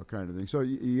 Kind of thing. So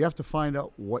you have to find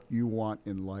out what you want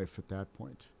in life at that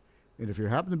point. And if you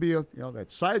happen to be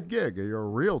that side gig, or you're a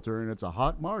realtor and it's a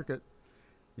hot market,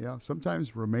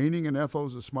 sometimes remaining in FO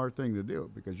is a smart thing to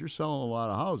do because you're selling a lot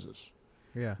of houses.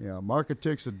 Yeah. Market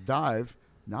takes a dive.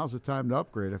 Now's the time to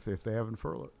upgrade if they haven't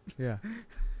furloughed. Yeah.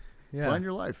 Yeah. Plan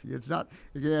your life. It's not,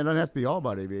 again, it doesn't have to be all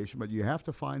about aviation, but you have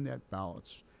to find that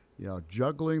balance.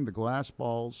 Juggling the glass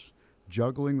balls,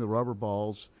 juggling the rubber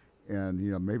balls, and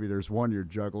maybe there's one you're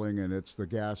juggling and it's the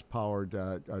gas-powered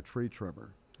tree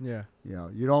trimmer. Yeah.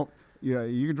 You don't.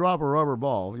 You can drop a rubber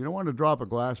ball. You don't want to drop a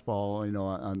glass ball,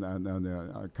 on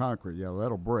the concrete.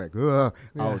 That'll break.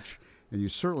 Ouch. And you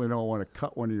certainly don't want to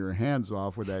cut one of your hands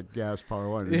off with that gas power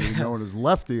one. You're known as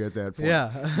lefty at that point.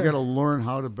 Yeah. You got to learn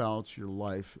how to balance your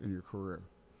life and your career,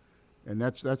 and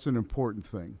that's an important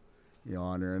thing,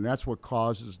 on there. And that's what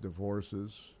causes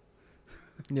divorces.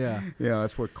 Yeah.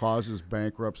 That's what causes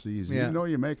bankruptcies. Yeah. Even though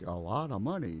you make a lot of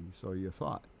money, so you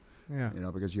thought. Yeah.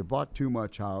 Because you bought too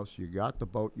much house, you got the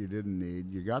boat you didn't need,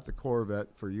 you got the Corvette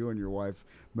for you and your wife,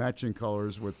 matching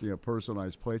colors with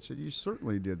personalized plates that you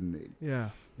certainly didn't need. Yeah.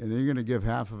 And then you're going to give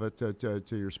half of it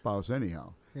to your spouse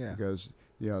anyhow. Yeah. Because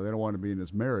they don't want to be in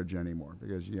this marriage anymore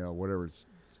because whatever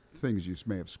things you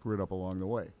may have screwed up along the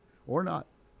way or not.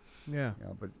 Yeah.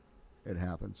 But it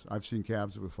happens. I've seen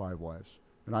cabs with 5 wives,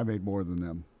 and I made more than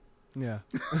them. Yeah.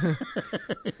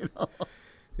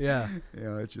 Yeah.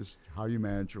 It's just how you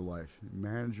manage your life. You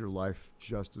manage your life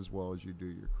just as well as you do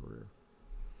your career.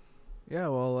 Yeah,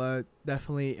 well,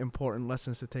 definitely important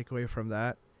lessons to take away from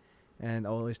that, and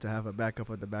always to have a backup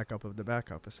of the backup of the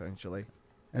backup, essentially.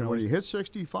 And when you hit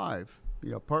 65,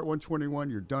 Part 121,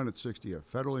 you're done at 60,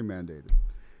 federally mandated.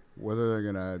 Whether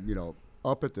they're going to,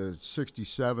 up it to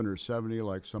 67 or 70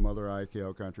 like some other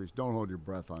ICAO countries, don't hold your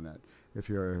breath on that if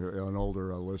you're an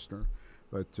older listener.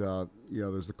 But,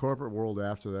 there's the corporate world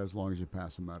after that as long as you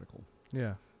pass a medical.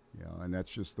 Yeah. And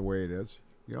that's just the way it is.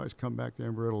 You always come back to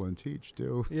Embry-Riddle and teach,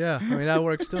 too. Yeah, that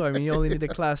works, too. you only need a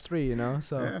Class 3,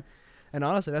 so. Yeah. And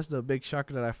honestly, that's the big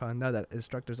shocker that I found out, that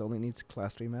instructors only need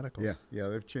Class 3 medicals. Yeah,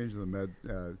 they've changed the med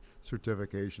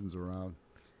certifications around.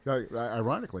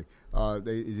 Ironically,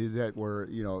 they did that where,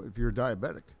 if you're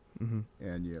diabetic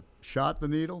and you shot the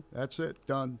needle, that's it,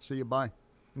 done, see you, bye.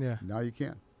 Yeah. Now you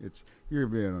can't. You're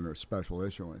being under special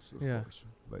issuance, of course.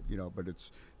 But but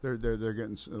it's they're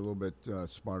getting a little bit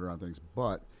smarter on things.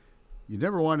 But you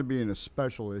never want to be in a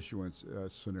special issuance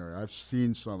scenario. I've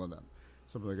seen some of them,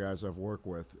 some of the guys I've worked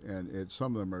with, and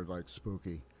some of them are like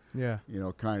spooky. Yeah.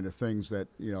 Kind of things that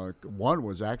one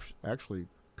was actually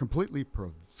completely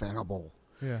preventable.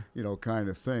 Yeah. Kind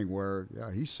of thing where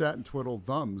he sat and twiddled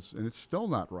thumbs, and it's still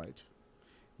not right.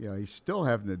 He's still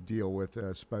having to deal with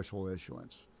special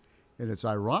issuance. And it's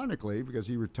ironically because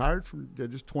he retired from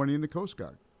just 20 in the Coast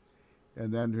Guard.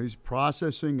 And then he's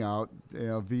processing out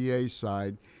VA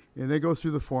side, and they go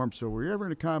through the form. So were you ever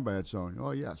in a combat zone?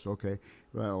 Oh, yes, okay.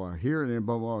 Well, here and then,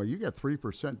 blah, you got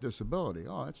 3% disability.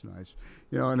 Oh, that's nice.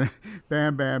 And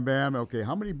bam, bam, bam. Okay,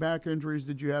 how many back injuries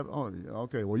did you have? Oh,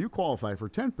 okay, well, you qualify for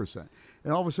 10%.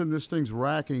 And all of a sudden, this thing's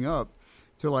racking up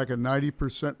to like a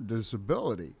 90%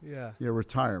 disability. Yeah.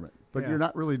 Retirement. But you're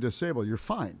not really disabled. You're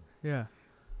fine. Yeah.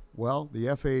 Well,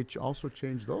 the FAA also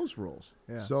changed those rules.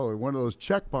 Yeah. So one of those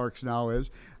check marks now is,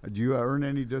 do you earn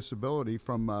any disability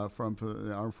from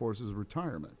the Armed Forces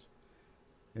retirement?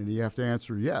 And you have to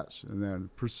answer yes. And then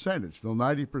percentage,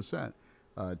 90%.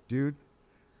 Dude,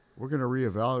 we're going to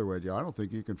reevaluate you. I don't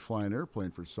think you can fly an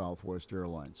airplane for Southwest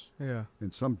Airlines. Yeah.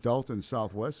 And some Delta and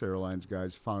Southwest Airlines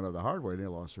guys found out the hard way. They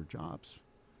lost their jobs.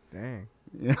 Dang.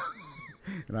 Yeah.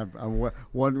 And I'm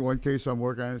one case I'm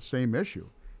working on, the same issue.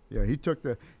 Yeah, he took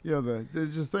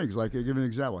there's just things like, I'll give you an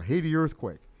example, Haiti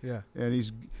earthquake. Yeah. And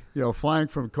he's, flying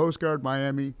from Coast Guard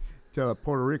Miami to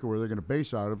Puerto Rico where they're going to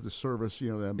base out of to service,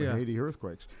 the Haiti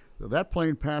earthquakes. So that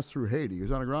plane passed through Haiti. He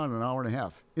was on the ground an hour and a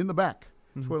half in the back,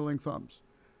 twiddling thumbs.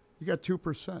 You got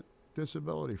 2%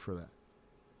 disability for that.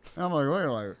 And I'm like,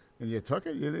 wait, and you took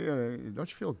it? Don't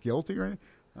you feel guilty or anything?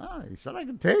 He said, I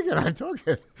can take it. I took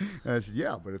it. And I said,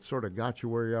 yeah, but it sort of got you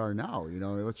where you are now.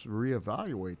 Let's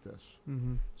reevaluate this.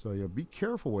 Mm-hmm. So be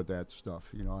careful with that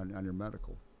stuff, on your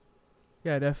medical.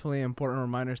 Yeah, definitely important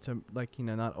reminders to, like,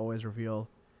 not always reveal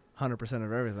 100%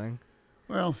 of everything.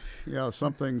 Well,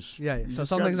 some things. Yeah, so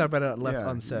some things are better left You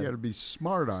unsaid. got to be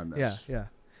smart on this. Yeah.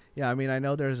 I mean, I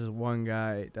know there's this one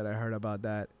guy that I heard about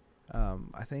that.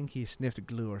 I think he sniffed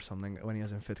glue or something when he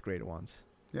was in 5th grade once.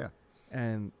 Yeah.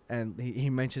 And he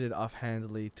mentioned it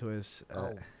offhandedly to his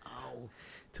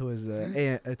to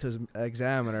his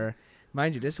examiner.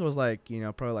 Mind you, this was like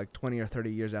probably like 20 or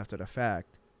 30 years after the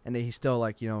fact, and then he still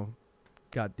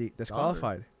got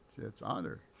disqualified. It's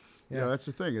honor. Yeah, that's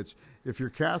the thing. It's if you're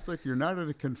Catholic, you're not at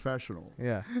a confessional.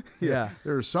 Yeah.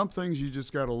 There are some things you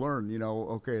just got to learn.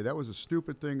 Okay, that was a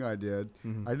stupid thing I did.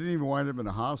 Mm-hmm. I didn't even wind up in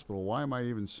a hospital. Why am I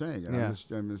even saying it? Yeah.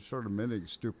 I'm just sort of mimicking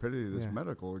stupidity of this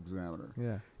medical examiner.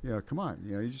 Yeah. Come on.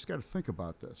 You just got to think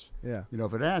about this. Yeah.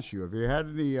 If it asks you, have you had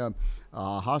any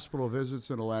hospital visits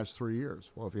in the last 3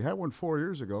 years? Well, if you had one 4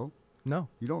 years ago, no,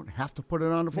 you don't have to put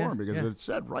it on the form because it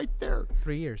said right there.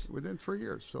 3 years. Within 3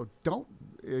 years. So don't,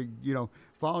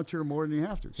 volunteer more than you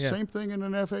have to. Yeah. Same thing in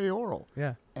an FA oral.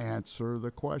 Yeah. Answer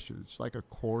the question. It's like a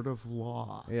court of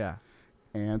law. Yeah.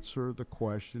 Answer the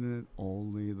question and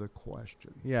only the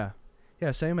question. Yeah.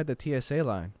 Yeah, same at the TSA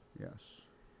line. Yes.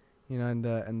 And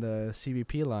the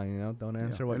CBP line, don't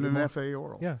answer what in you an want. FA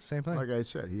oral. Yeah, same thing. Like I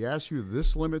said, he asks you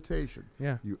this limitation.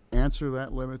 Yeah. You answer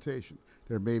that limitation.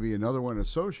 There may be another one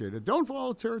associated. Don't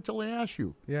volunteer until they ask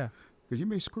you. Yeah. Because you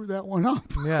may screw that one up.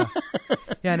 Yeah.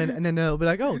 Yeah, and then they'll be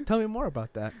like, "Oh, tell me more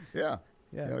about that." Yeah.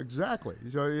 Yeah. Exactly.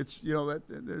 So it's that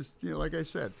there's like I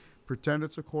said, pretend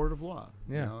it's a court of law.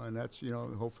 Yeah. And that's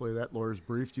hopefully that lawyer's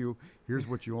briefed you. Here's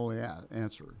what you only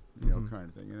answer. Kind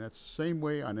of thing. And that's the same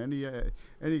way on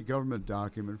any government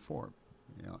document form.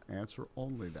 Answer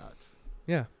only that.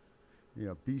 Yeah.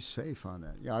 Be safe on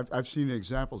that. Yeah, I've seen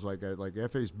examples like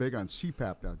FA's big on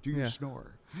CPAP now. Do you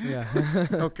snore? Yeah.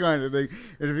 Kind of thing.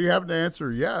 And if you happen to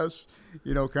answer yes,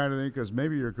 kind of thing, because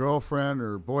maybe your girlfriend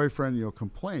or boyfriend,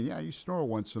 complain. Yeah, you snore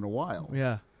once in a while.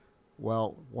 Yeah.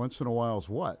 Well, once in a while is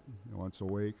what? Once a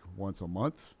week, once a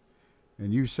month?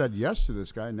 And you said yes to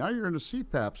this guy. Now you're in a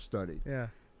CPAP study. Yeah.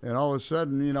 And all of a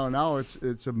sudden, now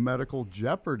it's a medical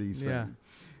jeopardy thing.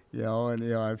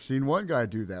 Yeah. I've seen one guy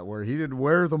do that where he didn't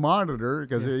wear the monitor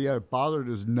because it bothered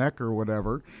his neck or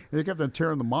whatever, and he kept on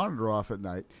tearing the monitor off at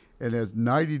night. And as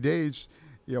 90 days,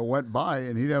 went by,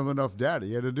 and he didn't have enough data,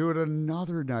 he had to do it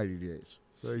another 90 days.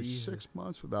 So he's 6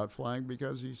 months without flying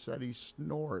because he said he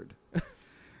snored.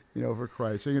 For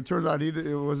Christ's sake. It turns out it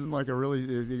wasn't like they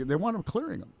want him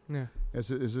clearing him. Yeah. As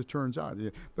it turns out. Yeah.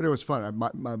 But it was fun.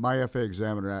 My FA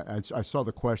examiner, I saw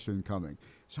the question coming.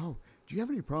 So, do you have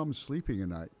any problems sleeping at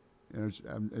night?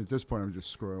 And at this point, I'm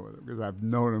just screwing with him because I've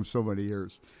known him so many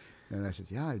years. And I said,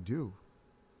 yeah, I do.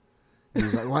 And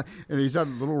he's like, what? And he's on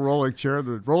a little rolling chair.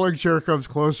 The rolling chair comes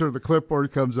closer. The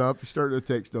clipboard comes up. He's starting to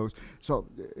take notes. So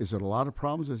is it a lot of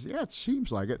problems? I said, yeah, it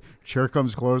seems like it. Chair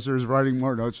comes closer. He's writing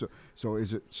more notes. So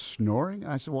is it snoring?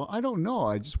 I said, well, I don't know.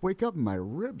 I just wake up and my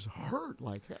ribs hurt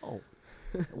like hell.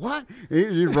 What?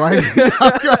 He's writing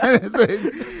that kind of thing.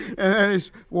 And then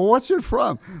he's, well, what's it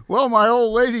from? Well, my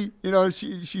old lady,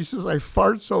 she says I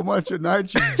fart so much at night,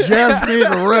 she jabs me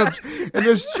in the ribs, and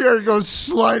this chair goes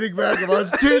sliding back and forth.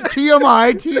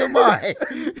 TMI.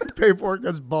 Paperwork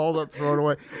gets balled up, thrown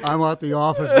away. I'm at the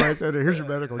office right there. Here's your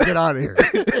medical. Get out of here.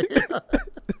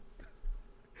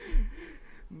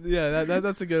 Yeah,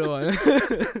 that's a good one.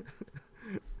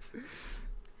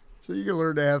 So you can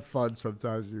learn to have fun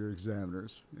sometimes with your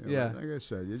examiners. Yeah. Like I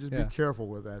said, you just be careful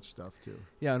with that stuff too.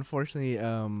 Yeah, unfortunately,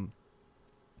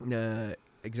 the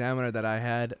examiner that I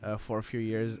had for a few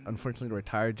years unfortunately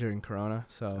retired during Corona.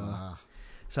 So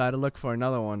I had to look for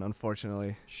another one,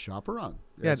 unfortunately. Shop around.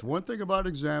 Yeah. That's one thing about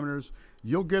examiners.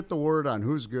 You'll get the word on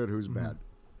who's good, who's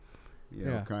Mm-hmm.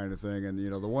 bad. Kind of thing. And,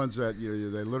 the ones that, they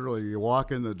literally, you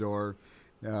walk in the door.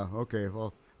 Yeah, okay,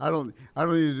 well, I don't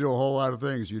need to do a whole lot of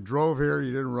things. You drove here,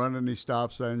 you didn't run any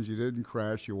stop signs, you didn't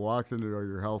crash, you walked in the door,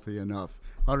 you're healthy enough.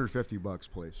 $150,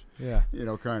 please. Yeah.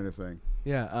 Kind of thing.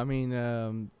 Yeah, I mean,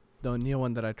 the new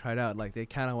one that I tried out, they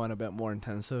kind of went a bit more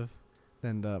intensive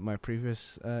than my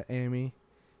previous AME.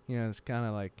 It's kind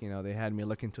of they had me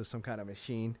look into some kind of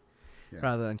machine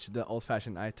rather than just the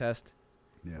old-fashioned eye test.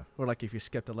 Yeah. Or if you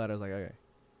skip the letters, okay,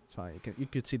 it's fine. You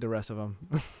could see the rest of them.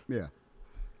 Yeah.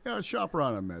 Yeah, shop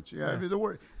around on meds. Yeah, I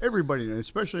mean, everybody,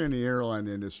 especially in the airline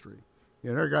industry.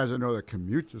 There are guys that know that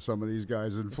commute to some of these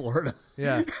guys in Florida.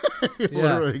 Yeah.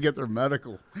 Literally get their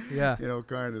medical. Yeah.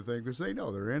 Kind of thing. Because they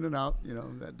know they're in and out.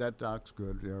 That doc's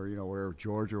good. Or, wherever,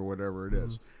 Georgia or whatever it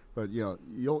is. But,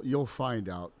 you'll find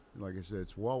out. Like I said,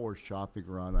 it's well worth shopping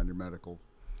around on your medical.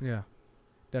 Yeah,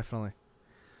 definitely.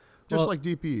 Just like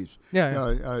DPs.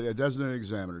 Yeah. Designated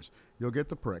examiners. You'll get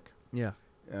the prick. Yeah.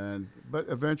 But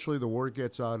eventually the word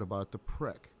gets out about the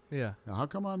prick. Yeah. Now, how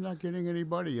come I'm not getting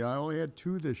anybody? I only had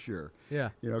 2 this year. Yeah.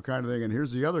 Kind of thing. And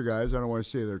here's the other guys. I don't want to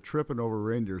say they're tripping over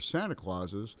reindeer Santa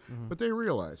Clauses, but they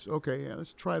realize, okay, yeah,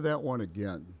 let's try that one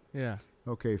again. Yeah.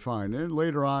 Okay, fine. And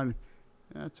later on,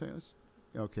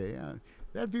 okay,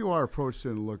 that VR approach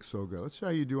didn't look so good. Let's see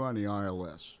how you do on the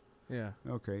ILS. Yeah.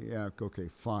 Okay,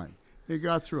 fine. They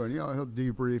got through, and he'll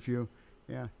debrief you.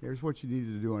 Yeah, here's what you need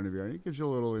to do on the VR. And he gives you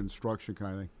a little instruction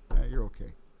kind of thing. Yeah, you're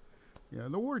okay. Yeah,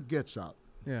 the word gets out.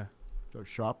 Yeah. So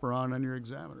shop around on your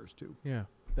examiners too. Yeah,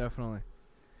 definitely.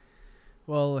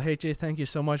 Well, hey Jay, thank you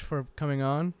so much for coming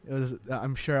on. It was,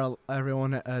 I'm sure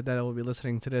everyone that will be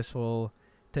listening to this will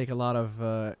take a lot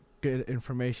of good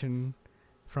information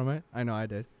from it. I know I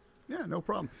did. Yeah, no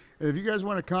problem. And if you guys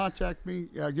want to contact me,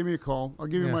 give me a call. I'll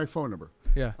give you my phone number.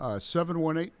 Yeah.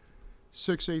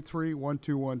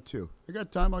 718-683-1212. I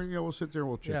got time. We'll sit there and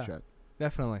we'll chit chat.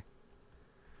 Definitely.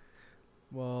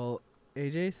 Well,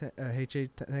 AJ,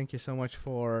 thank you so much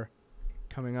for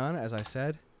coming on. As I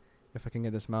said, if I can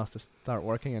get this mouse to start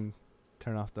working and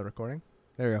turn off the recording.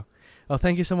 There we go. Well,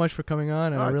 thank you so much for coming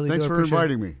on. And I really thanks do for appreciate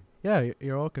inviting me. Yeah,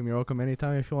 you're welcome. You're welcome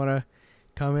anytime if you want to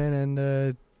come in and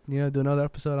do another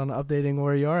episode on updating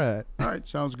where you are at. All right,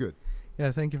 sounds good.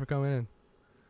 Yeah, thank you for coming in.